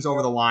Vikings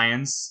over the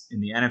Lions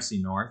in the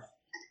NFC North.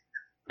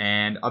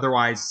 And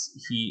otherwise,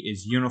 he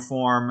is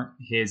uniform.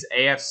 His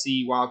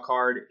AFC wild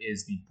card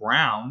is the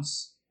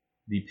Browns,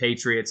 the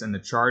Patriots, and the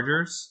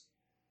Chargers.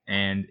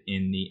 And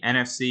in the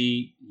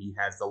NFC, he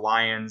has the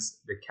Lions,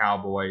 the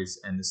Cowboys,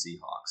 and the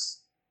Seahawks.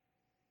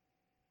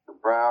 The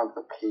Browns,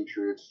 the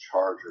Patriots,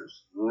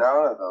 Chargers.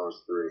 None of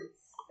those three.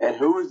 And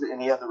who is it?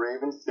 And he has the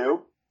Ravens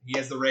too? He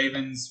has the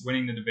Ravens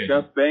winning the division.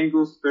 Got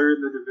Bengals third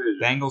in the division.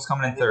 Bengals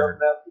coming in third.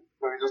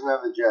 He doesn't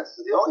have the Jets.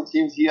 So the only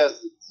teams he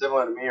has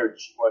similar to me are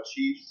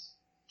Chiefs,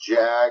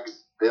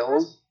 Jags,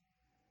 Bills.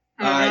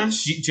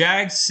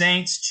 Jags,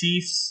 Saints,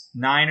 Chiefs,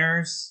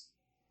 Niners.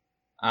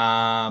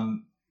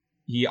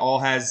 He all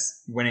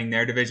has winning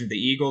their division. The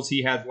Eagles,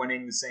 he has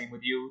winning the same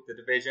with you, the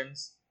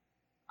divisions.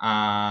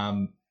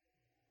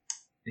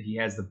 He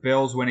has the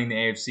Bills winning the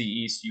AFC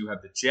East. You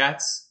have the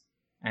Jets.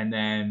 And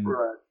then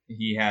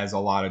he has a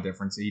lot of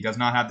difference. He does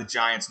not have the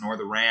Giants nor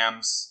the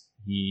Rams.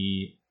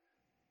 He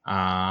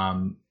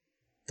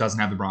doesn't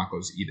have the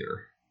Broncos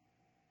either.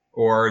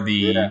 Or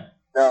the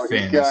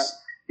Fins.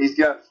 He's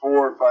got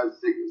 4, 5,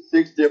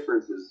 6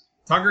 differences.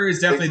 Tucker is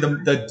definitely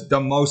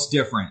the most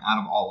different out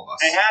of all of us.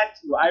 I had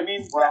to. I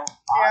mean,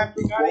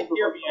 you got to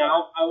hear me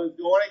out. I was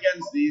going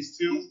against these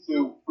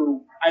two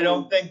who I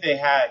don't think they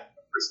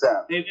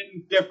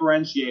didn't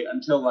differentiate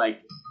until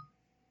like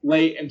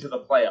late into the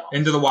playoffs.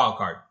 Into the wild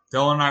card.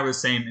 Dylan and I were the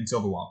same until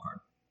the wild card.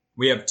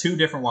 We have 2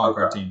 different wild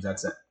card teams.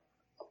 That's it.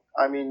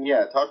 I mean,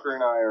 Tucker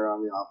and I are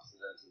on the opposite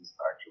ends of the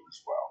spectrum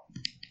as well.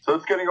 So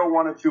it's going to go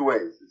one of 2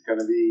 ways. It's going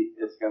to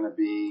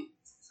be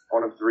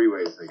one of 3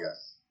 ways, I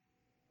guess.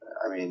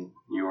 I mean,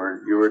 you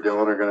or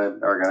Dylan are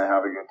gonna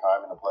have a good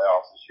time in the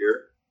playoffs this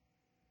year,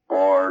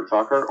 or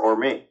Tucker or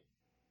me.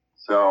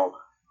 So,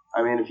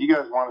 I mean, if you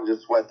guys want to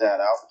just sweat that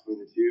out between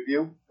the 2 of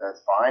you,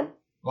 that's fine.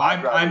 Well,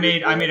 I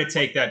made a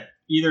take that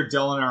either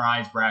Dylan or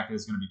I's bracket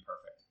is going to be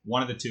perfect.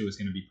 One of the 2 is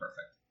going to be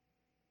perfect.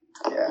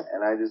 Yeah,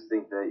 and I just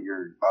think that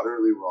you're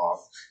utterly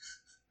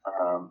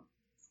wrong.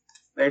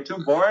 They're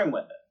too boring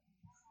with it.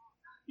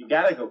 You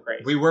gotta go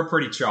crazy. We were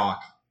pretty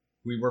chalk.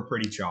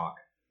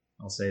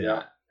 I'll say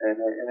that. And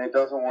it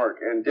doesn't work.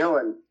 And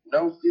Dylan,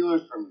 no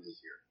Steelers from you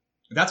this year.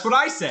 That's what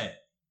I said.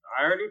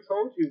 I already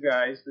told you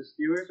guys the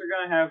Steelers are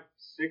going to have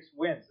 6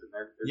 wins.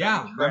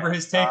 Remember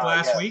his take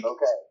last week?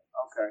 Okay.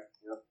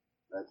 Yep.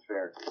 That's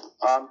fair.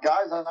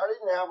 Guys, I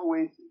didn't have a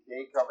wasted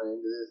take coming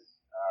into this.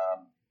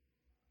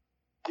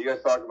 You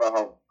guys talk about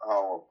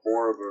how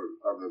poor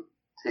of a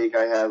take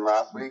I had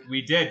last week?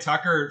 We did.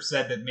 Tucker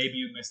said that maybe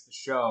you missed the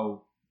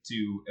show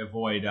to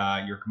avoid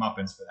your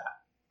comeuppance for that.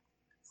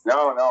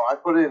 No, I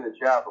put it in the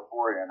chat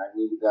beforehand. I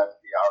needed that to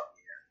be out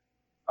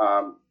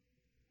here.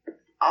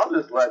 I'll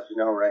just let you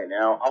know right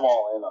now, I'm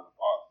all in on the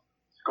Buffs.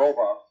 Skull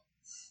Buffs.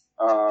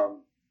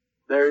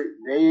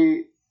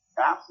 They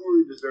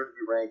absolutely deserve to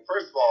be ranked.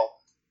 First of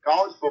all,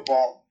 college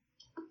football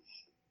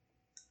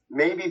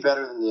may be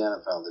better than the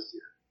NFL this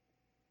year.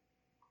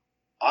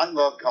 I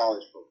love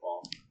college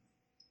football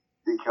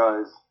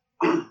because,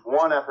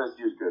 one,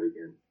 FSU is good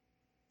again.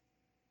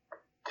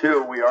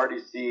 Two, we already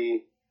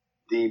see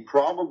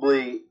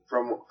probably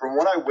from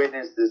what I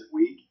witnessed this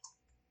week,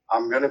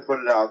 I'm going to put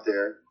it out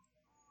there.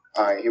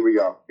 All right, here we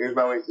go. Here's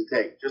my ways to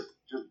take. Just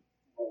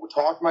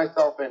talk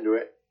myself into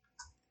it.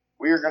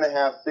 We are going to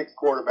have 6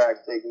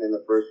 quarterbacks taken in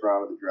the first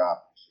round of the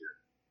draft this year.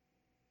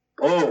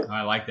 Oh,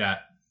 I like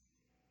that.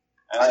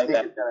 I think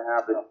it's going to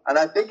happen. And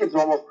I think it's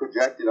almost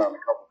projected on a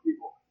couple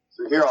people.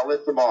 So here, I'll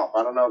list them off.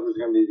 I don't know if there's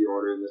going to be the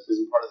order, and this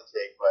isn't part of the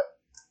take, but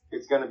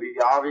it's going to be,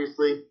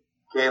 obviously,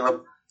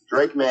 Caleb,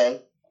 Drake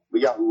May.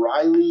 We got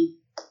Riley,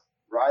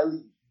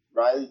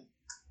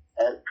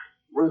 and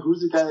who's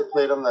the guy that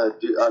played on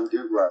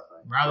Duke last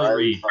night? Riley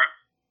Reed.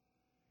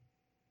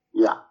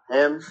 Yeah,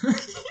 him.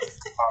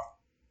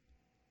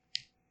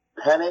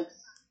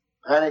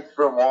 Penix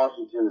from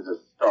Washington is a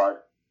stud.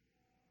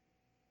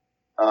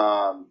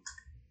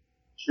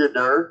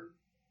 Shadur.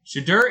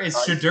 Is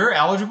Shadur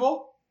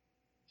eligible?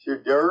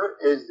 Shadur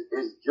is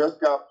just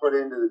got put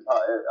into the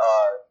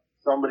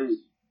somebody's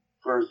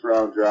first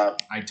round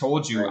draft. I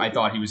told you I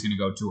thought he was going to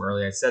go too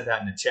early. I said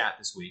that in the chat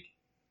this week.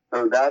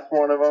 So that's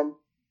one of them.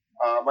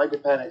 Micah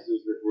Penix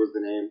was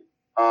the name.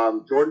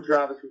 Jordan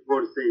Travis from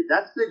Florida State.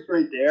 That's 6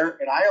 right there,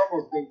 and I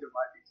almost think there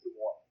might be 2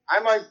 more. I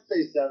might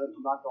say 7.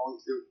 I'm not going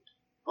to,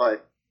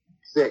 but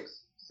 6.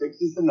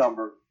 6 is the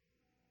number.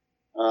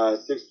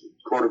 6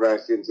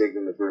 quarterbacks getting taken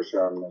in the first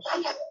round.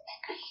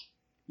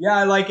 Yeah,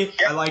 I like it.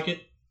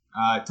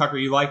 Tucker,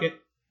 you like it?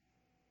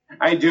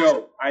 I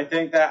do. I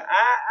think that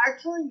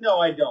actually no,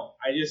 I don't.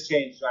 I just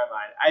changed my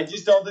mind. I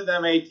just don't think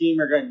that many team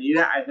are going to need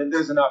it. I think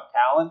there's enough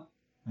talent.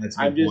 That's a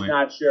good I'm just point.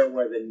 not sure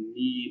where the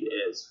need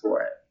is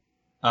for it.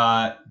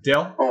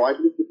 Dill? Oh, I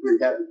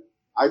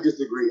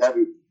disagree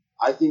heavy.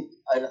 I think,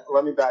 and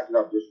let me back it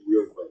up just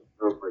real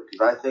quick,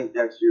 because I think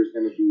next year is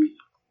going to be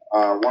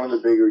one of the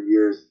bigger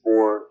years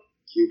for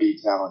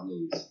QB talent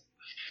needs.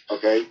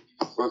 Okay?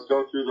 So let's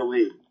go through the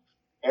league.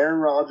 Aaron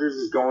Rodgers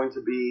is going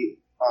to be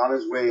on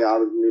his way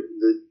out of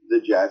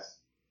the Jets.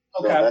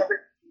 So Okay.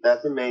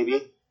 that's a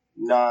maybe.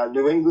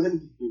 New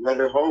England, you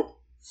better hope.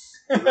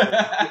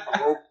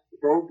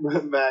 Hope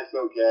Matt's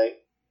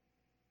okay.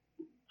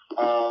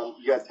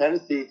 You got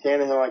Tennessee,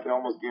 Tannehill. I can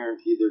almost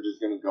guarantee they're just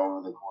going to go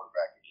with the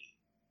quarterback again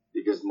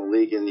because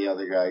Malik and the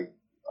other guy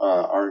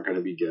aren't going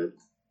to be good.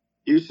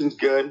 Houston's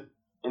good.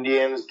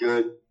 Indiana's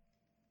good.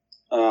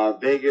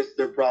 Vegas,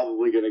 they're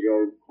probably going to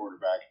go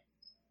quarterback.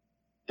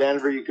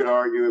 Denver, you could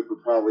argue it,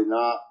 but probably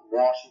not.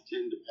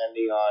 Washington,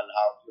 depending on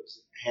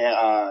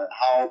how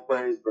Howell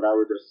plays, but I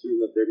would assume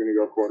that they're going to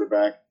go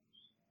quarterback.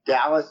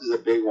 Dallas is a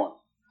big one.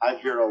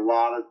 I've heard a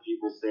lot of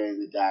people saying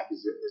that Dak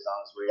is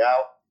on his way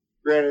out.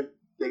 Granted,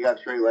 they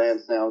got Trey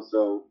Lance now,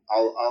 so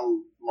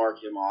I'll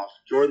mark him off.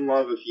 Jordan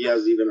Love, if he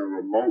has even a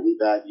remotely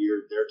bad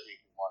year, they're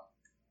taking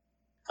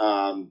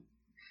one.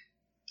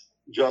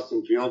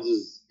 Justin Fields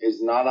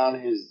is not on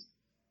his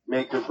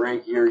make or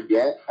break year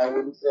yet, I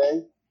wouldn't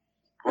say.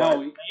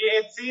 No,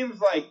 it seems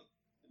like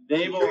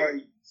they've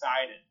already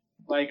decided.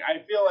 Like, I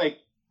feel like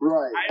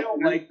right. I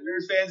don't like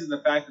Bears fans in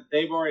the fact that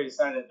they've already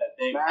decided that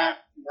they have.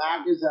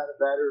 Mac has had a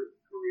better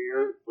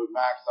career, but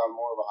Mac's on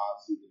more of a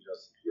hot seat than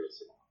Justin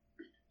Fields.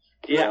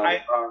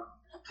 Yeah,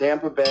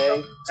 Tampa Bay.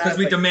 It's because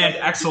we demand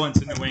excellence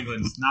in New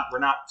England. We're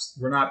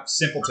not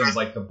simpletons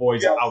like the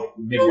boys out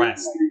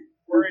Midwest.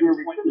 We're in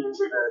 22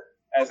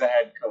 as a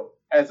head coach,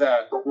 as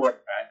a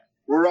quarterback.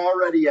 We're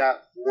already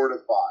at 4 to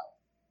 5.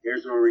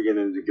 Here's where we get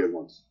into good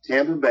ones.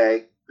 Tampa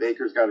Bay,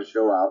 Baker's got to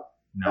show out.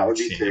 That would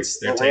be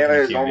 6. Atlanta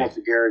is almost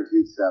a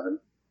guaranteed 7.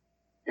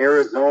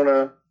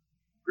 Arizona,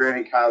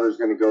 granted Kyler's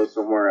going to go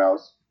somewhere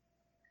else,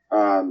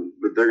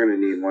 but they're going to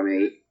need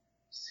 1-8.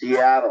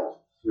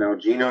 Seattle. Now,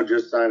 Geno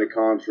just signed a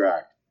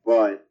contract,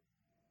 but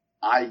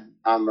I'm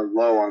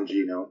low on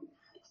Geno.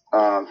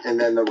 And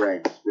then the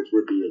Rams, which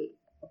would be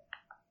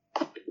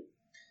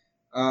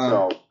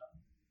 8.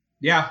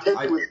 Yeah,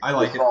 I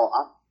like it.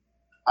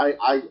 I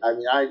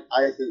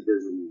think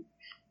there's a need.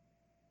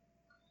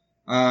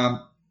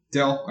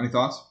 Dill, any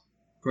thoughts?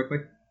 Quickly.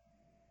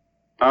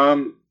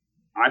 I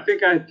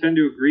think I tend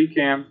to agree,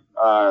 Cam,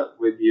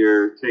 with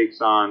your takes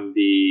on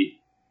the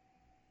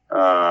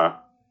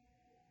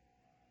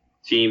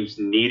teams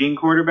needing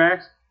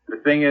quarterbacks. The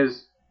thing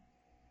is,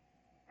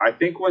 I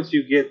think once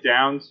you get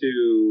down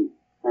to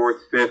 4th,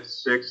 5th,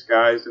 6th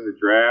guys in the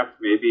draft,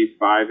 maybe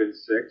 5 and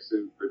 6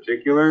 in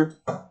particular,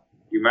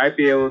 you might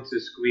be able to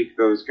squeak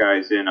those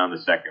guys in on the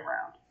second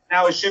round.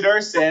 Now, is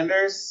Shadur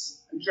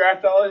Sanders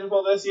draft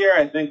eligible this year?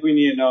 I think we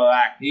need to know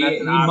that.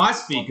 He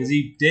must be because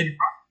he did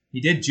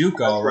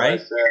JUCO,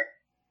 right?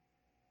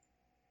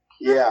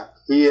 Yeah,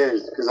 he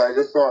is, because I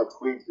just saw a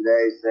tweet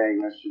today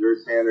saying that Shadur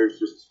Sanders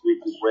just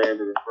squeaked his way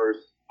into the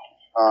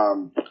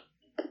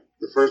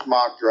first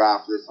mock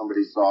draft that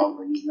somebody saw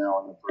when he's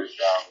now in the first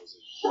round as a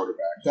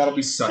quarterback. That'll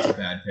be such a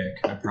bad pick.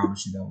 I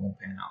promise you that won't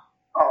pan out.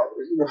 Oh,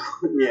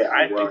 yeah.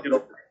 I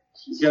think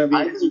he's going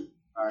to be.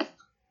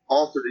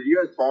 Also, did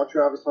you guys call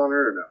Travis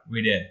Hunter or no?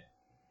 We did.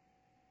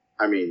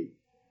 I mean,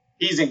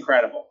 he's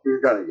incredible. He's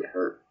got to get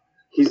hurt.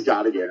 He's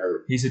got to get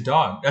hurt. He's a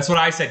dog. That's what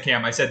I said,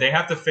 Cam. I said they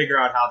have to figure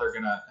out how they're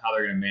gonna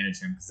manage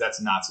him because that's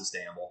not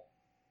sustainable.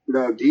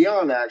 No,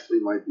 Dion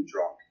actually might be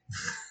drunk.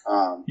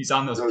 He's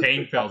on those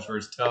pain pills for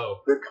his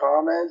toe. The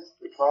comments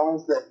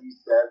that he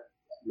said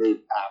made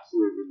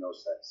absolutely no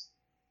sense.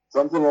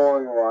 Something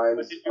along the lines.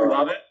 But did you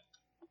love it?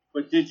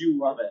 But did you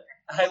love it?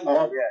 I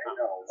love it. Yeah,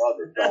 love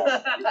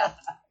it.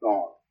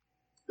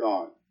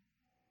 Dog.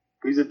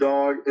 He's a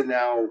dog, and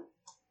now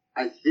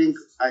I think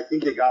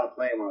they got to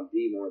play him on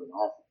D more than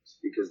offense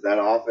because that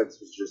offense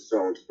was just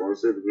so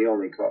explosive, and he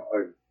only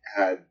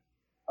had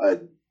a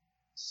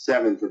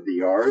seventh of the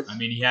yards. I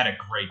mean, he had a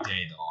great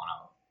day though.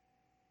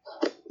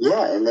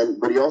 Yeah,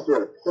 but he also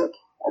had a pick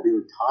while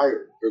being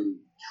tired and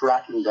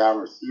tracking down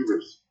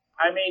receivers.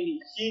 I mean,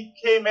 he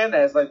came in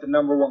as like the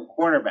number one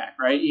cornerback,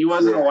 right? He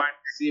wasn't a wide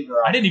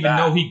receiver. I didn't even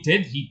know he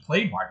did. He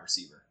played wide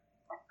receiver.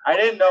 I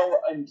didn't know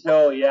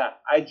until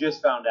I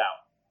just found out.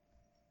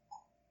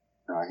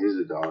 Nah, he's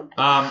a dog.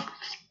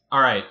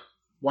 All right.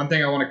 One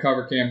thing I want to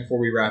cover, Cam, before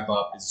we wrap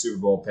up is Super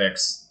Bowl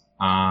picks.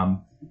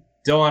 Dylan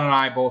and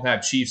I both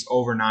have Chiefs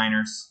over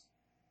Niners.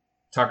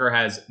 Tucker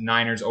has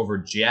Niners over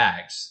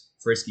Jags.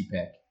 Frisky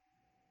pick.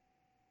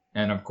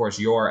 And, of course,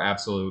 your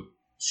absolute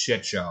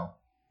shit show,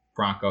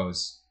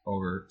 Broncos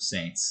over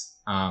Saints.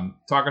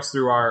 Talk us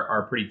through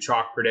our pretty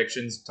chalk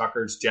predictions.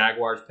 Tucker's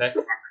Jaguars pick.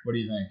 What do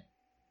you think?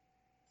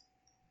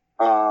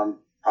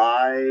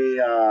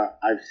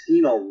 I've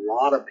seen a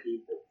lot of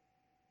people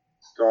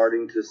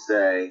starting to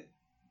say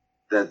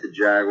that the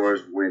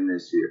Jaguars win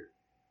this year.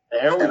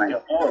 There we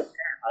go.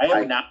 I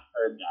have not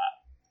heard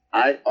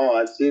that.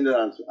 I've seen it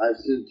I've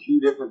seen two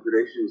different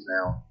predictions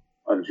now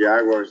of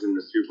Jaguars in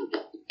the Super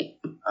Bowl.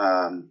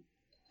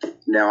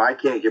 Now I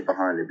can't get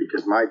behind it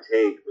because my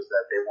take was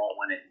that they won't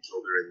win it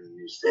until they're in the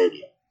new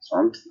stadium.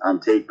 So I'm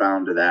take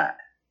bound to that.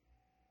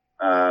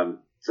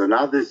 So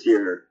not this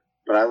year,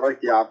 but I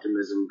like the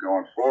optimism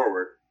going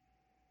forward.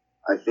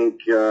 I think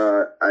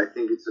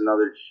it's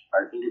another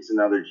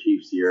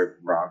Chiefs year if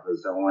the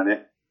Broncos don't win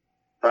it.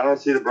 If I don't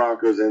see the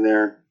Broncos in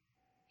there,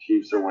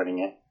 Chiefs are winning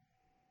it.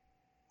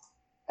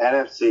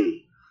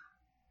 NFC,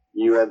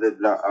 you had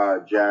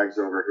the Jags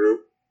over who?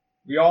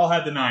 We all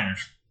had the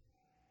Niners.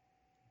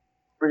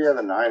 Pretty had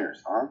the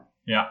Niners, huh?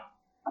 Yeah.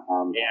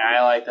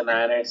 I like the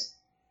Niners.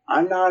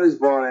 I'm not as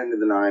bought into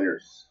the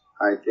Niners.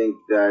 I think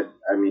that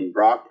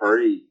Brock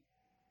Purdy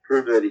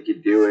proved that he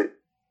could do it.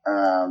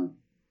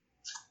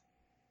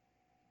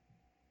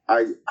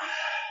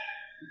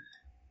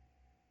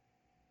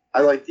 I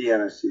like the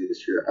NFC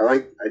this year. I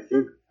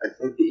think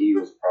the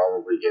Eagles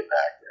probably get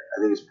back there.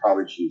 I think it's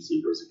probably Chiefs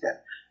Eagles again.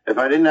 If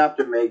I didn't have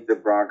to make the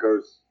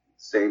Broncos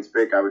Saints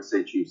pick, I would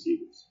say Chiefs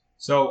Eagles.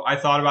 So I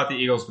thought about the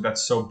Eagles, but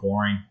that's so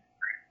boring.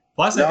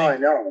 Plus, I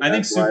know. I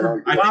think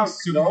Super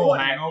Bowl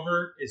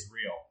hangover is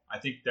real. I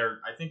think they're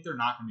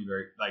not going to be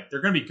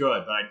they're going to be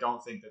good, but I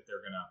don't think that they're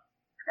going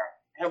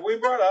to. Have we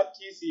brought up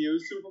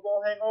TCU's Super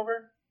Bowl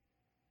hangover?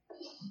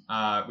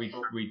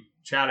 We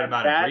chatted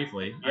about it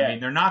briefly. Yeah. I mean,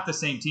 they're not the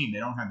same team. They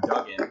don't have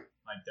Doug in.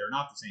 They're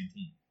not the same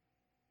team.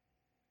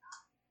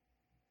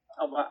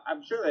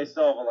 I'm sure they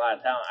still have a lot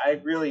of talent. I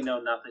really know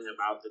nothing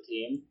about the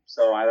team,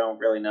 so I don't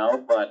really know,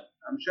 but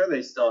I'm sure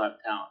they still have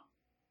talent.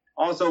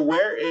 Also,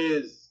 where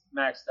is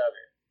Max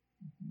Duggan?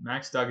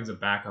 Max Duggan's a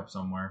backup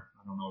somewhere.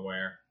 I don't know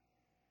where.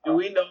 Do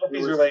we know if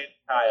he's related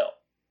to Kyle?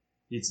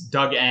 It's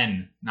Doug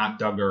N, not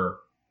Duggar.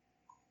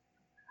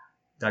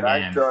 Doug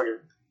Max N. Duggan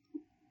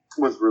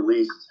was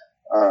released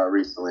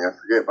recently. I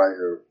forget by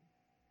who.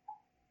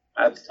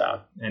 That's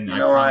tough. And I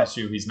promise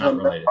you he's not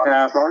related.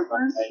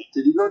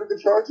 Did he go to the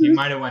Chargers? He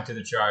might have went to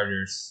the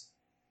Chargers.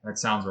 That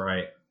sounds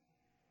right.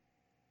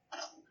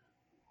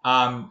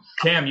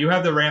 Cam, you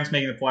have the Rams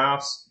making the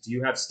playoffs. Do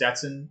you have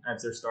Stetson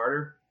as their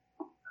starter?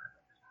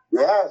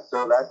 Yeah,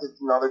 so that's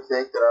just another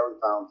take that I was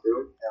bound to,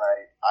 and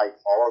I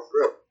follow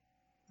through.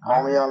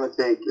 Call me on the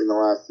take in the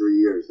last 3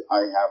 years. I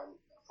haven't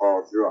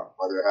followed through on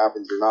whether it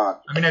happens or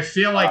not. I mean, I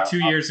feel like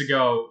 2 years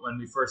ago when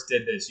we first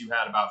did this, you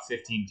had about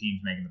 15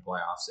 teams making the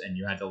playoffs, and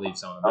you had to leave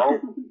some of them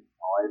out.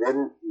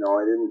 No,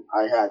 I didn't.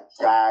 I had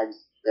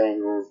Jags,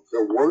 Bengals,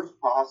 the worst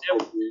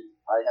possible team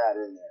I had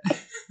in there.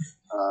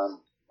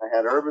 I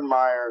had Urban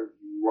Meyer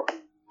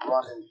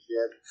running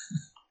shit.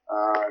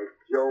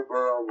 Joe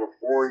Burrow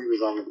before he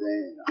was on the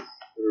game.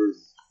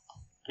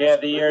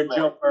 The year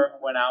Joe Burrow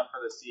went out for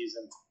the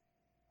season.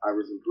 I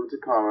was in Punta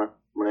Cana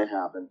when it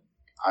happened.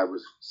 I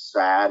was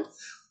sad.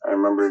 I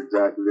remember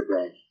exactly the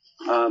day.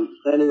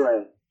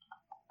 Anyway,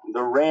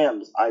 the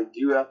Rams, I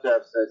do have to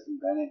have Stetson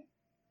Bennett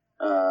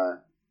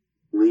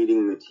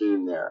leading the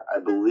team there. I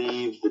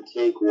believe the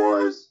take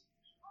was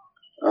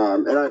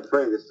And I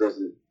pray this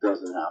doesn't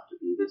have to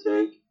be the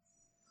take.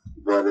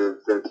 But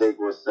if their take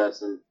was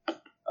Stetson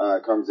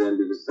comes in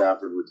because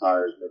Stafford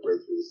retires midway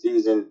through the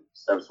season,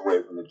 steps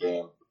away from the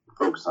game,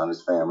 focus on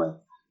his family,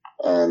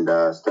 and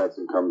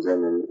Stetson comes in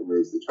and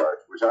leads the charge,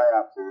 which I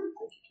absolutely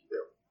think he can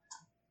do.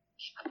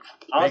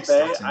 I'll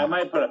say I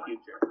might put a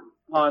future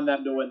on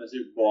them to win the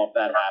Super Bowl if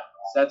that happens.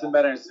 Stetson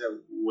Bennett's a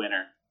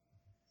winner.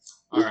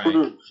 All Just put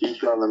a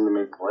future on them to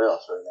make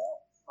playoffs right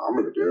now. I'm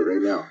going to do it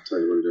right now. I'll tell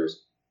you what it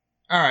is.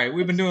 All right,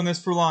 we've been doing this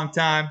for a long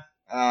time.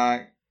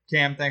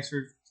 Cam, thanks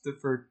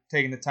for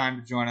taking the time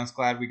to join us.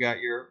 Glad we got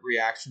your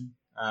reaction.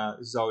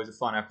 This is always a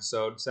fun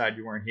episode. Sad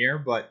you weren't here,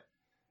 but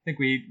I think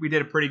we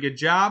did a pretty good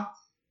job.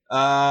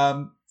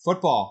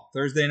 Football,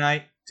 Thursday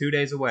night, 2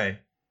 days away.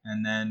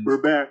 And then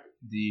We're back.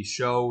 the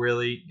show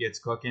really gets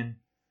cooking.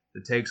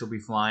 The takes will be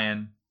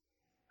flying.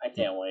 I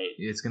can't wait.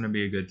 It's going to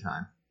be a good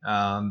time.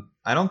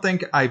 I don't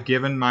think I've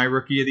given my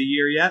Rookie of the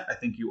Year yet. I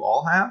think you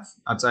all have,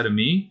 outside of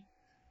me.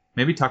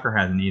 Maybe Tucker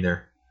hasn't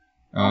either.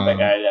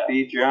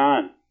 B.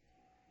 John.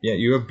 Yeah,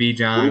 you have B. Who's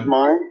John.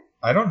 mine?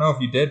 I don't know if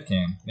you did,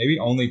 Cam. Maybe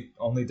only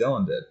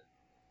Dylan did.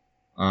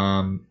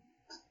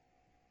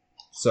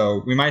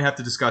 So we might have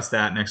to discuss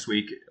that next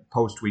week,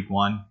 post week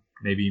 1.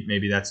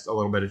 Maybe that's a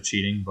little bit of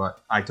cheating,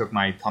 but I took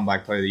my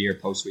comeback player of the year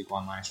post week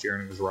 1 last year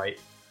and it was right.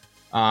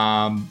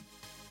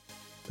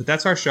 But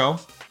that's our show.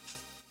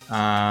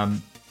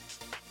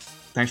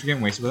 Thanks for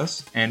getting wasted with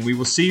us, and we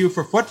will see you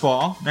for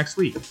football next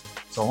week.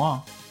 So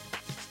long.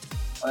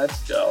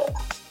 Let's go.